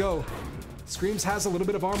 seconds to go. Screams has a little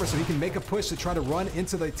bit of armor, so he can make a push to try to run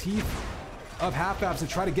into the teeth of Half Abs and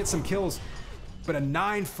try to get some kills. But a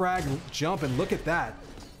 9 frag jump, and look at that.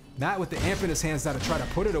 Matt with the amp in his hands now to try to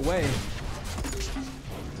put it away.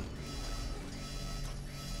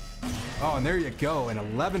 Oh, and there you go. An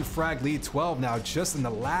 11 frag lead, 12 now. Just in the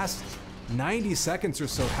last 90 seconds or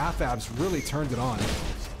so, Half Abs really turned it on.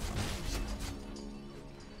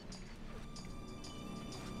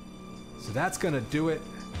 So that's going to do it.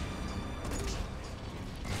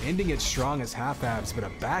 Ending it strong as Half Abs, but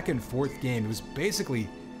a back and forth game. It was basically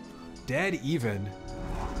dead even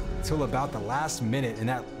until about the last minute, and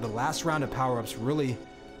the last round of power-ups really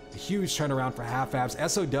a huge turnaround for Half Abs.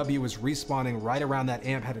 SOW was respawning right around that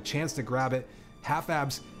amp, had a chance to grab it. Half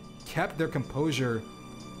Abs kept their composure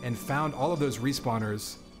and found all of those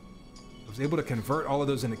respawners. Was able to convert all of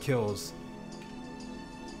those into kills.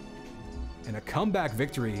 And a comeback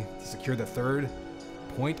victory to secure the 3rd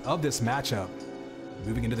point of this matchup,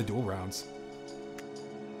 moving into the duel rounds.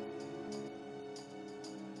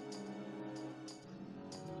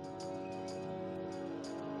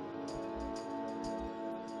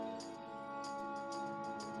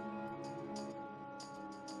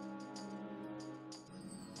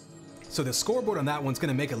 So the scoreboard on that one's going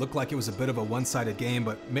to make it look like it was a bit of a one-sided game,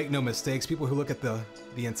 but make no mistakes, people who look at the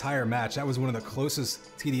entire match, that was one of the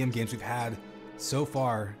closest TDM games we've had so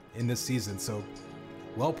far in this season. So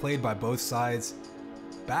well played by both sides.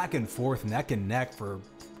 Back and forth, neck and neck for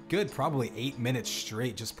good probably 8 minutes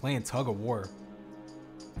straight, just playing tug of war.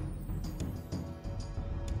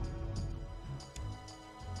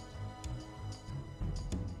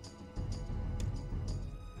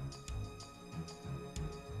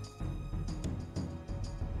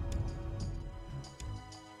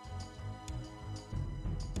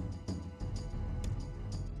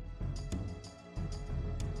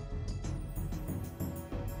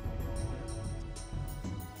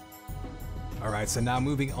 All right, so now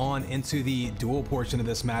moving on into the duel portion of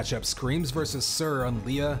this matchup. Screams versus Sir on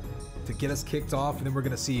Leah to get us kicked off, and then we're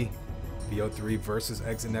gonna see VO3 versus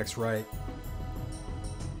Exit Next Right.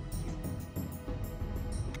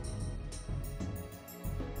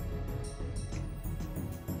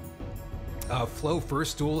 Flow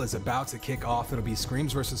first duel is about to kick off. It'll be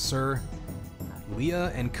Screams versus Sir,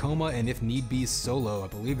 Leah and Coma, and if need be, Solo. I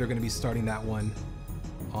believe they're gonna be starting that one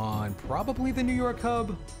on probably the New York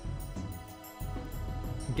hub.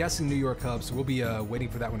 I'm guessing New York hub, so we'll be waiting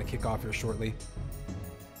for that one to kick off here shortly.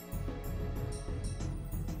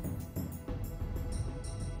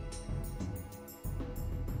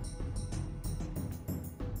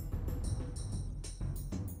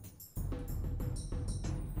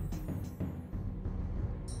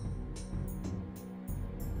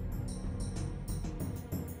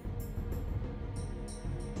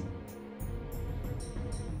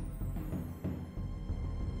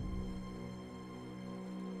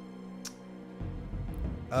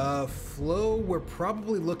 Flow, we're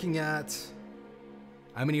probably looking at,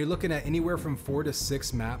 I mean, you're looking at anywhere from 4 to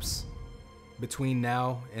 6 maps between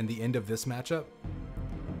now and the end of this matchup.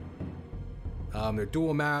 They're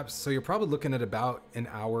dual maps, so you're probably looking at about an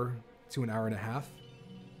hour to an hour and a half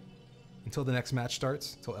until the next match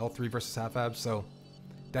starts, until L3 versus Half Abs. So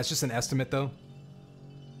that's just an estimate though.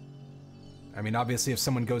 I mean, obviously if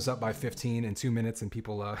someone goes up by 15 in 2 minutes and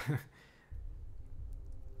people,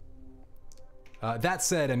 that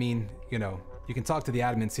said, I mean, you know, you can talk to the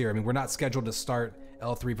admins here. I mean, we're not scheduled to start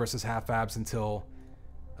L3 versus Half Abs until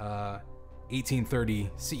 1830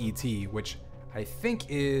 CET, which I think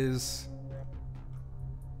is,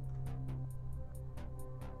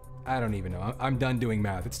 I don't even know. I'm done doing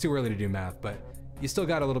math. It's too early to do math, but you still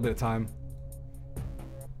got a little bit of time.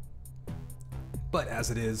 But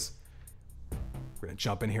as it is, we're gonna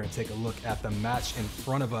jump in here and take a look at the match in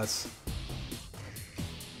front of us.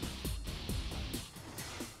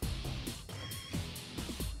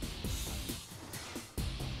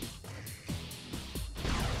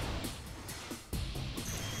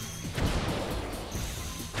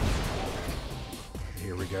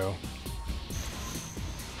 go.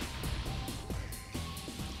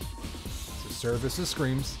 So services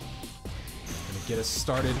Screams. Gonna get us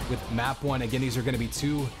started with map 1. Again, these are gonna be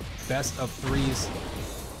 2 best of 3s.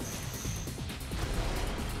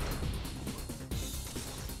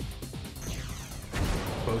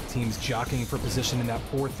 Both teams jockeying for position in that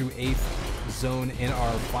 4th through 8th zone in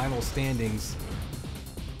our final standings.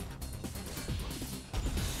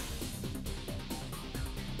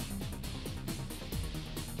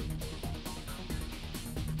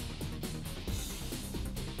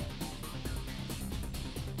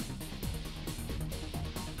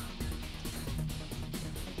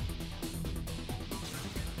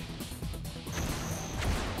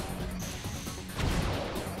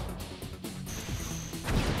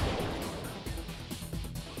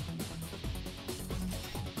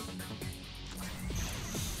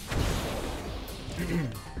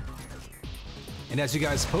 And as you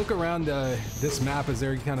guys poke around this map as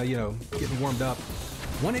they're kind of, you know, getting warmed up,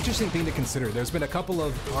 one interesting thing to consider, there's been a couple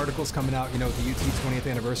of articles coming out, you know, the UT 20th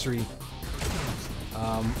anniversary.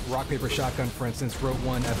 Rock, Paper, Shotgun, for instance, wrote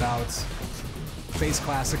one about Face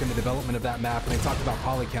Classic and the development of that map, and they talked about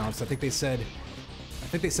poly counts. I think they said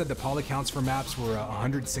the poly counts for maps were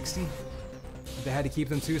 160. They had to keep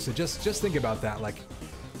them to, so just think about that. Like,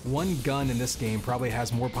 one gun in this game probably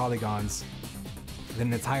has more polygons than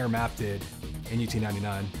an entire map did in UT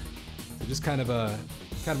 99. So just kind of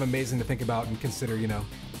amazing to think about and consider, you know,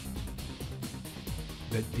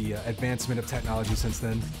 that the advancement of technology since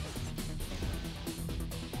then.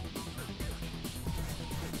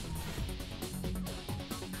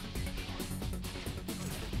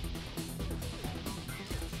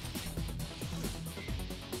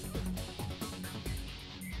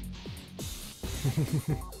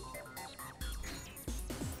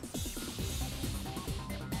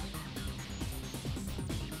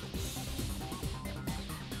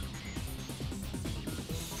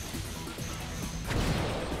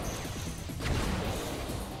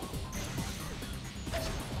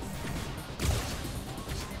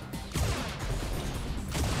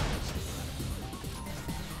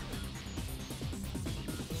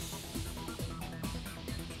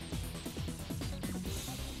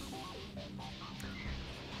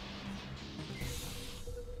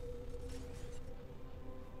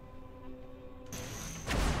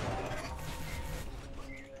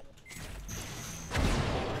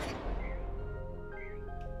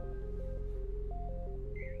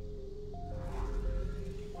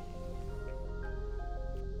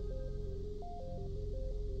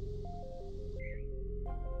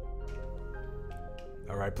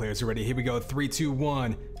 All right, players are ready. Here we go. 3, 2,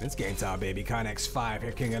 1. It's game time, baby. Connex 5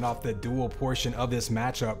 here, kicking off the dual portion of this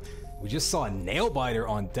matchup. We just saw a nail biter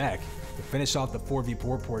on deck to finish off the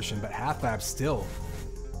 4v4 portion, but Half Lab still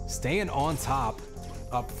staying on top,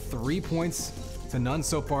 up 3 points to none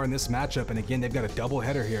so far in this matchup. And again, they've got a double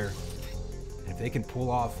header here. And if they can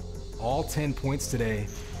pull off all 10 points today,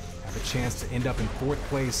 have a chance to end up in 4th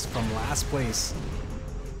place from last place.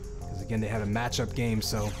 Because again, they have a matchup game,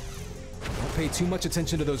 so don't pay too much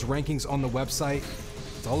attention to those rankings on the website.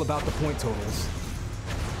 It's all about the point totals.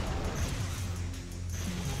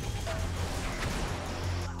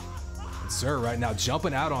 And Sir right now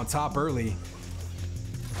jumping out on top early.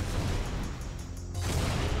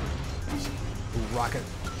 Ooh, Rocket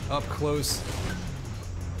up close.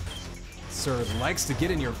 Sir likes to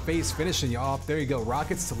get in your face, finishing you off. There you go.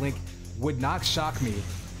 Rockets to Link. Would not shock me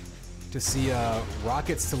to see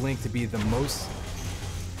Rockets to Link to be the most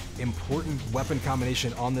important weapon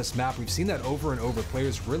combination on this map. We've seen that over and over.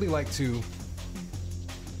 Players really like to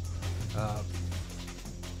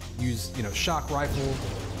use, you know, shock rifle,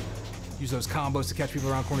 use those combos to catch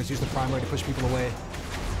people around corners, use the primary to push people away.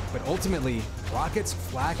 But ultimately, rockets,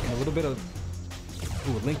 flak, and a little bit of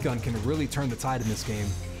a link gun can really turn the tide in this game,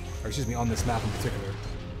 or excuse me, on this map in particular.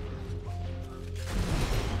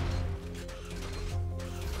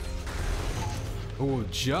 Ooh,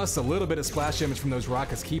 just a little bit of splash damage from those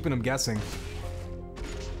rockets, keeping them guessing.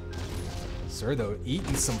 Sir, though,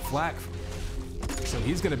 eating some flak. So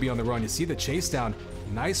he's going to be on the run. You see the chase down.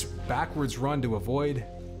 Nice backwards run to avoid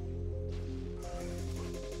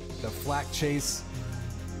the flak chase.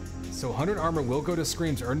 So 100 armor will go to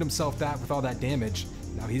Screams. Earned himself that with all that damage.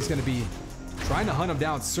 Now he's going to be trying to hunt him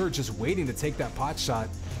down. Sir just waiting to take that pot shot.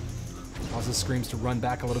 Causes Screams to run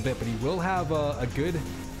back a little bit, but he will have a good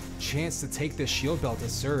chance to take this shield belt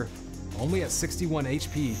as Sir only at 61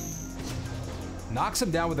 HP. Knocks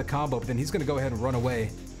him down with a combo, but then he's going to go ahead and run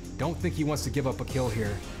away. Don't think he wants to give up a kill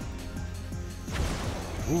here.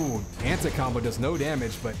 Ooh, anti-combo does no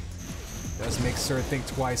damage, but does make Sir think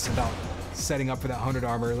twice about setting up for that 100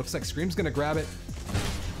 armor. It looks like Scream's going to grab it.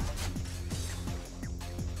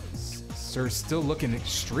 Sir's still looking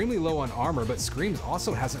extremely low on armor, but Screams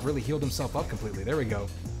also hasn't really healed himself up completely. There we go.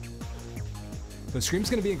 But Scream's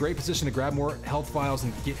going to be in great position to grab more health vials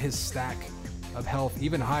and get his stack of health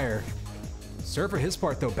even higher. Sir, for his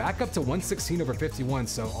part, though, back up to 116 over 51,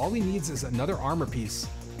 so all he needs is another armor piece,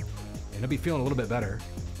 and he'll be feeling a little bit better.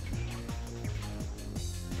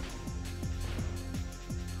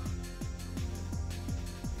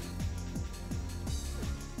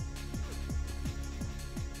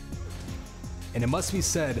 And it must be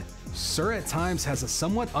said, Sir at times has a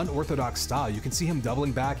somewhat unorthodox style. You can see him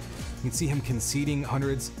doubling back. You can see him conceding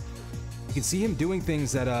hundreds. You can see him doing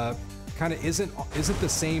things that kind of isn't the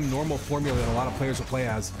same normal formula that a lot of players will play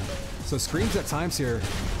as. So Screams at times here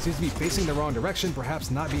seems to be facing the wrong direction,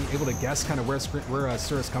 perhaps not being able to guess kind of where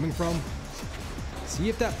Sir is coming from. See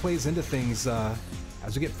if that plays into things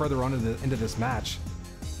as we get further on into this match.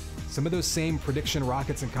 Some of those same prediction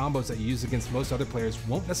rockets and combos that you use against most other players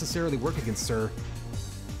won't necessarily work against Sir.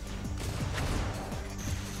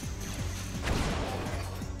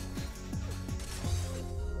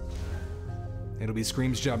 It'll be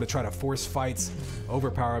Scream's job to try to force fights over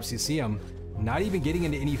power-ups. You see him not even getting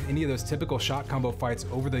into any of those typical shot combo fights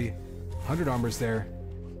over the 100 armors there.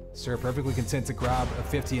 Sir perfectly content to grab a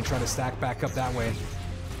 50 and try to stack back up that way.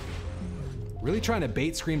 Really trying to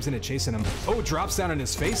bait Screams into chasing him. Oh, drops down in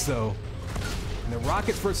his face though. And the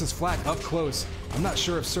rockets versus flak up close. I'm not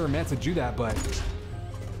sure if Sir meant to do that, but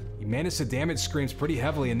he managed to damage Screams pretty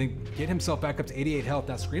heavily and then get himself back up to 88 health.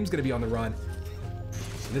 Now Scream's gonna be on the run.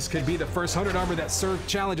 This could be the first 100 armor that Sir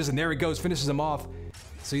challenges, and there he goes, finishes him off.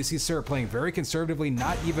 So you see Sir playing very conservatively,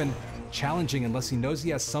 not even challenging unless he knows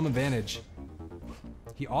he has some advantage.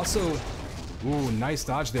 He also, ooh, nice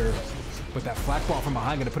dodge there. But that flak ball from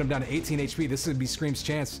behind gonna put him down to 18 HP. This would be Scream's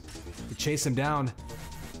chance to chase him down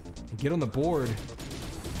and get on the board.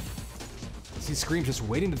 See Scream just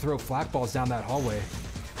waiting to throw flak balls down that hallway.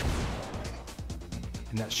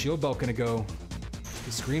 And that shield belt gonna go.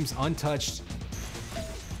 The Scream's untouched.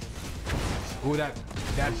 Ooh, that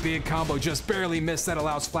big combo just barely missed. That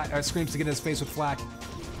allows Screams to get in his face with flak.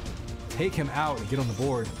 Take him out and get on the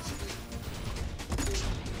board.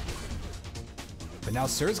 But now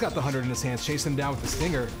Sir's got the 100 in his hands, chasing him down with the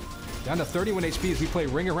Stinger. Down to 31 HP as we play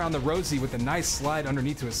Ring Around the Rosie with a nice slide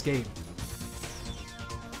underneath to escape.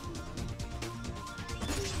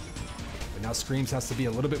 But now Screams has to be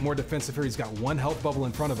a little bit more defensive here. He's got one health bubble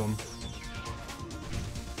in front of him.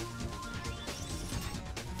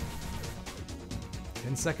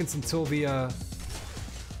 Seconds until the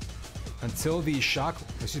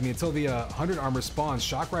 100 armor spawns.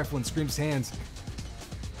 Shock rifle in Scream's hands.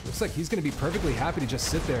 Looks like he's going to be perfectly happy to just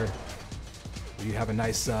sit there. You have a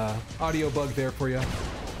nice audio bug there for you, in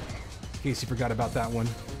case you forgot about that one.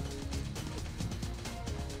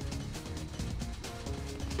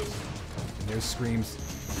 And there's Screams.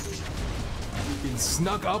 Getting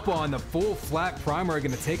snuck up on. The full flak primer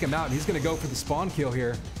going to take him out, and he's going to go for the spawn kill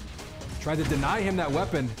here. Tried to deny him that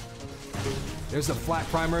weapon. There's the flat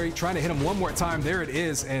primary, trying to hit him one more time. There it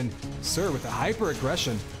is, and Sir with the hyper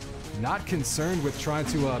aggression, not concerned with trying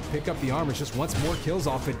to pick up the armor, just wants more kills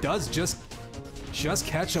off. It does just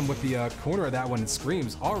catch him with the corner of that one, and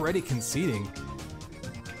Screams already conceding.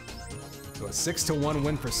 So a 6-1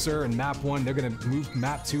 win for Sir in map 1. They're gonna move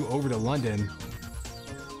map 2 over to London.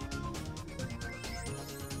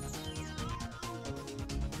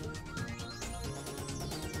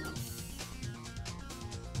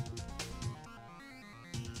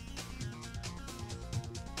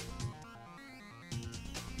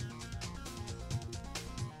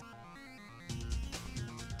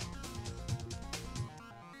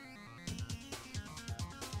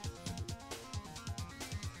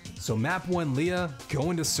 So map 1, Leah,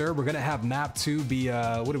 going to Sir. We're gonna have map 2 be,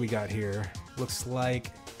 what do we got here? Looks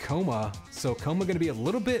like Coma. So Coma gonna be a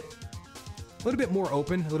little bit more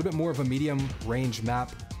open, a little bit more of a medium range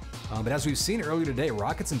map. But as we've seen earlier today,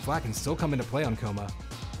 rockets and flak can still come into play on Coma.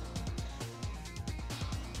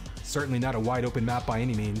 Certainly not a wide open map by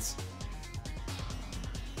any means.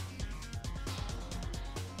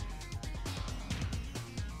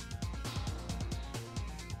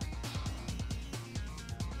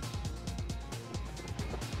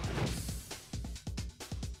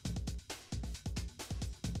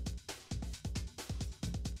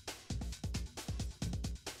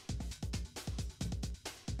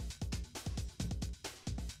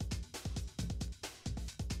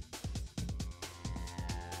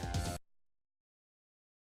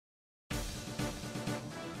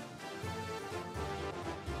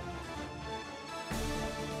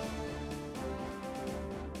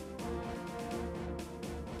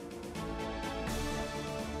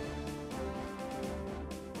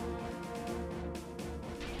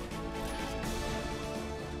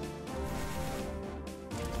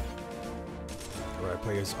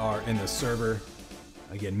 players are in the server.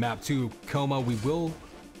 Again, map 2, Coma. We will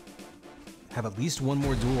have at least one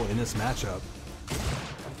more duel in this matchup.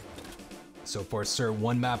 So far, Sir,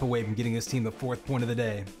 one map away from getting his team the 4th point of the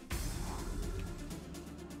day.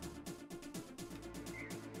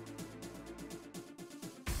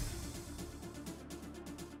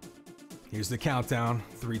 Here's the countdown,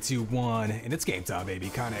 3, 2, 1, and it's game time, baby.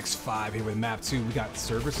 Connex 5 here with map 2. We got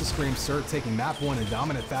Sir versus Scream. Sir taking map 1 in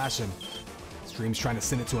dominant fashion. Scream's trying to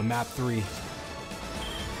send it to a map 3.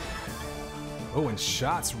 Oh, and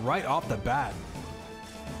shots right off the bat.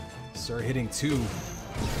 Sir hitting 2.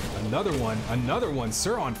 Another one.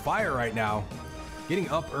 Sir on fire right now. Getting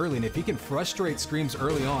up early, and if he can frustrate Screams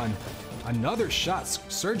early on, another shot.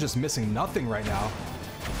 Sir just missing nothing right now.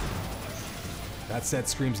 That said,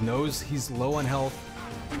 Screams knows he's low on health.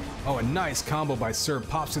 Oh, a nice combo by Sir.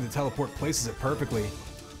 Pops through the teleport, places it perfectly.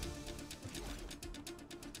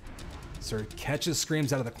 Sir catches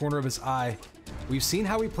Screams out of the corner of his eye. We've seen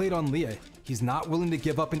how he played on Leah. He's not willing to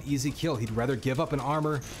give up an easy kill. He'd rather give up an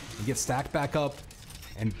armor and get stacked back up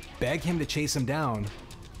and beg him to chase him down.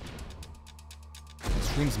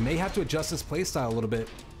 Screams may have to adjust his playstyle a little bit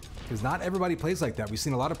because not everybody plays like that. We've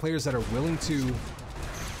seen a lot of players that are willing to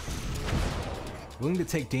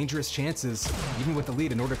take dangerous chances, even with the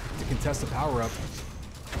lead, in order to contest the power-up.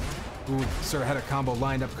 Ooh, Sir had a combo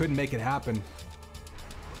lined up, couldn't make it happen.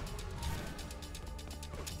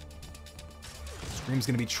 Scream's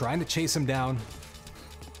gonna be trying to chase him down.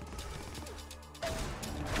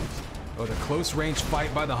 Oh, the close range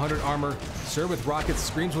fight by the 100 armor. Sir with rockets,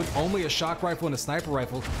 Screams with only a shock rifle and a sniper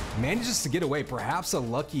rifle. Manages to get away, perhaps a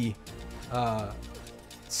lucky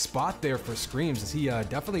spot there for Screams, as he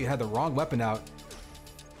definitely had the wrong weapon out.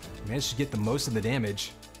 Managed to get the most of the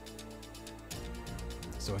damage.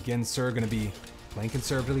 So again, Sir gonna be playing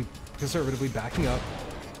conservatively backing up.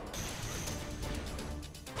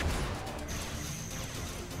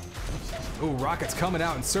 Ooh, rockets coming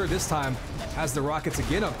out, and Sir this time has the rockets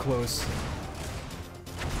again up close.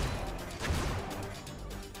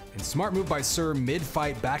 And smart move by Sir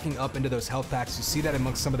mid-fight, backing up into those health packs. You see that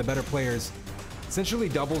amongst some of the better players. Essentially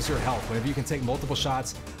doubles your health. Whenever you can take multiple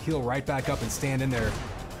shots, heal right back up and stand in there.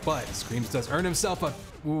 But Screams does earn himself a...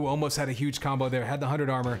 Ooh, almost had a huge combo there. Had the 100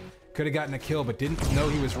 armor. Could have gotten a kill, but didn't know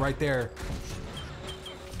he was right there.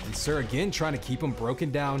 And Sir again trying to keep him broken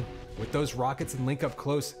down with those rockets and link up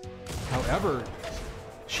close. However,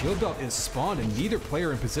 Shield Belt is spawned and neither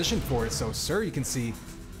player in position for it. So Sir, you can see,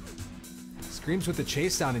 Screams with the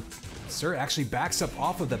chase down, and Sir actually backs up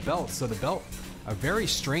off of the belt. So the belt, a very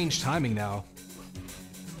strange timing now.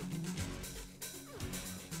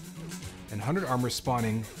 And 100 armor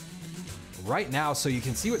spawning right now, so you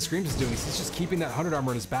can see what Screams is doing. He's just keeping that 100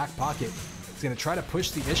 armor in his back pocket. He's gonna try to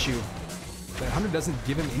push the issue. That 100 doesn't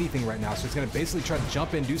give him anything right now, so he's gonna basically try to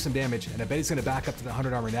jump in, do some damage, and I bet he's gonna back up to the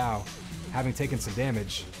 100 armor now, having taken some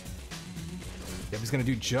damage. Yep, he's gonna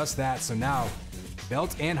do just that. So now,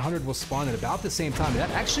 Belt and 100 will spawn at about the same time. That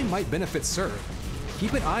actually might benefit Sir.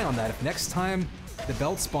 Keep an eye on that. If next time the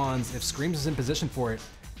Belt spawns, if Screams is in position for it,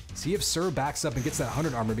 see if Sir backs up and gets that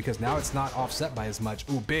 100 armor, because now it's not offset by as much.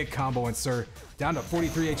 Ooh, big combo, and Sir down to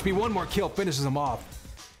 43 HP. One more kill finishes him off.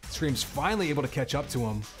 Scream's finally able to catch up to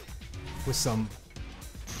him with some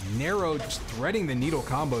narrow, just threading the needle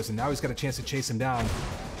combos, and now he's got a chance to chase him down.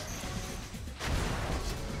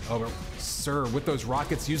 Oh, but Sir with those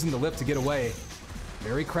rockets using the lift to get away.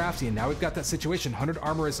 Very crafty, and now we've got that situation. 100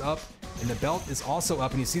 armor is up, and the belt is also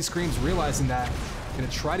up, and you see Screams realizing that. Gonna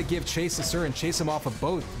try to give chase to Sir and chase him off of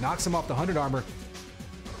both. Knocks him off the 100 armor.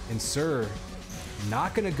 And Sir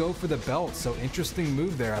not gonna go for the belt, so interesting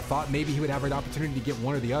move there. I thought maybe he would have an opportunity to get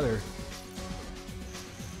one or the other.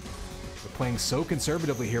 But playing so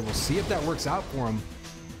conservatively here, we'll see if that works out for him.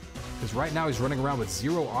 Because right now he's running around with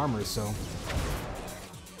 0 armor, so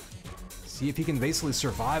see if he can basically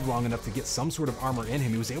survive long enough to get some sort of armor in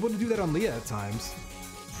him. He was able to do that on Leah at times.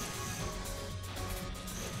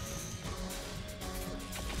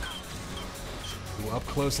 Up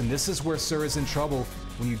close, and this is where Sir is in trouble.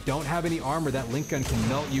 When you don't have any armor, that link gun can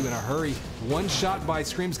melt you in a hurry. One shot by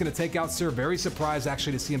Scream's gonna take out Sir. Very surprised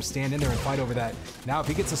actually to see him stand in there and fight over that. Now if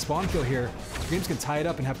he gets a spawn kill here, Scream's can tie it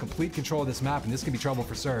up and have complete control of this map, and this can be trouble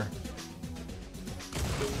for Sir.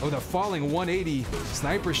 Oh, the falling 180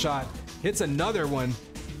 sniper shot hits another one.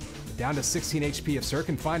 Down to 16 HP. If Sir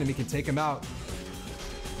can find him, he can take him out.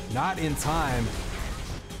 Not in time.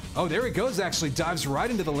 Oh, there he goes, actually. Dives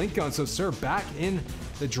right into the link gun. So Sir back in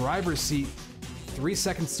the driver's seat. 3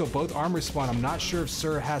 seconds till both armors spawn. I'm not sure if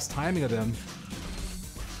Sir has timing of them.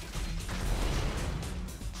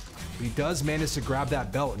 But he does manage to grab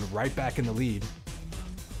that belt and right back in the lead.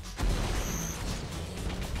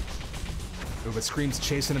 Ooh, but Scream's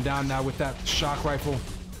chasing him down now with that shock rifle.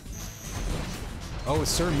 Oh,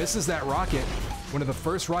 Sir misses that rocket. One of the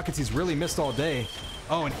first rockets he's really missed all day.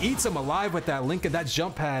 Oh, and eats him alive with that link gun. That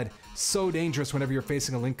jump pad, so dangerous whenever you're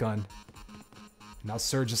facing a link gun. Now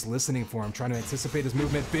Sir just listening for him, trying to anticipate his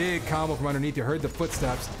movement. Big combo from underneath. You heard the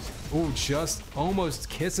footsteps. Ooh, just almost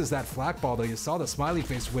kisses that flak ball, though. You saw the smiley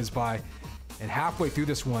face whiz by. And halfway through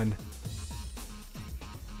this one,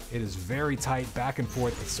 it is very tight, back and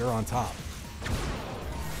forth with Sir on top.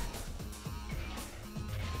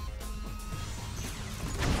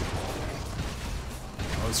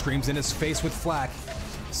 Oh, Scream's in his face with flak.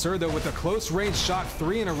 Sir, though, with a close range shot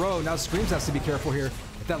 3 in a row. Now Screams has to be careful here.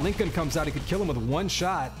 If that link gun comes out, he could kill him with one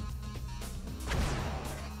shot.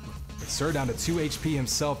 But Sir down to 2 HP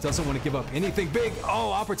himself, doesn't want to give up anything big.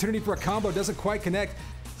 Oh, opportunity for a combo, doesn't quite connect.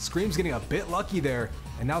 Scream's getting a bit lucky there.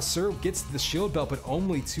 And now Sir gets the shield belt, but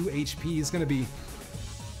only 2 HP. He's going to be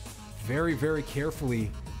very, very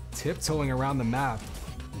carefully tiptoeing around the map,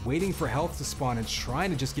 waiting for health to spawn and trying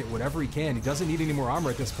to just get whatever he can. He doesn't need any more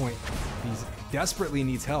armor at this point. He desperately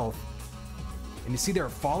needs health. And you see they're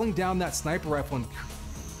falling down that sniper rifle and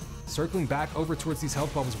circling back over towards these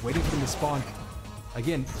health bubbles, waiting for them to spawn.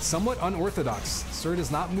 Again, somewhat unorthodox. Sir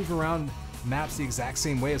does not move around maps the exact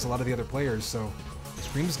same way as a lot of the other players, so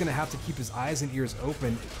Scream is going to have to keep his eyes and ears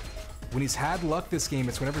open. When he's had luck this game,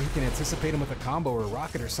 it's whenever he can anticipate him with a combo or a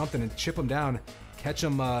rocket or something and chip him down, catch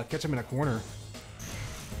him in a corner.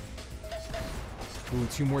 Ooh,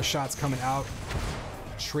 2 more shots coming out.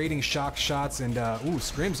 Trading shock shots, and ooh,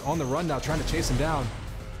 Scream's on the run now, trying to chase him down.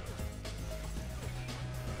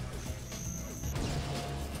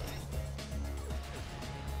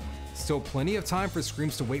 Still plenty of time for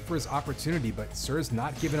Screams to wait for his opportunity, but Sir's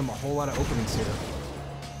not giving him a whole lot of openings here.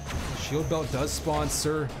 Shield belt does spawn.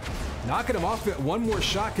 Sir knocking him off. One more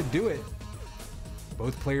shot could do it.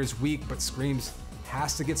 Both players weak, but Screams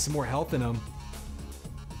has to get some more health in him.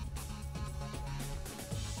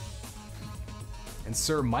 And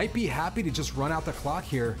Sir might be happy to just run out the clock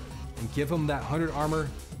here and give him that 100 armor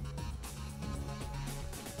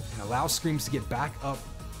and allow Screams to get back up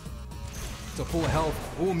to full health.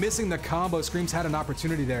 Oh, missing the combo. Screams had an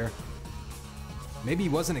opportunity there. Maybe he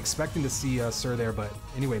wasn't expecting to see Sir there, but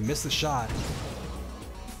anyway, missed the shot.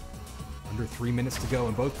 Under 3 minutes to go,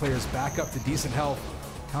 and both players back up to decent health.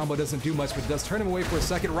 Combo doesn't do much, but it does turn him away for a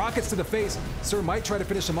second. Rockets to the face. Sir might try to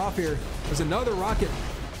finish him off here. There's another rocket.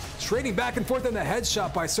 Trading back and forth, and the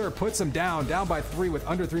headshot by Sir puts him down by 3 with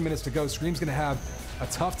under 3 minutes to go. Scream's gonna have a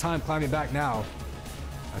tough time climbing back now,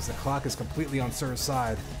 as the clock is completely on Sir's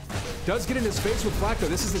side. Does get in his face with flak, though.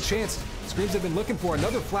 This is the chance Screams have been looking for.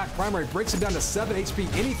 Another flak primary breaks him down to 7 HP.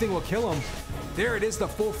 Anything will kill him. There it is, the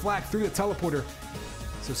full flak through the teleporter.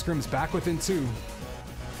 So Screams back within 2.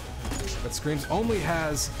 But Screams only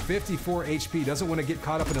has 54 HP. Doesn't want to get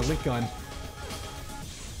caught up in a link gun.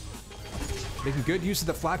 Making good use of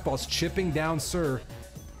the flak balls, chipping down Sir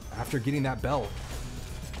after getting that belt.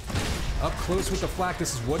 Up close with the flak,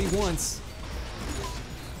 this is what he wants.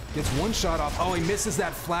 Gets one shot off. Oh, he misses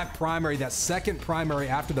that flak primary, that second primary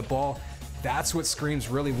after the ball. That's what Screams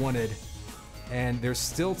really wanted. And there's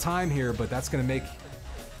still time here, but that's gonna make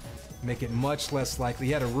it much less likely.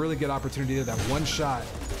 He had a really good opportunity there, that one shot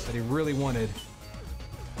that he really wanted.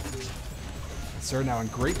 Sir now in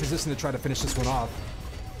great position to try to finish this one off.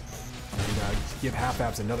 And give Half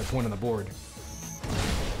Abs another point on the board.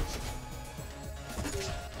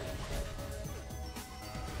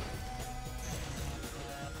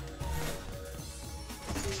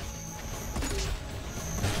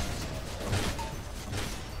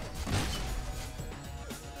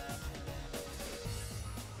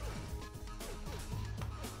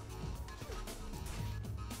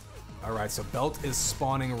 All right, so Belt is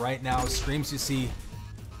spawning right now. Screams, you see,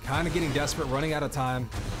 kind of getting desperate, running out of time.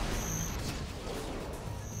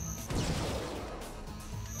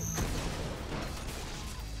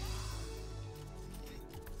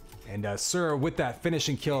 And Sir, with that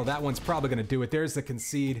finishing kill, that one's probably going to do it. There's the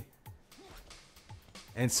concede.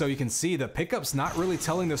 And so you can see the pickup's not really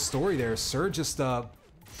telling the story there. Sir just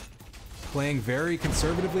playing very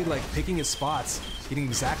conservatively, like picking his spots, getting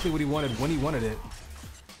exactly what he wanted when he wanted it.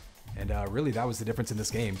 And really, that was the difference in this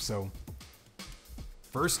game. So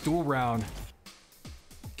first duel round,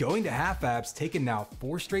 going to Half Abs, taking now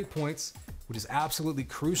 4 straight points, which is absolutely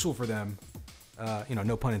crucial for them. You know,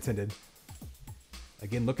 no pun intended.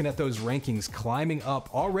 Again, looking at those rankings, climbing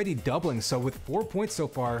up, already doubling. So with 4 points so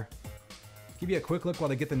far, give you a quick look while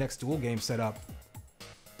they get the next duel game set up.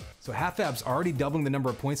 So Half Abs already doubling the number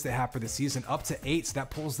of points they have for the season, up to 8. So that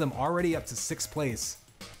pulls them already up to 6th place.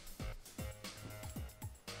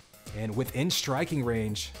 And within striking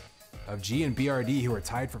range of G and BRD, who are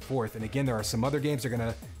tied for 4th. And again, there are some other games. They're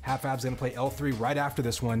gonna Half-Ab's gonna play L3 right after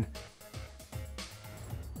this one.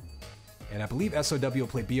 And I believe SOW will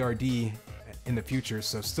play BRD in the future.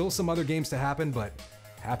 So still some other games to happen, but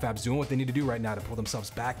Half-Ab's doing what they need to do right now to pull themselves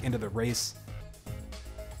back into the race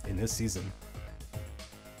in this season.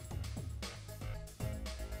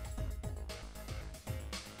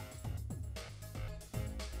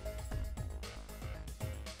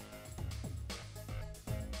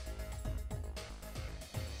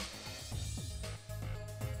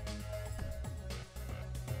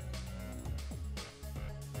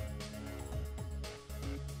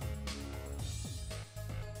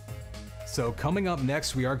 So coming up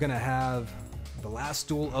next, we are going to have the last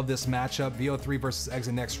duel of this matchup, VO3 versus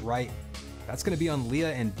Exit Next Right. That's going to be on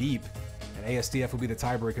Leah and Deep, and ASDF will be the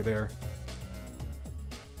tiebreaker there.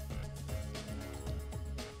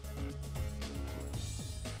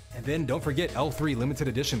 And then don't forget L3 Limited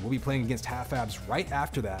Edition. We'll be playing against Half-Ab's right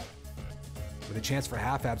after that, with a chance for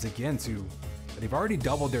Half-Ab's again to, they've already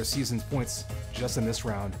doubled their season's points just in this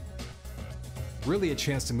round. Really a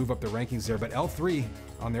chance to move up the rankings there, but L3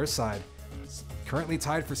 on their side, currently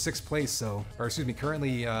tied for 6th place, so, or excuse me,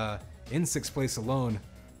 currently in 6th place alone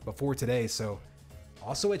before today, so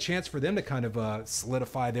also a chance for them to kind of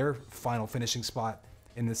solidify their final finishing spot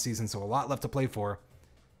in this season, so a lot left to play for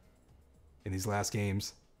in these last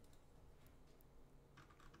games.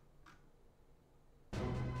 I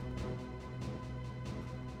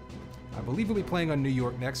believe we'll be playing on New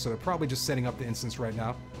York next, so they're probably just setting up the instance right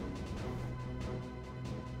now.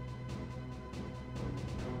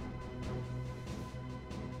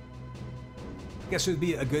 I guess it would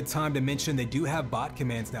be a good time to mention they do have bot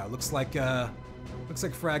commands now. Looks like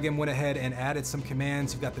Fragem went ahead and added some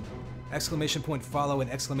commands. You've got the exclamation point follow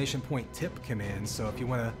and exclamation point tip commands. So if you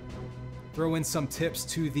want to throw in some tips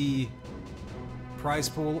to the prize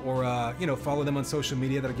pool, or you know, follow them on social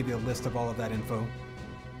media, that'll give you a list of all of that info.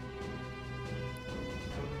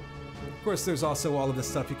 Of course, there's also all of the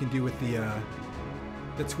stuff you can do with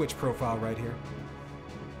the Twitch profile right here.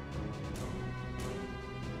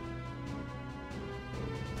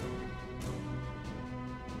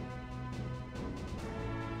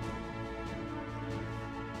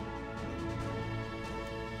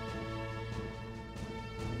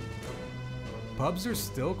 Pubs are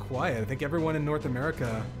still quiet. I think everyone in North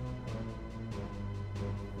America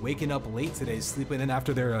waking up late today, sleeping in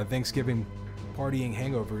after their Thanksgiving partying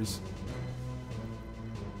hangovers.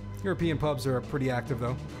 European pubs are pretty active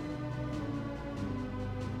though.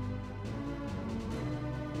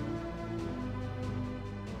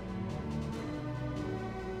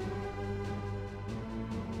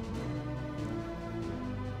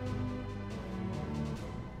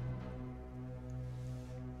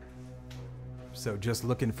 So just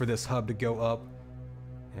looking for this hub to go up,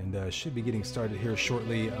 and should be getting started here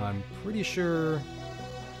shortly. I'm pretty sure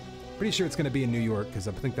it's going to be in New York, because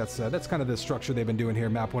I think that's kind of the structure they've been doing here.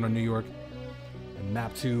 Map 1 on New York, and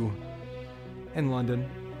Map 2 in London.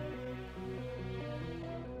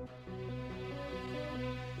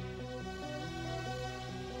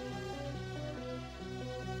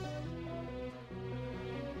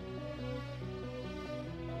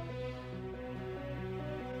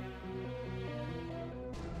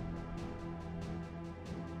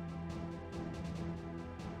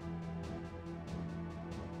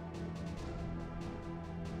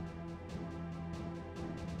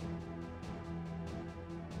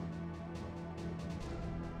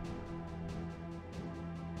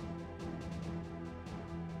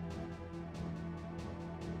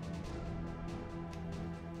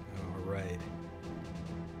 Right.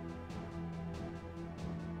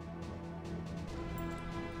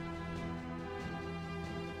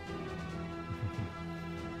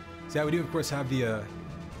 So yeah, we do of course have the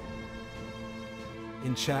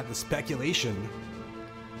in chat the speculation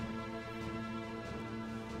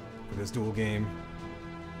for this dual game.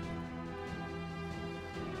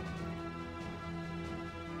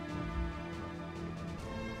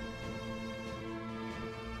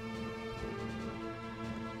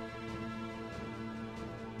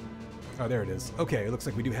 Oh, there it is. Okay, it looks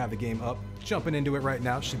like we do have the game up. Jumping into it right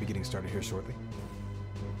now. Should be getting started here shortly.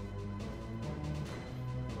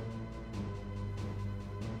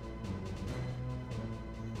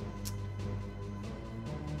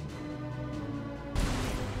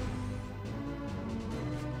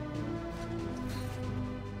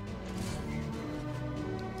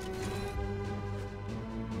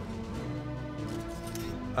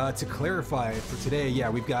 To clarify for today, yeah,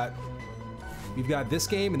 we've got this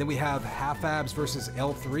game, and then we have Half-Ab's versus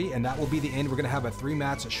L3, and that will be the end. We're going to have a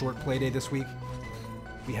 3-match short play day this week.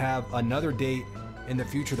 We have another date in the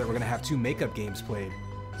future that we're going to have 2 makeup games played.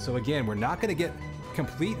 So again, we're not going to get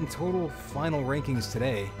complete and total final rankings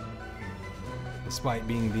today, despite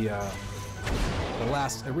being the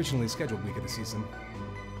last originally scheduled week of the season.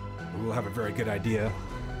 We'll have a very good idea.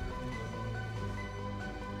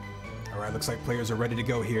 All right, looks like players are ready to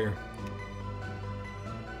go here.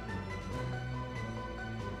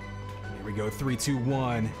 Here we go, 3, 2,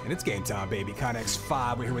 1, and it's game time, baby. Connex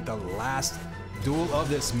 5, we're here with the last duel of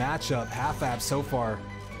this matchup. Half-ab so far.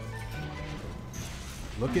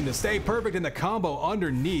 Looking to stay perfect in the combo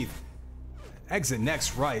underneath. Exit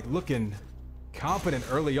next right, looking confident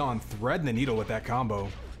early on, threading the needle with that combo.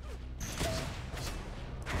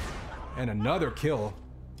 And another kill.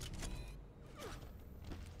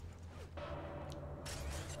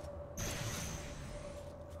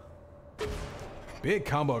 Big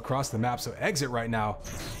combo across the map, so Exit right now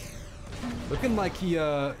looking like he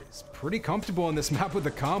is pretty comfortable on this map with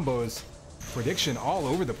the combos. Prediction all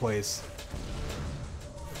over the place.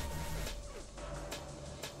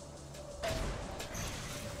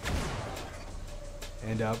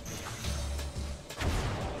 And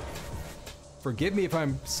forgive me if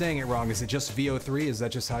I'm saying it wrong. Is it just VO3? Is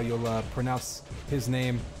that just how you'll pronounce his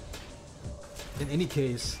name? In any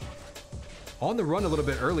case, on the run a little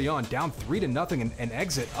bit early on, down 3-0, and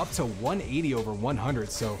Exit up to 180 over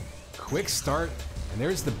 100. So quick start, and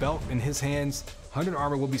there's the belt in his hands. 100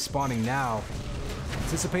 armor will be spawning now.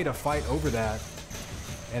 Anticipate a fight over that.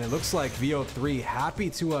 And it looks like VO3 happy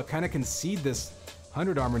to kind of concede this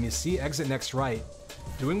 100 armor, and you see Exit next right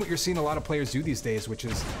doing what you're seeing a lot of players do these days, which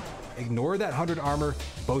is ignore that 100 armor,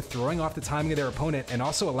 both throwing off the timing of their opponent and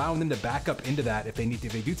also allowing them to back up into that if they need to.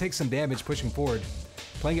 If they do take some damage pushing forward,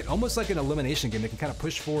 playing it almost like an elimination game. They can kind of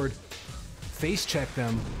push forward, face check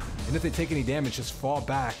them, and if they take any damage, just fall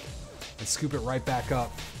back and scoop it right back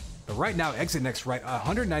up. But right now, Exit next right,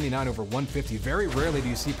 199 over 150. Very rarely do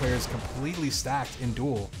you see players completely stacked in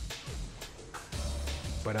duel.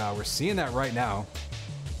 But we're seeing that right now.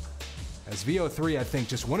 As VO3, I think,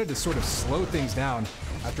 just wanted to sort of slow things down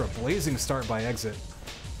after a blazing start by Exit.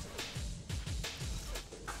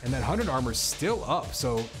 And that 100 armor's still up,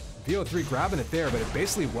 so VO3 grabbing it there, but it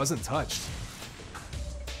basically wasn't touched.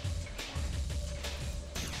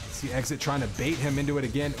 See Exit trying to bait him into it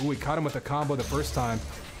again. Ooh, he caught him with a combo the first time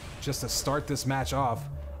just to start this match off.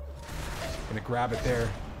 Gonna grab it there.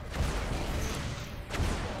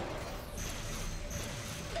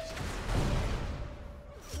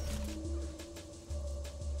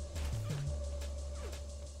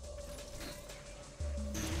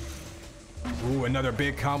 Ooh, another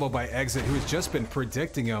big combo by Exit, who has just been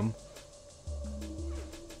predicting him.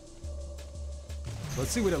 So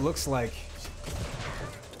let's see what it looks like.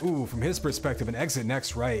 Ooh, from his perspective, an Exit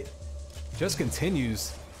next right just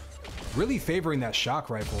continues really favoring that shock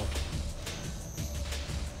rifle.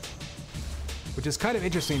 Which is kind of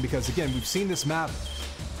interesting because, again, we've seen this map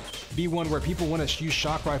be one where people want to use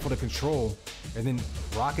shock rifle to control, and then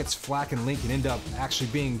Rockets, Flak, and Link can end up actually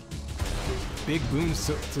being big boons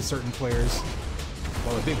to certain players,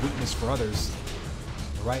 while a big weakness for others.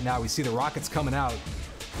 But right now, we see the Rockets coming out,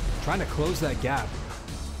 trying to close that gap.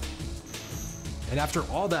 And after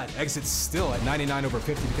all that, Exit's still at 99 over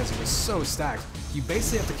 50 because it was so stacked. You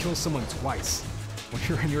basically have to kill someone twice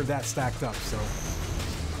when you're that stacked up, so.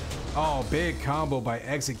 Oh, big combo by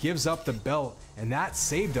Exit, gives up the belt, and that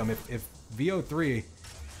saved him. If VO3,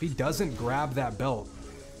 if he doesn't grab that belt,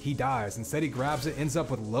 he dies. Instead, he grabs it, ends up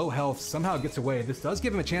with low health, somehow gets away. This does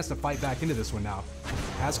give him a chance to fight back into this one now.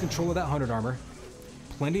 Has control of that 100 armor.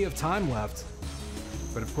 Plenty of time left.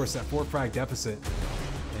 But of course, that 4 frag deficit.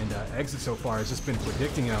 And Exit so far has just been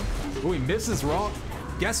predicting him. Oh, he misses wrong.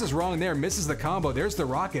 Guesses wrong there, misses the combo. There's the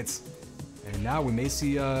Rockets. And now we may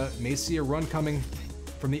see a run coming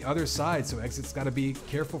from the other side. So Exit's got to be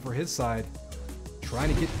careful for his side.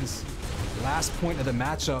 Trying to get this last point of the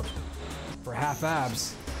matchup for half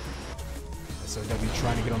abs. SOW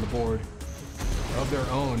trying to get on the board of their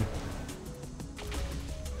own.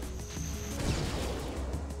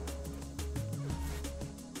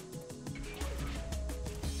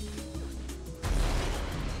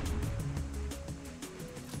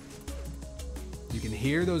 You can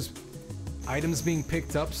hear those items being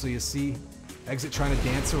picked up, so you see Exit trying to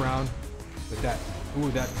dance around with that, ooh,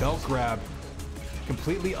 that belt grab,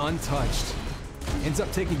 completely untouched. Ends up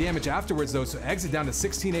taking damage afterwards though, so Exit down to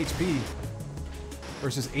 16 HP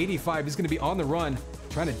versus 85. He's gonna be on the run,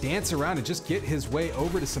 trying to dance around and just get his way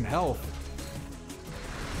over to some health.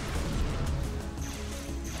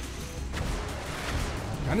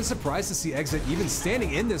 Kind of surprised to see Exit even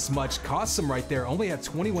standing in this much. Cost him right there, only at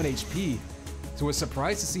 21 HP. So was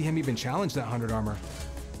surprised to see him even challenge that 100 armor.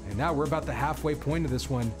 And now we're about the halfway point of this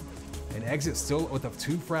one. And Exit still with a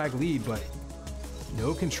 2-frag lead, but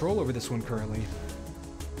no control over this one currently.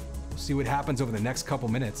 We'll see what happens over the next couple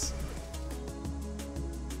minutes.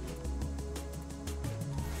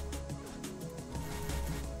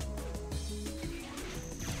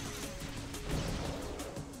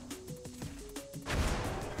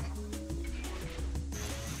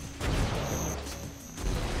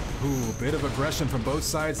 Ooh, bit of aggression from both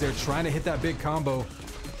sides. They're trying to hit that big combo.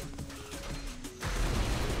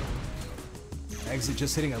 Exit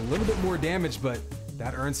just hitting a little bit more damage, but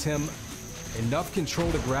that earns him enough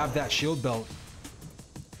control to grab that shield belt.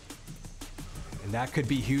 And that could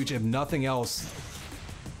be huge if nothing else.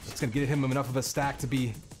 It's going to get him enough of a stack to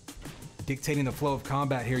be dictating the flow of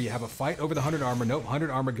combat here. You have a fight over the 100 armor. Nope,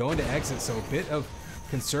 100 armor going to Exit, so a bit of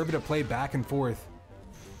conservative play back and forth.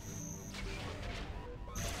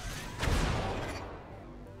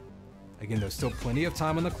 Again, there's still plenty of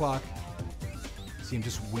time on the clock. See him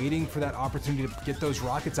just waiting for that opportunity to get those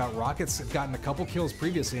rockets out. Rockets have gotten a couple kills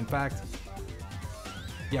previously. In fact,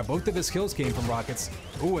 yeah, both of his kills came from rockets.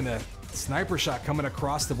 Ooh, and the sniper shot coming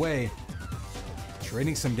across the way.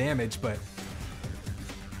 Trading some damage, but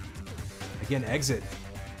again, Exit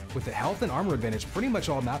with the health and armor advantage pretty much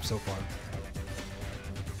all map so far.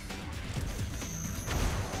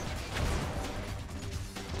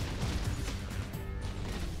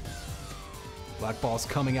 Black Ball's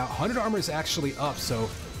coming out. 100 armor is actually up, so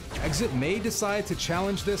Exit may decide to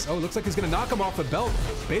challenge this. Oh, looks like he's going to knock him off the belt.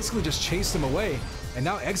 Basically just chased him away. And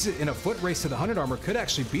now Exit in a foot race to the 100 armor could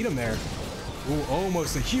actually beat him there. Ooh,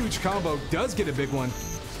 almost a huge combo. Does get a big one.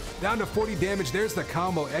 Down to 40 damage. There's the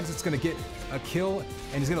combo. Exit's going to get a kill,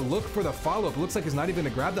 and he's going to look for the follow-up. Looks like he's not even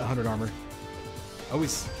going to grab that 100 armor. Oh,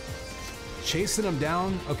 he's chasing him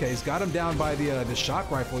down. Okay, he's got him down by the shock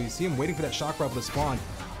rifle. You see him waiting for that shock rifle to spawn.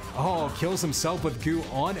 Oh, kills himself with goo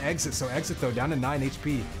on Exit. So Exit, though, down to 9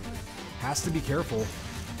 HP. Has to be careful.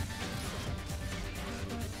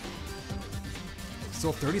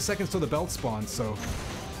 Still 30 seconds till the belt spawns, so...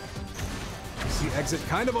 You see Exit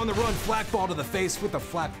kind of on the run. Flak ball to the face with the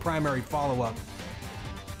flak primary follow-up.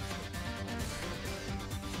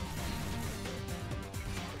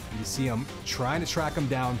 You see him trying to track him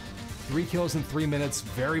down. 3 kills in 3 minutes.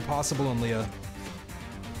 Very possible in Leah.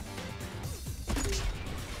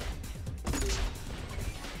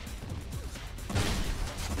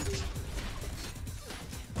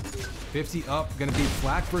 50 up, gonna be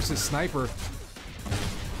flak versus sniper.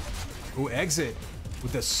 Ooh, Exit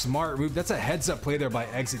with a smart move. That's a heads-up play there by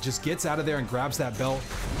Exit. Just gets out of there and grabs that belt.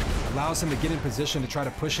 Allows him to get in position to try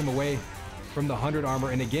to push him away from the 100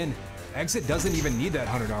 armor. And again, Exit doesn't even need that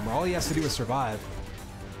 100 armor. All he has to do is survive.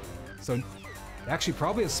 So actually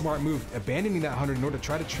probably a smart move, abandoning that 100 in order to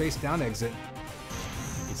try to chase down Exit.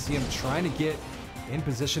 You see him trying to get in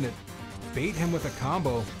position to bait him with a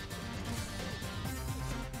combo.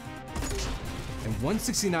 And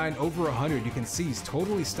 169 over 100, you can see he's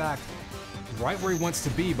totally stacked right where he wants to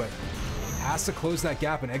be, but has to close that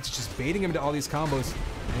gap, and Exit just baiting him to all these combos.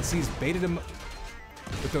 And see he's baited him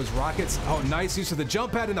with those rockets. Oh, nice use of the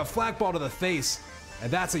jump pad and the flak ball to the face.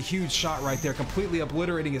 And that's a huge shot right there, completely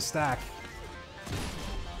obliterating his stack.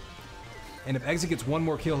 And if Exit gets one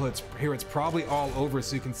more kill here, it's probably all over,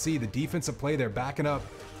 so you can see the defensive play there backing up.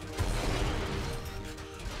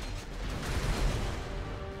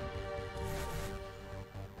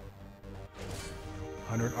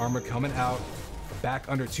 Armor coming out, back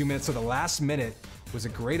under 2 minutes. So the last minute was a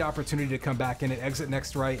great opportunity to come back in. And Exit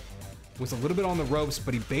next right was a little bit on the ropes,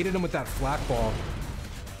 but he baited him with that flak ball.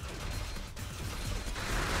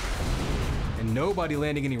 And nobody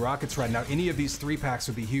landing any rockets right now. Any of these 3-packs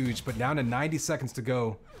would be huge, but down to 90 seconds to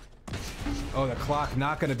go. Oh, the clock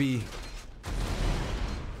not going to be...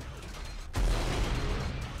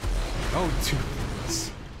 Oh, dude.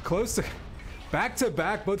 Close to... Back to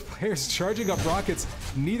back, both players charging up rockets,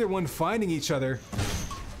 neither one finding each other.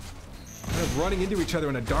 Kind of running into each other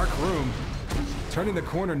in a dark room. Turning the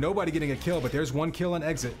corner, nobody getting a kill, but there's one kill on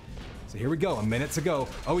Exit. So here we go, a minute to go.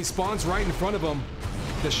 Oh, he spawns right in front of him.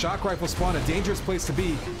 The shock rifle spawn, a dangerous place to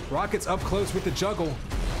be. Rockets up close with the juggle.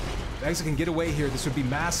 If Exit can get away here, this would be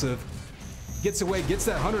massive. Gets away, gets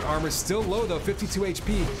that 100 armor, still low though, 52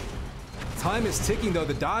 HP. Time is ticking though,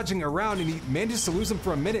 the dodging around, and he manages to lose him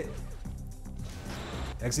for a minute.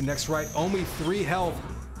 Exit next right, only 3 health.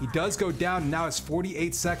 He does go down, and now it's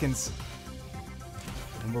 48 seconds.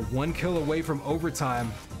 And we're 1 kill away from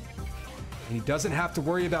overtime. And he doesn't have to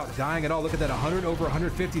worry about dying at all. Look at that, 100 over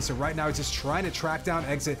 150. So right now he's just trying to track down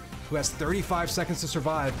Exit, who has 35 seconds to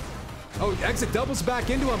survive. Oh, exit doubles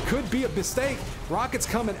back into him. Could be a mistake. Rocket's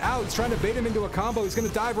coming out. He's trying to bait him into a combo. He's going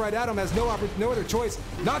to dive right at him. Has no other choice.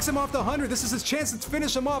 Knocks him off the 100. This is his chance to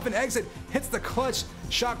finish him off. And exit hits the clutch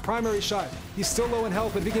shock primary shot. He's still low in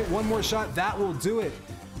health, but if he can get one more shot, that will do it.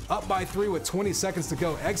 Up by 3 with 20 seconds to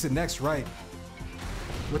go. Exit next right.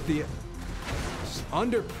 With the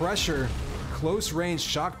under pressure, close range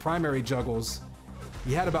shock primary juggles.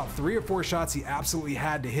 He had about 3 or 4 shots he absolutely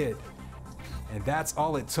had to hit. And that's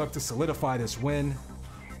all it took to solidify this win.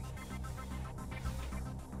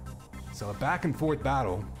 So a back and forth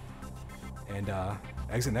battle. And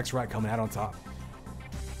exit next right coming out on top.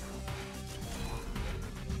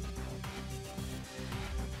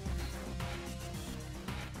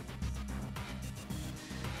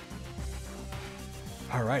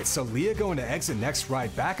 All right, so Leah going to exit next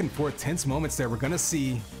right. Back and forth, tense moments there. We're gonna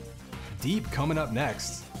see Deep coming up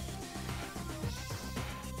next.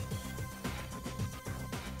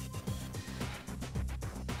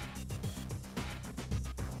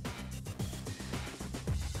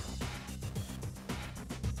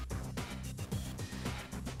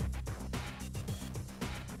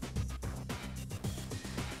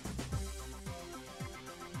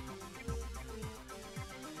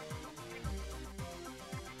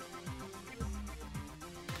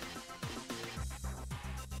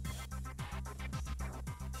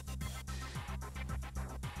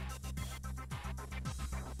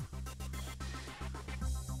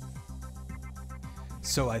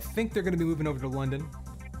 So I think they're going to be moving over to London.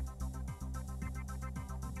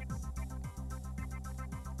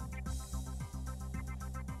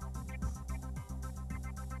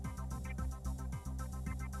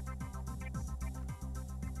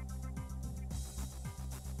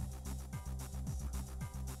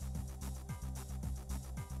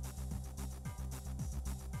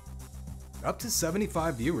 Up to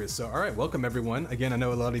 75 viewers. So, all right, welcome everyone. Again, I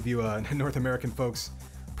know a lot of you North American folks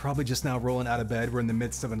probably just now rolling out of bed. We're in the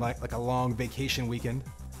midst of like a long vacation weekend.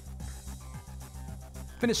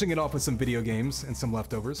 Finishing it off with some video games and some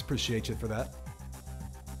leftovers. Appreciate you for that.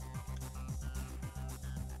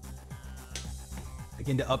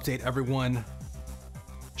 Again, to update everyone,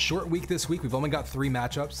 short week this week. We've only got 3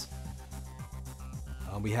 matchups.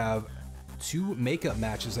 We have 2 makeup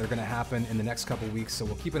matches that are going to happen in the next couple weeks, so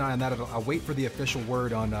we'll keep an eye on that. I'll wait for the official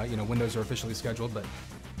word on when those are officially scheduled, but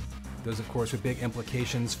those, of course, with big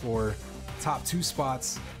implications for top 2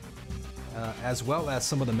 spots, as well as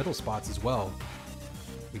some of the middle spots as well.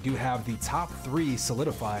 We do have the top 3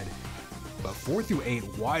 solidified, but 4 through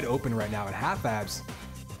 8 wide open right now, and Half Abs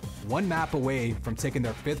 1 map away from taking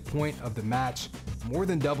their 5th point of the match, more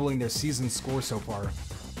than doubling their season score so far.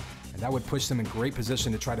 And that would push them in great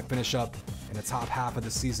position to try to finish up in the top half of the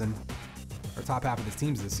season, or top half of the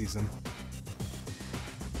teams this season.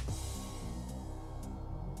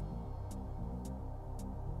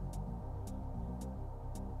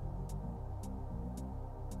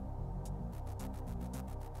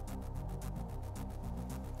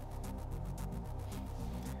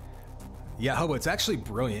 Yeah, Hobo, it's actually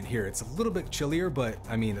brilliant here. It's a little bit chillier, but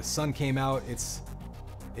I mean, the sun came out.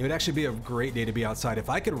 It would actually be a great day to be outside. If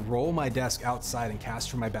I could roll my desk outside and cast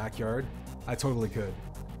from my backyard, I totally could.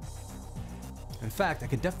 In fact, I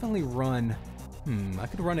could definitely run. I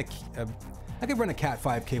could run a Cat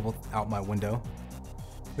 5 cable out my window.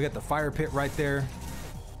 We got the fire pit right there.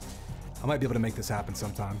 I might be able to make this happen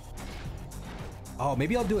sometime. Oh,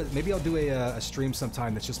 maybe I'll do it. Maybe I'll do a stream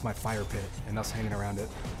sometime that's just my fire pit and us hanging around it.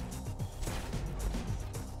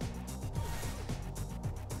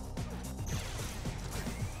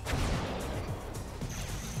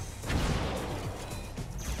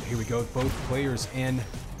 Here we go, both players in.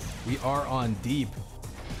 We are on deep.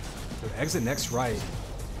 So exit next right.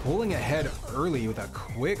 Pulling ahead early with a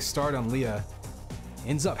quick start on Leah.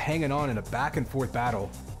 Ends up hanging on in a back and forth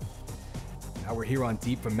battle. Now we're here on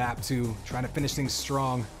deep from map 2, trying to finish things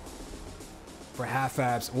strong for Half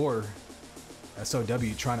Abs or SOW,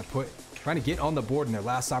 trying to get on the board in their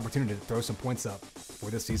last opportunity to throw some points up for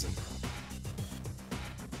this season.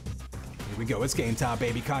 Here we go, it's game time,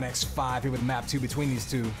 baby. Connex 5 here with map 2 between these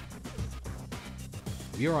two.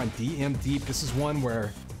 We are on DM deep. This is one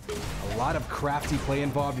where a lot of crafty play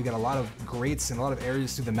involved. You got a lot of grates and a lot of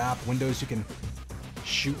areas through the map, windows you can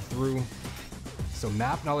shoot through. So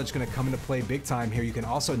map knowledge going to come into play big time here. You can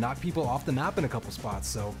also knock people off the map in a couple spots,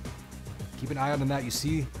 so keep an eye out on that. You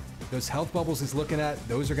see those health bubbles he's looking at,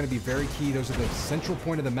 those are going to be very key. Those are the central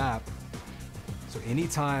point of the map. So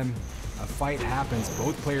anytime a fight happens,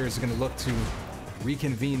 both players are going to look to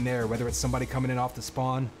reconvene there, whether it's somebody coming in off the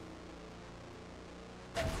spawn.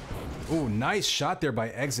 Oh, nice shot there by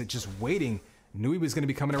Exit, just waiting. Knew he was going to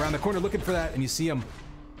be coming around the corner looking for that, and you see him.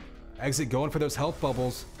 Exit going for those health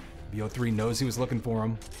bubbles. VO3 knows he was looking for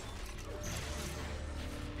him.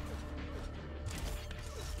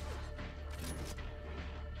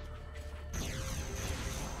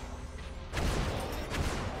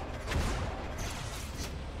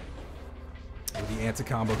 With the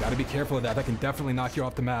anti-combo, got to be careful of that. That can definitely knock you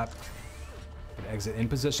off the map. But Exit in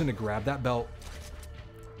position to grab that belt.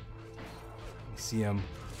 You see him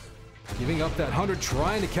giving up that 100,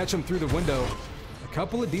 trying to catch him through the window. A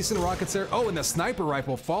couple of decent rockets there. Oh, and the sniper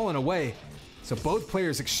rifle falling away. So both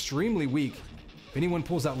players extremely weak. If anyone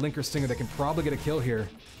pulls out Link or Stinger, they can probably get a kill here.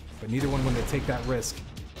 But neither one when they take that risk.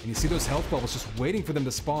 And you see those health bubbles just waiting for them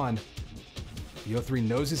to spawn. VO3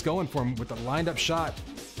 knows he's going for him with the lined up shot.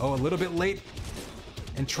 Oh, a little bit late.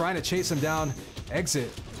 And trying to chase him down. Exit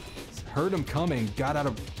heard him coming, got out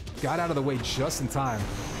of the way just in time.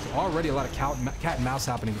 So already a lot of cat and mouse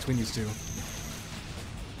happening between these two.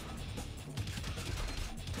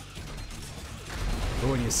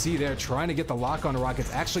 Oh, and you see there, trying to get the lock on the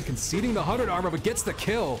rockets, actually conceding the 100 armor, but gets the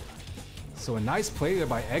kill. So a nice play there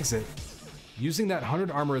by Exit. Using that 100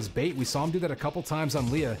 armor as bait. We saw him do that a couple times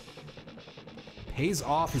on Leah. Pays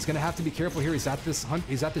off. He's going to have to be careful here. He's at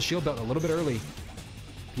the shield belt a little bit early.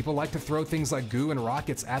 People like to throw things like goo and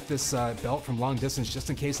rockets at this belt from long distance just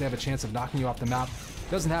in case they have a chance of knocking you off the map.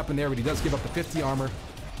 Doesn't happen there, but he does give up the 50 armor.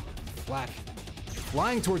 Flak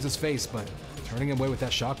flying towards his face, but turning him away with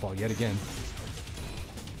that shock ball yet again.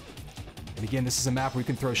 And again, this is a map where you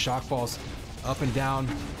can throw shock balls up and down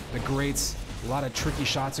the grates. A lot of tricky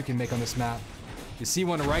shots you can make on this map. You see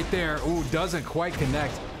one right there. Ooh, doesn't quite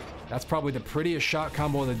connect. That's probably the prettiest shot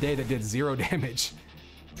combo of the day that did 0 damage.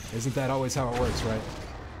 Isn't that always how it works, right?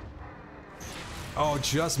 Oh,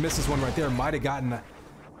 just misses one right there. Might have gotten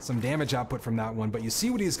some damage output from that one, but you see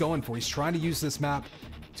what he's going for. He's trying to use this map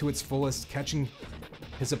to its fullest, catching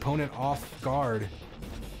his opponent off guard.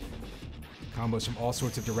 Combos from all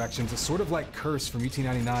sorts of directions. It's sort of like Curse from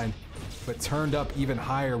UT99, but turned up even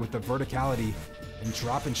higher with the verticality and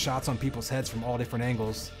dropping shots on people's heads from all different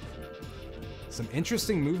angles. Some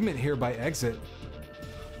interesting movement here by Exit.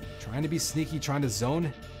 Trying to be sneaky, trying to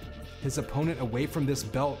zone his opponent away from this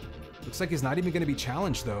belt. Looks like he's not even going to be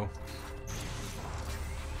challenged, though.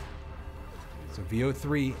 So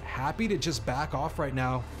VO3 happy to just back off right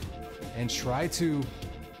now and try to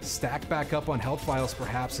stack back up on health files,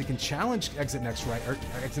 perhaps. He can challenge Exit next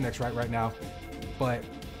right now, but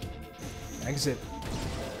Exit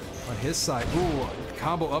on his side. Ooh,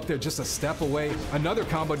 combo up there just a step away. Another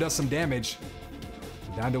combo does some damage.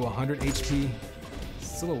 Down to 100 HP.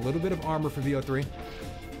 Still a little bit of armor for VO3.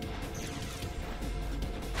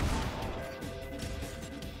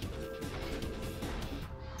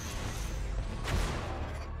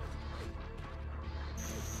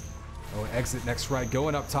 Exit next right,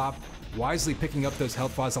 going up top, wisely picking up those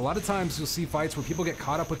health files. A lot of times you'll see fights where people get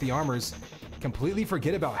caught up with the armors, completely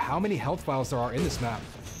forget about how many health files there are in this map.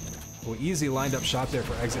 Well, easy lined up shot there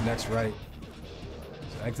for Exit next right.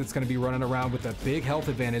 So Exit's going to be running around with a big health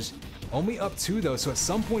advantage. Only up 2 though, so at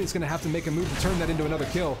some point he's going to have to make a move to turn that into another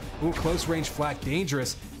kill. Ooh, close range Flak,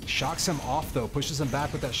 dangerous. Shocks him off though, pushes him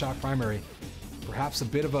back with that shock primary. Perhaps a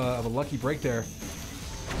bit of a lucky break there.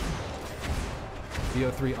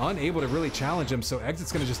 VO3 unable to really challenge him, so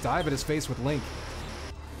Exit's going to just dive at his face with Link.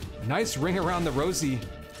 Nice ring around the Rosie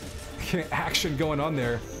action going on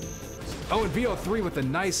there. Oh, and VO3 with a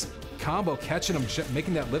nice combo catching him,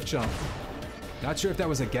 making that lift jump. Not sure if that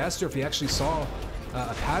was a guess or if he actually saw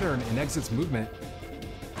a pattern in Exit's movement.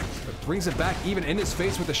 But brings it back even in his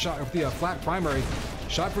face with the shot, with the Flak primary.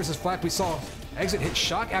 Shot versus Flak, we saw Exit hit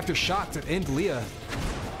shock after shock to end Leah.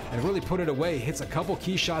 And really put it away. Hits a couple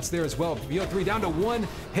key shots there as well. VO3 down to 1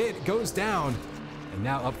 hit, goes down. And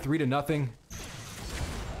now up 3-0.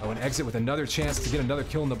 Oh, and Exit with another chance to get another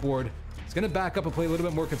kill on the board. He's going to back up and play a little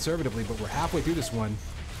bit more conservatively, but we're halfway through this one.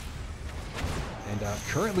 And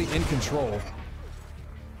currently in control.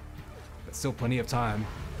 But still plenty of time.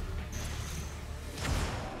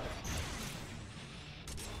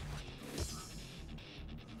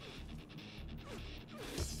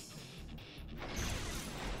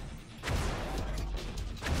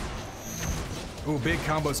 Ooh, big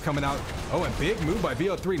combos coming out. Oh, and big move by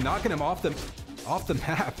VO3, knocking him off the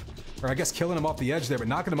map. Or I guess killing him off the edge there, but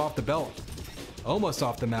knocking him off the belt. Almost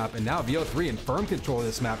off the map, and now VO3 in firm control of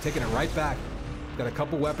this map, taking it right back. Got a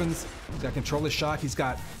couple weapons, he's got control of shock, he's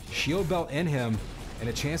got shield belt in him, and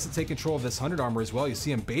a chance to take control of this 100 armor as well. You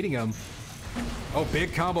see him baiting him. Oh,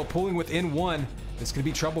 big combo pulling within 1. This could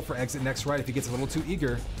be trouble for Exit next right if he gets a little too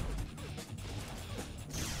eager.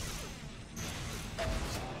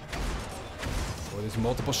 Oh, there's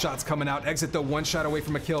multiple shots coming out. Exit, though, one shot away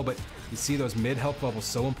from a kill, but you see those mid health bubbles,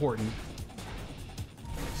 so important.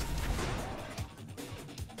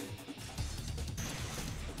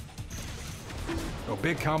 Oh,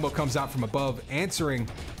 big combo comes out from above, answering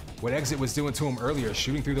what Exit was doing to him earlier,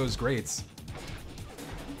 shooting through those grates.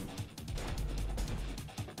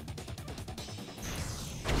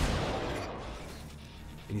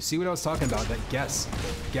 And you see what I was talking about, that guess.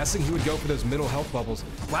 Guessing he would go for those middle health bubbles.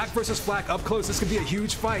 Flak versus Flak up close. This could be a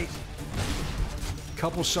huge fight.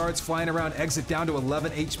 Couple shards flying around. Exit down to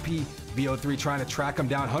 11 HP. VO3 trying to track him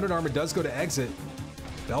down. 100 armor does go to Exit.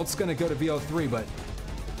 Belt's going to go to VO3, but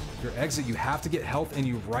if you're Exit, you have to get health in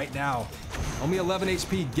you right now. Only 11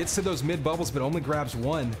 HP. Gets to those mid bubbles, but only grabs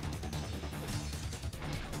one.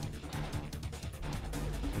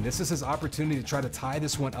 And this is his opportunity to try to tie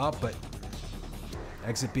this one up, but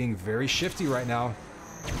Exit being very shifty right now.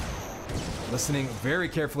 Listening very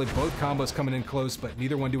carefully, both combos coming in close, but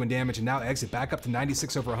neither one doing damage. And now Exit back up to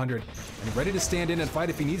 96 over 100 and ready to stand in and fight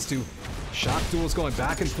if he needs to. Shock duels going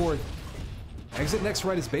back and forth. Exit next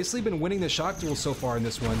right has basically been winning the shock duel so far in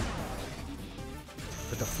this one.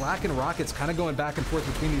 But the Flak and Rockets kind of going back and forth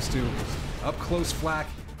between these two. Up close Flak.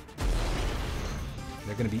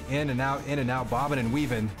 They're going to be in and out, bobbing and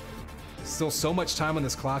weaving. Still so much time on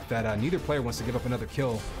this clock that neither player wants to give up another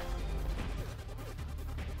kill.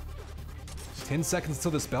 10 seconds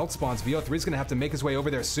until this belt spawns. VO3 is going to have to make his way over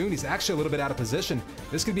there soon. He's actually a little bit out of position.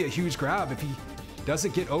 This could be a huge grab if he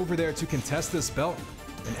doesn't get over there to contest this belt.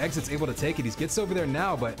 And Exit's able to take it. He gets over there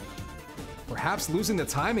now, but perhaps losing the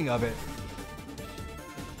timing of it.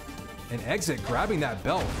 And Exit grabbing that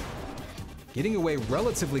belt. Getting away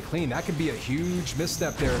relatively clean. That could be a huge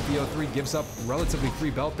misstep there if VO3 gives up relatively free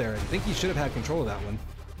belt there. I think he should have had control of that one.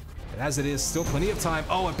 But as it is, still plenty of time.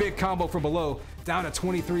 Oh, a big combo from below. Down to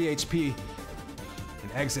 23 HP.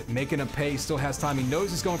 And Exit making him pay. Still has time. He knows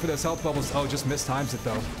he's going for those health bubbles. Oh, just mistimes it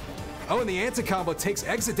though. Oh, and the anti-combo takes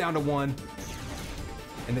Exit down to 1.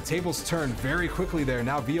 And the tables turn very quickly there.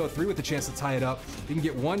 Now VO3 with the chance to tie it up. He can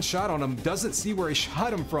get one shot on him. Doesn't see where he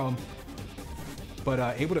shot him from.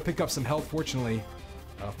 But able to pick up some health, fortunately,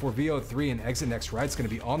 for VO3. And Exit next right's going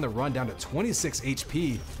to be on the run down to 26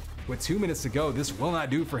 HP. With 2 minutes to go, this will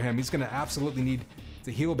not do for him. He's going to absolutely need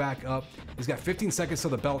to heal back up. He's got 15 seconds to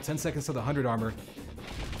the belt, 10 seconds to the 100 armor.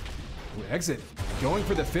 Ooh, Exit going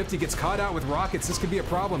for the 50, gets caught out with Rockets. This could be a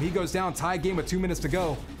problem. He goes down, tie game with 2 minutes to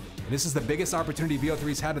go. And this is the biggest opportunity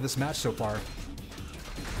VO3's had of this match so far.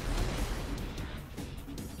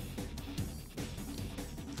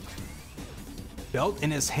 Belt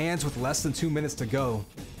in his hands with less than 2 minutes to go.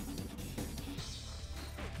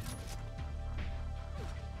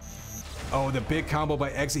 Oh, the big combo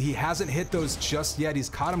by Exit. He hasn't hit those just yet. He's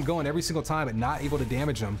caught him going every single time, but not able to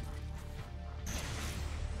damage him.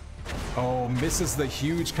 Oh, misses the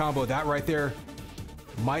huge combo. That right there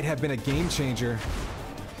might have been a game changer.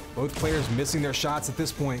 Both players missing their shots at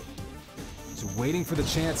this point. Just waiting for the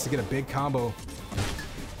chance to get a big combo.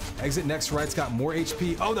 Exit next right's got more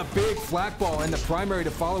HP. Oh, the big flak ball and the primary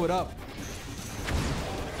to follow it up.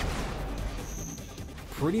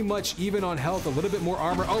 Pretty much even on health, a little bit more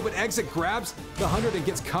armor. Oh, but Exit grabs the 100 and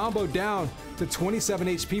gets comboed down to 27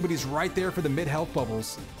 HP, but he's right there for the mid health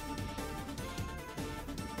bubbles.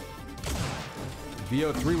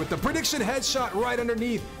 VO3 with the prediction headshot right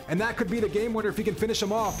underneath, and that could be the game winner if he can finish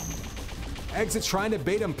him off. Exit's trying to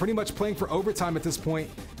bait him, pretty much playing for overtime at this point.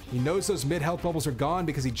 He knows those mid health bubbles are gone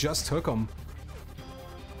because he just took them.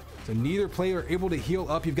 So neither player able to heal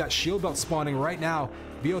up. You've got shield belt spawning right now.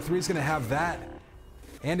 VO3 is going to have that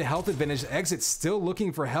and a health advantage. Exit's still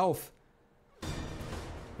looking for health.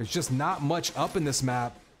 There's just not much up in this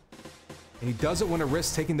map. And he doesn't want to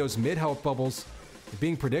risk taking those mid health bubbles,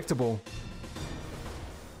 being predictable.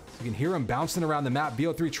 So you can hear him bouncing around the map.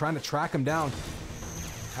 VO3 trying to track him down.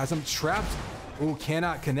 Has him trapped. Ooh,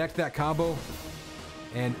 cannot connect that combo.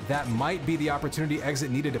 And that might be the opportunity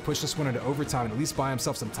Exit needed to push this one into overtime and at least buy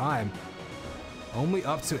himself some time. Only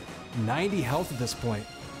up to 90 health at this point.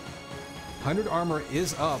 100 armor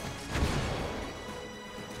is up.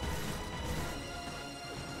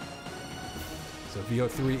 So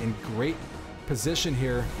VO3 in great position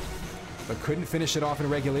here, but couldn't finish it off in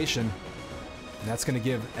regulation. And that's going to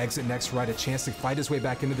give Exit next right a chance to fight his way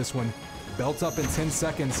back into this one. Belt up in 10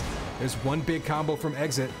 seconds. There's one big combo from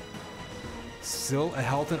Exit. Still a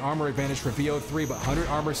health and armor advantage for VO3, but 100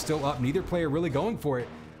 armor still up. Neither player really going for it.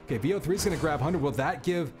 Okay, VO3 is going to grab 100. Will that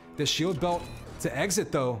give the shield belt to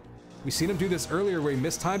Exit, though? We've seen him do this earlier where he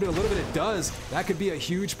mistimed it a little bit. It does. That could be a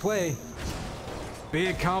huge play.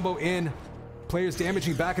 Big combo in. Players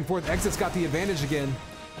damaging back and forth. Exit's got the advantage again.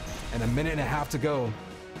 And a minute and a half to go.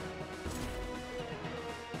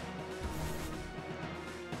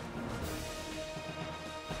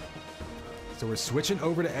 So we're switching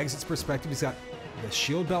over to Exit's perspective. He's got the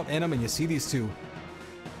shield belt in him, and you see these two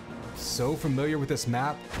so familiar with this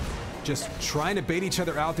map, just trying to bait each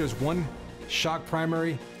other out. There's one shock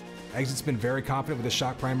primary. Exit's been very confident with the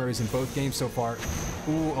shock primaries in both games so far.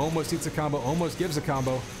 Ooh, almost eats a combo, almost gives a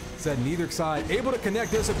combo. Said neither side able to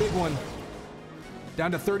connect. There's a big one.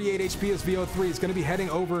 Down to 38 HP as VO3 is going to be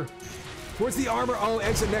heading over towards the armor. Oh,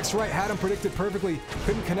 Exit next right, had him predicted perfectly.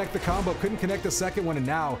 Couldn't connect the combo, couldn't connect the second one, and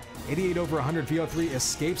now 88 over 100 VO3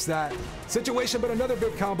 escapes that situation, but another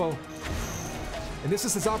big combo. And this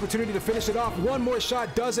is his opportunity to finish it off. One more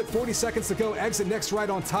shot does it. 40 seconds to go. Exit next right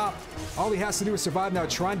on top. All he has to do is survive now.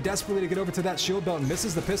 Trying desperately to get over to that shield belt and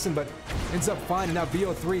misses the piston, but ends up fine. And now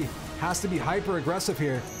VO3 has to be hyper aggressive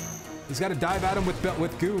here. He's got to dive at him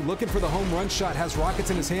with goo, looking for the home run shot. Has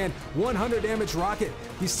rockets in his hand. 100 damage rocket.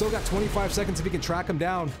 He's still got 25 seconds if he can track him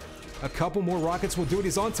down. A couple more rockets will do it.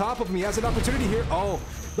 He's on top of him. He has an opportunity here. Oh,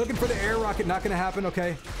 looking for the air rocket. Not going to happen.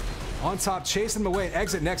 Okay. On top, chasing him away.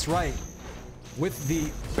 Exit next right. With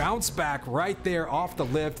the bounce back right there off the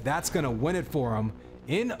lift, that's going to win it for him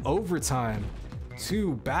in overtime.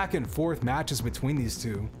 Two back and forth matches between these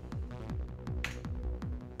two.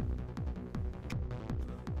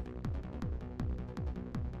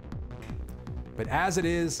 But as it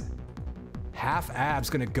is, Half Ab's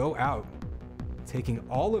going to go out, taking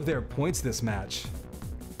all of their points this match.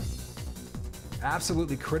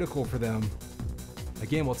 Absolutely critical for them.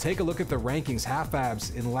 Again, we'll take a look at the rankings. Half Abs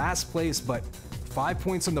in last place, but 5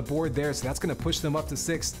 points on the board there, so that's going to push them up to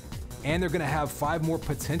 6th. And they're going to have 5 more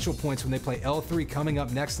potential points when they play L3 coming up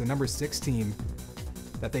next, the number 6 team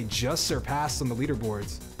that they just surpassed on the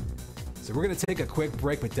leaderboards. So we're going to take a quick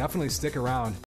break, but definitely stick around.